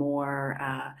a more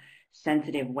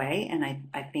sensitive way. And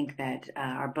I think that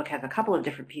our book has a couple of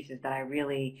different pieces that I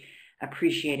really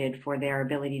appreciated for their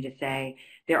ability to say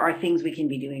there are things we can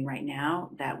be doing right now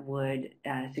that would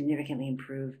significantly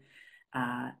improve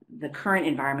the current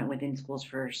environment within schools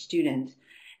for students,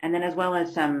 and then as well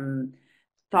as some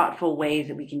thoughtful ways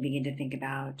that we can begin to think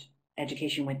about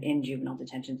education within juvenile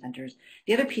detention centers.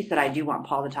 The other piece that I do want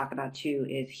Paul to talk about too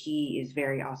is he is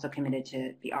very also committed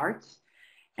to the arts,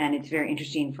 and it's very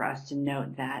interesting for us to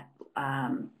note that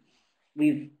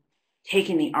we've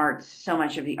taken the arts, so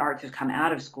much of the arts has come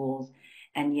out of schools,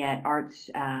 and yet arts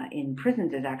in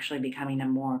prisons is actually becoming a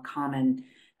more common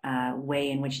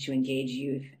way in which to engage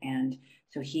youth. And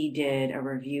so he did a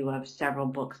review of several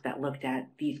books that looked at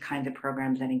these kinds of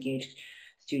programs that engage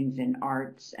students in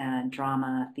arts,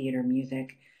 drama, theater,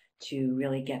 music, to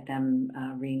really get them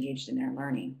re-engaged in their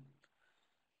learning.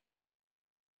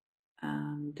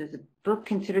 Does the book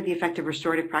consider the effect of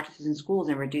restorative practices in schools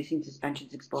in reducing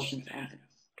suspensions, expulsions?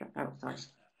 Oh, sorry.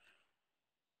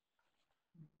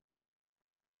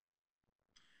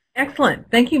 Excellent.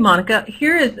 Thank you, Monica.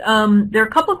 Here is, there are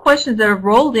a couple of questions that have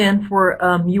rolled in for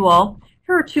you all.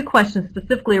 Here are two questions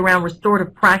specifically around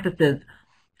restorative practices.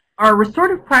 Are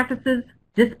restorative practices,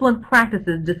 discipline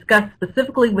practices, discussed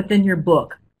specifically within your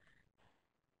book?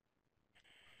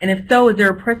 And if so, is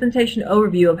there a presentation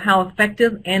overview of how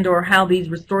effective and or how these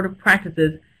restorative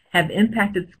practices have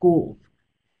impacted schools?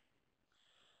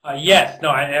 Yes, no,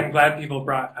 I am glad people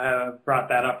brought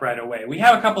that up right away. We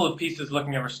have a couple of pieces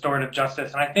looking at restorative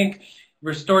justice, and I think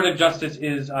restorative justice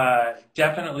is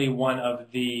definitely one of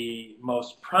the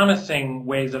most promising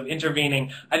ways of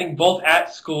intervening. I think both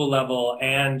at school level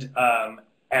and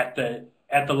at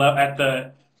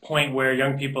the point where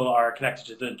young people are connected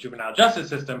to the juvenile justice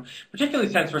system,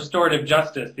 particularly since restorative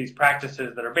justice, these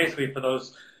practices that are basically for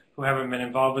those who haven't been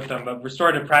involved with them, but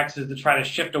restorative practices that try to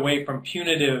shift away from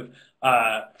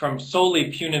from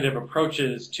solely punitive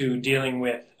approaches to dealing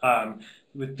with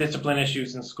discipline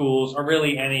issues in schools or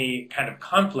really any kind of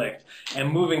conflict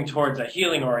and moving towards a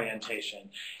healing orientation.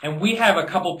 And we have a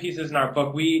couple pieces in our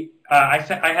book. I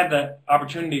had the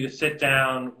opportunity to sit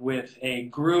down with a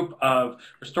group of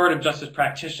restorative justice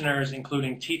practitioners,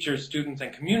 including teachers, students,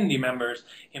 and community members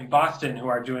in Boston who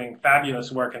are doing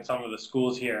fabulous work in some of the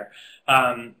schools here.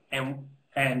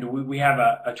 And we have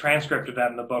a transcript of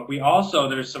that in the book.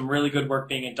 There's some really good work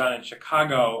being done in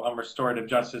Chicago on restorative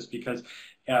justice because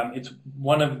it's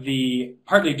one of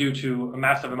partly due to a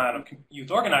massive amount of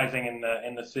youth organizing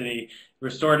in the city,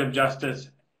 restorative justice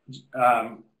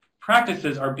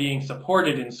practices are being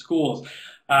supported in schools.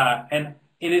 And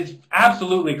it is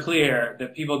absolutely clear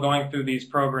that people going through these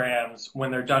programs,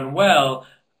 when they're done well,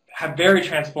 have very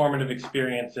transformative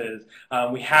experiences.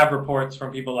 We have reports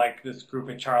from people like this group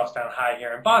at Charlestown High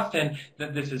here in Boston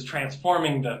that this is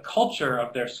transforming the culture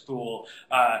of their school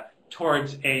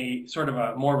towards a sort of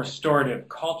a more restorative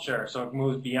culture. So it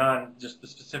moves beyond just the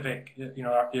specific,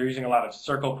 they're using a lot of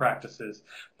circle practices.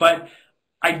 But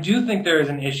I do think there is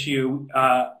an issue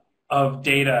of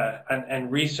data and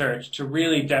research to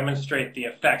really demonstrate the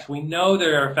effects. We know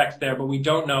there are effects there, but we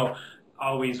don't know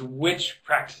always which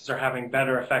practices are having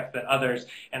better effects than others.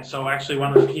 And so actually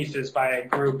one of the pieces by a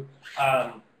group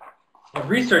of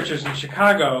researchers in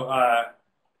Chicago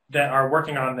that are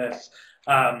working on this,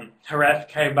 Hareth,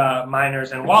 Keba,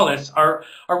 Miners, and Wallace, are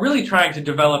really trying to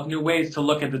develop new ways to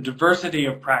look at the diversity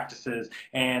of practices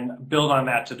and build on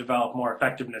that to develop more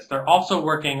effectiveness. They're also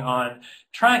working on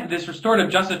this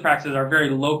restorative justice practices are very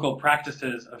local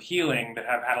practices of healing that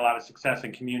have had a lot of success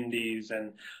in communities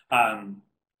and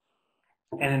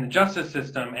and in the justice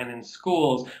system and in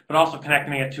schools, but also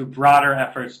connecting it to broader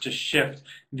efforts to shift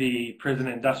the prison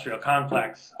industrial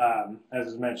complex, as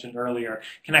was mentioned earlier,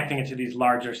 connecting it to these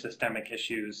larger systemic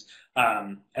issues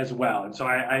as well. And so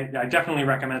I definitely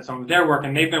recommend some of their work,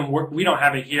 and they've been we don't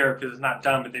have it here because it's not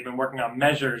done, but they've been working on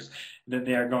measures that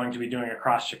they are going to be doing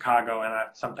across Chicago, and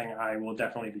that's something I will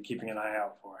definitely be keeping an eye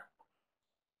out for.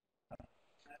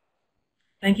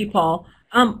 Thank you, Paul.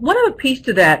 One other piece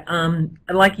to that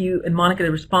I'd like you and Monica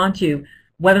to respond to,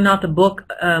 whether or not the book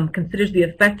considers the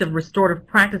effect of restorative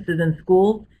practices in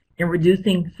schools in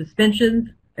reducing suspensions,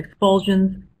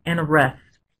 expulsions, and arrests.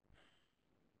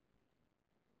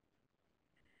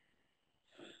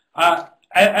 As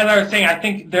I was saying, I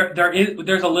think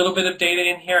there's a little bit of data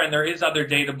in here, and there is other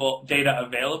data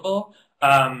available.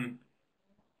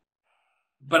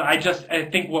 But I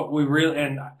think what we really,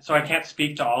 and so I can't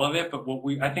speak to all of it, but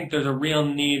I think there's a real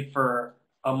need for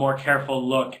a more careful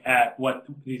look at what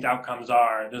these outcomes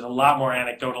are. There's a lot more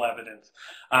anecdotal evidence.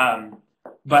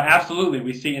 But absolutely,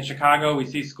 we see in Chicago, we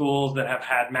see schools that have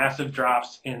had massive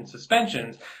drops in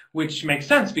suspensions, which makes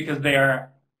sense because they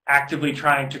are actively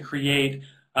trying to create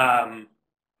an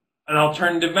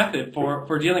alternative method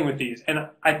for dealing with these. And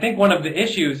I think one of the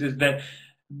issues is that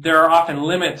there are often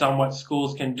limits on what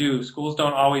schools can do. Schools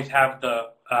don't always have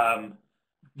the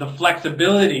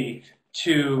flexibility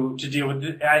to deal with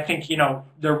it. I think,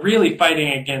 they're really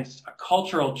fighting against a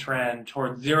cultural trend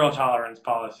towards zero tolerance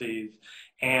policies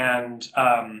and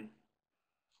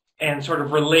sort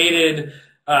of related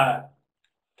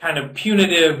kind of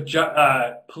punitive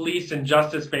police and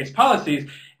justice-based policies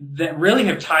that really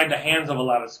have tied the hands of a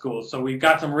lot of schools. So we've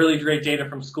got some really great data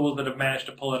from schools that have managed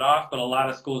to pull it off, but a lot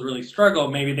of schools really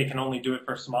struggle. Maybe they can only do it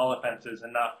for small offenses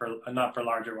and not for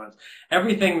larger ones.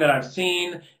 Everything that I've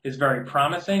seen is very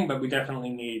promising, but we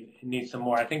definitely need some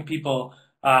more. I think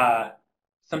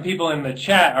some people in the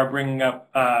chat are bringing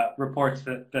up reports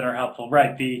that are helpful.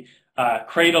 Right, the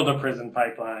Cradle to Prison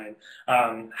pipeline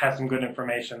has some good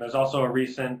information. There's also a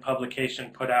recent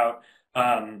publication put out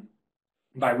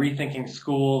by Rethinking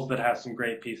Schools that has some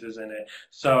great pieces in it.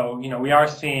 So, we are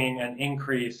seeing an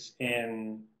increase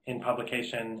in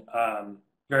publication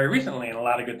very recently, and a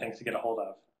lot of good things to get a hold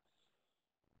of.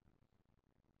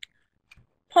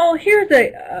 Paul, here's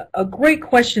a great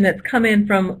question that's come in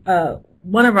from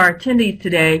one of our attendees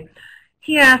today.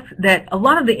 He asks that a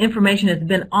lot of the information has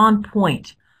been on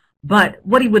point, but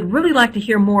what he would really like to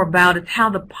hear more about is how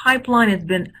the pipeline has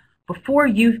been before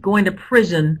youth going to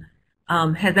prison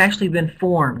has actually been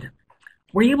formed.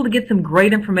 Were you able to get some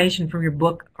great information from your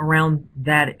book around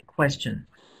that question?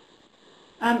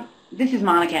 This is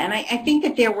Monica, and I think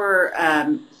that there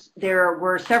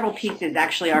were several pieces.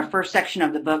 Actually, our first section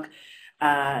of the book,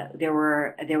 there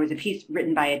was a piece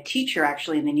written by a teacher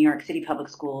actually in the New York City Public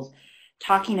Schools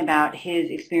talking about his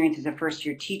experience as a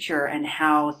first-year teacher and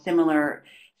how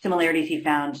similarities he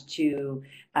found to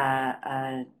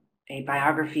a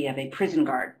biography of a prison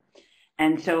guard.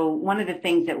 And so one of the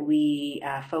things that we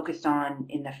focused on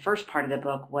in the first part of the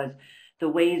book was the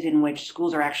ways in which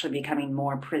schools are actually becoming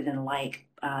more prison-like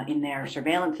in their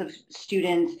surveillance of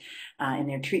students, in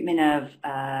their treatment of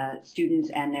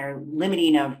students, and their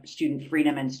limiting of student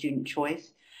freedom and student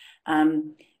choice.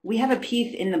 We have a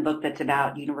piece in the book that's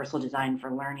about universal design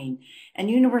for learning.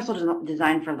 And universal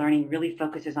design for learning really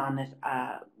focuses on this.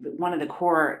 One of the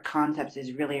core concepts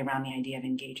is really around the idea of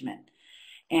engagement.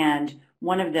 And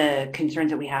one of the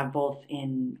concerns that we have both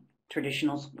in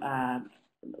traditional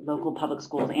local public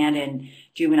schools and in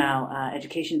juvenile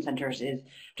education centers is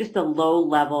just the low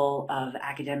level of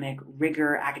academic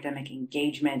rigor, academic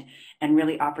engagement, and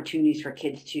really opportunities for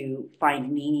kids to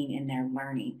find meaning in their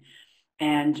learning.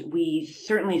 And we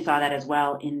certainly saw that as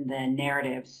well in the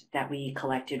narratives that we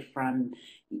collected from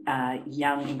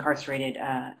young incarcerated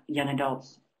young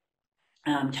adults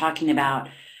talking about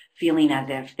feeling as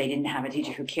if they didn't have a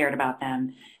teacher who cared about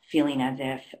them, feeling as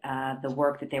if the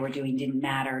work that they were doing didn't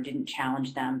matter, didn't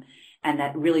challenge them, and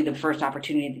that really the first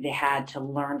opportunity that they had to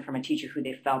learn from a teacher who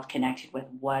they felt connected with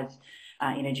was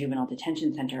in a juvenile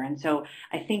detention center. And so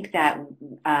I think that,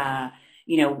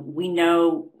 we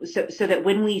know, so that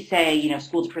when we say,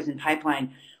 school to prison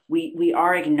pipeline, we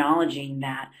are acknowledging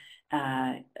that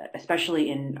especially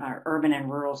in our urban and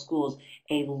rural schools,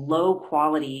 a low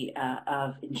quality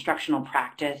of instructional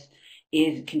practice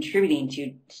is contributing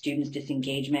to students'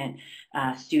 disengagement,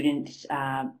 students,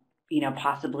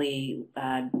 possibly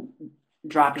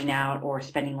dropping out or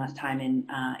spending less time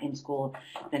in school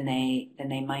than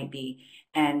they might be,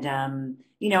 and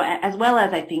as well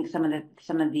as I think some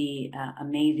of the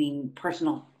amazing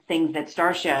personal things that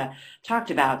Starsha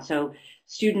talked about. So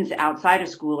students outside of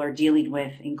school are dealing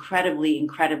with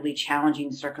incredibly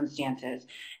challenging circumstances.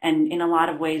 And in a lot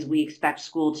of ways, we expect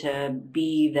school to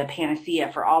be the panacea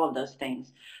for all of those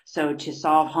things. So to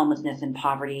solve homelessness and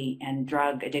poverty and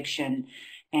drug addiction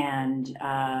and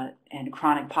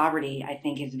chronic poverty, I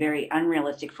think is very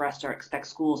unrealistic for us to expect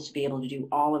schools to be able to do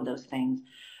all of those things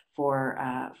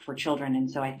for children. And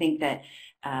so I think that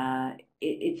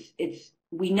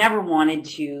we never wanted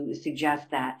to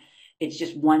suggest that it's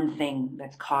just one thing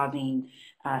that's causing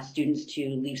students to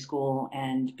leave school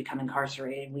and become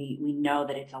incarcerated. We know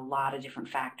that it's a lot of different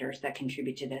factors that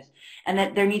contribute to this, and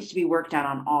that there needs to be work done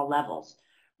on all levels,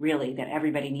 really, that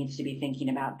everybody needs to be thinking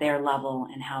about their level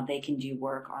and how they can do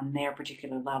work on their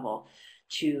particular level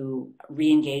to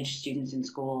re-engage students in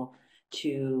school,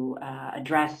 to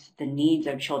address the needs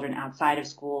of children outside of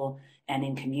school and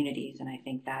in communities. And I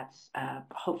think that's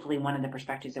hopefully one of the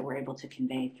perspectives that we're able to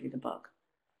convey through the book.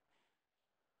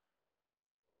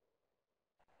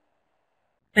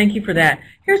 Thank you for that.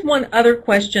 Here's one other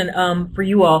question for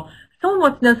you all. Someone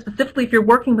wants to know specifically if you're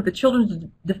working with the Children's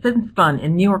Defense Fund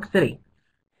in New York City,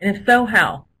 and if so,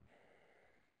 how?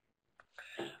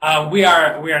 We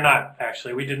are not,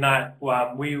 actually. We did not.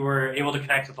 We were able to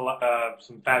connect with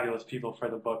some fabulous people for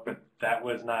the book, but that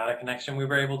was not a connection we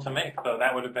were able to make. So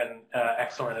that would have been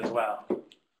excellent as well.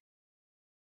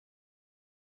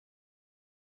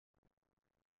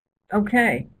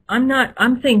 Okay.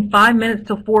 I'm saying 5 minutes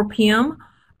till 4 p.m.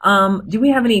 Do we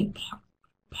have any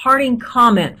parting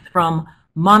comments from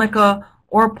Monica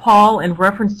or Paul in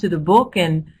reference to the book,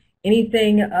 and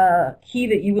anything key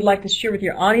that you would like to share with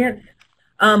your audience?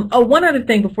 One other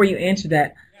thing before you answer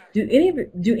that. Do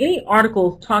any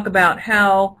articles talk about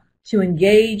how to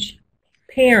engage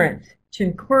parents to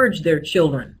encourage their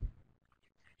children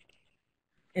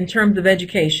in terms of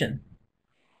education?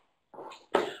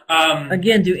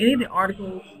 Again, do any of the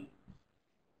articles...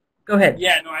 Go ahead.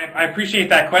 Yeah, no, I appreciate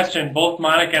that question. Both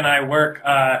Monica and I work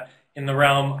in the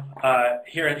realm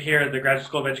here at the Graduate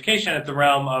School of Education at the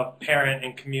realm of parent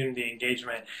and community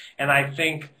engagement. And I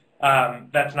think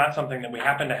that's not something that we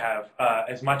happen to have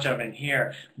as much of in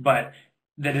here, but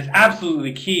that is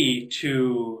absolutely key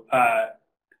to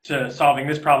solving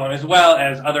this problem as well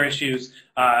as other issues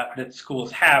that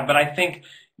schools have. But I think,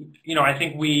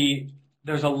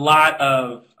 there's a lot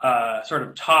of sort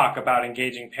of talk about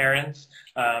engaging parents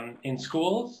in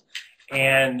schools,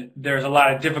 and there's a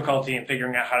lot of difficulty in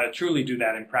figuring out how to truly do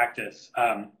that in practice.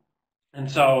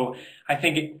 And so I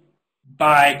think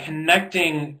by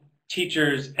connecting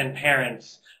teachers and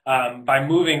parents, by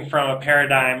moving from a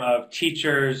paradigm of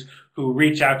teachers who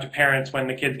reach out to parents when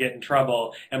the kids get in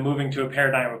trouble and moving to a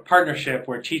paradigm of partnership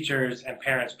where teachers and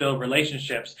parents build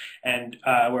relationships and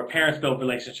where parents build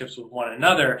relationships with one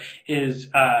another is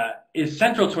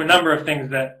central to a number of things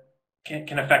that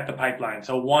can affect the pipeline.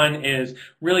 So one is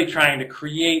really trying to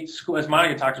create school, as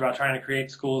Monica talked about, trying to create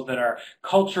schools that are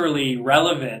culturally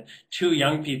relevant to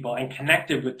young people and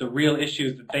connected with the real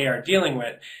issues that they are dealing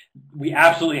with. We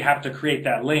absolutely have to create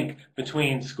that link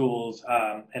between schools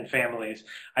and families.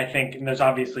 I think, and there's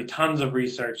obviously tons of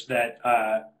research that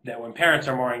when parents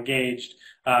are more engaged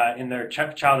in their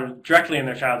directly in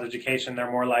their child's education,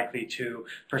 they're more likely to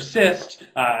persist,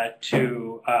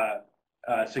 to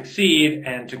succeed,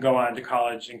 and to go on to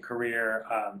college and career.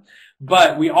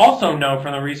 But we also know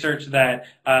from the research that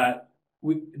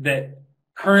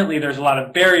currently there's a lot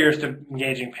of barriers to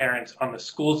engaging parents on the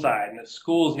school side, and that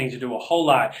schools need to do a whole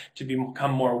lot to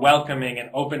become more welcoming and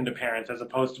open to parents as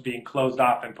opposed to being closed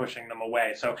off and pushing them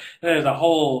away. So there's a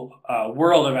whole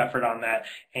world of effort on that,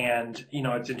 and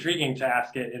it's intriguing to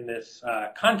ask it in this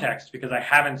context because I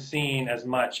haven't seen as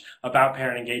much about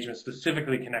parent engagement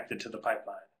specifically connected to the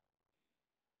pipeline.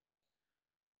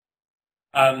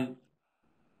 I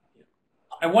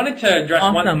wanted to address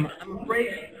one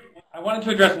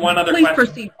other Please question.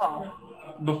 proceed, Paul.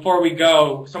 Before we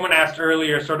go, someone asked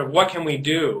earlier sort of what can we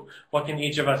do? What can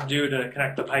each of us do to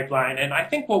connect the pipeline? And I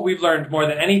think what we've learned more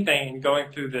than anything in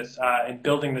going through this and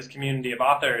building this community of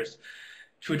authors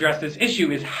to address this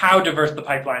issue is how diverse the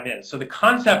pipeline is. So the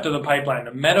concept of the pipeline,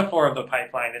 the metaphor of the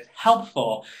pipeline is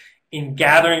helpful in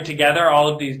gathering together all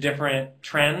of these different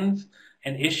trends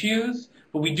and issues,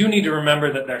 but we do need to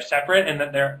remember that they're separate and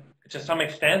that they're, to some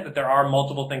extent, that there are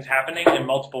multiple things happening and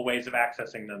multiple ways of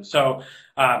accessing them. So,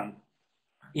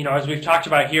 as we've talked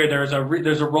about here, there's a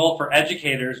role for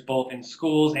educators, both in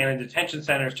schools and in detention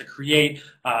centers, to create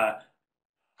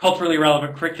culturally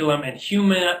relevant curriculum and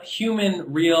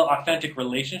human, real, authentic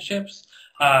relationships.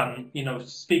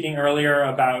 Speaking earlier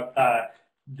about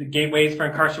the gateways for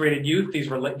incarcerated youth, these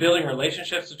building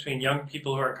relationships between young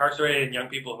people who are incarcerated and young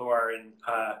people who are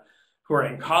who are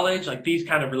in college. Like, these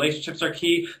kind of relationships are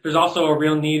key. There's also a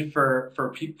real need for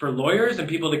lawyers and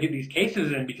people to get these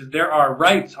cases in, because there are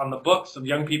rights on the books of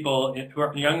young people who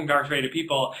are young incarcerated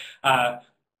people.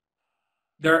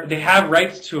 They have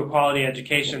rights to a quality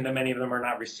education that many of them are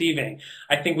not receiving.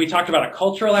 I think we talked about a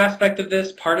cultural aspect of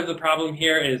this. Part of the problem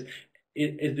here is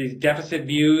these deficit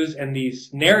views and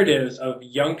these narratives of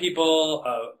young people,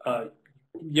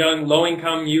 young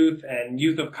low-income youth and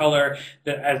youth of color,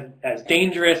 that as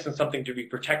dangerous and something to be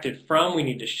protected from. We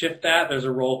need to shift that. There's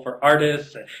a role for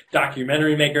artists and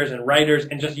documentary makers and writers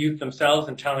and just youth themselves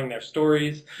and telling their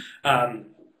stories.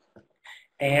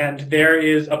 And there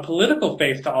is a political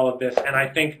face to all of this, and I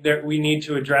think that we need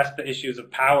to address the issues of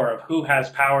power, of who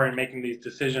has power in making these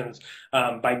decisions,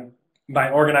 by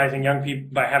organizing young people,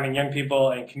 by having young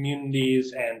people and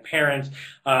communities and parents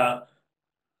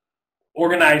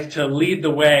organized to lead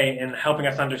the way in helping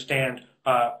us understand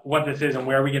what this is and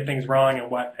where we get things wrong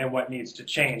and what needs to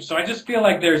change. So I just feel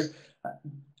like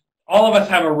all of us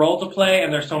have a role to play,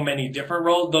 and there's so many different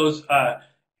roles. Those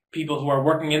people who are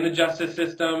working in the justice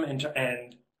system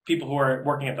and people who are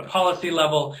working at the policy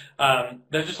level.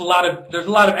 There's just a lot of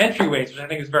entryways, which I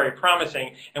think is very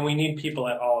promising, and we need people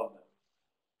at all of them.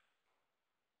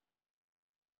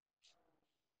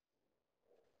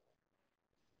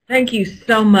 Thank you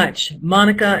so much,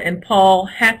 Monica and Paul.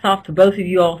 Hats off to both of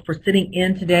you all for sitting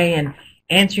in today and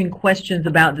answering questions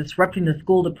about disrupting the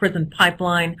school-to-prison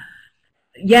pipeline.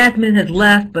 Yasmin has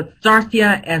left, but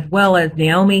Sarsia as well as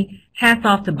Naomi, hats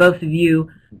off to both of you.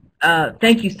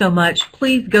 Thank you so much.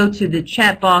 Please go to the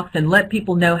chat box and let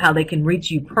people know how they can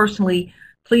reach you personally.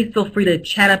 Please feel free to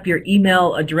chat up your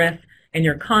email address and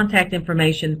your contact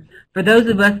information. For those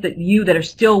of us that are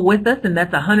still with us, and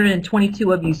that's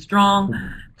 122 of you strong,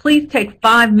 please take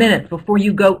 5 minutes before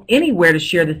you go anywhere to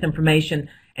share this information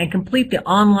and complete the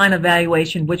online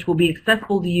evaluation, which will be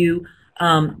accessible to you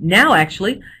now,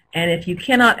 actually. And if you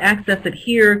cannot access it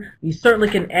here, you certainly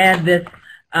can add this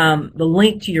the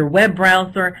link to your web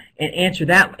browser and answer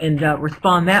that and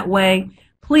respond that way.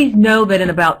 Please know that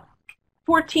in about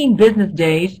 14 business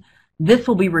days, this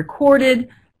will be recorded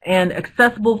and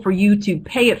accessible for you to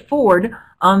pay it forward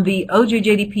on the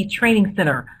OJJDP Training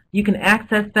Center. You can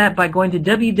access that by going to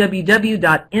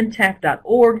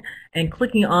www.intac.org and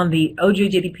clicking on the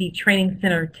OJJDP Training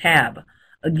Center tab.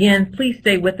 Again, please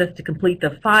stay with us to complete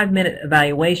the 5-minute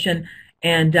evaluation.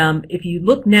 And if you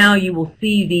look now, you will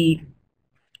see the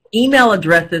email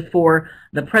addresses for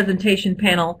the presentation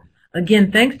panel. Again,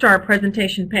 thanks to our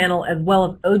presentation panel as well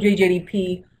as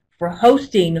OJJDP for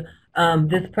hosting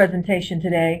this presentation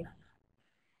today.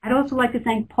 I'd also like to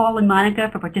thank Paul and Monica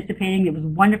for participating. It was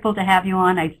wonderful to have you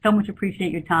on. I so much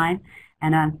appreciate your time.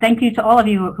 And thank you to all of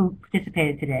you who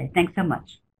participated today. Thanks so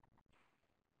much.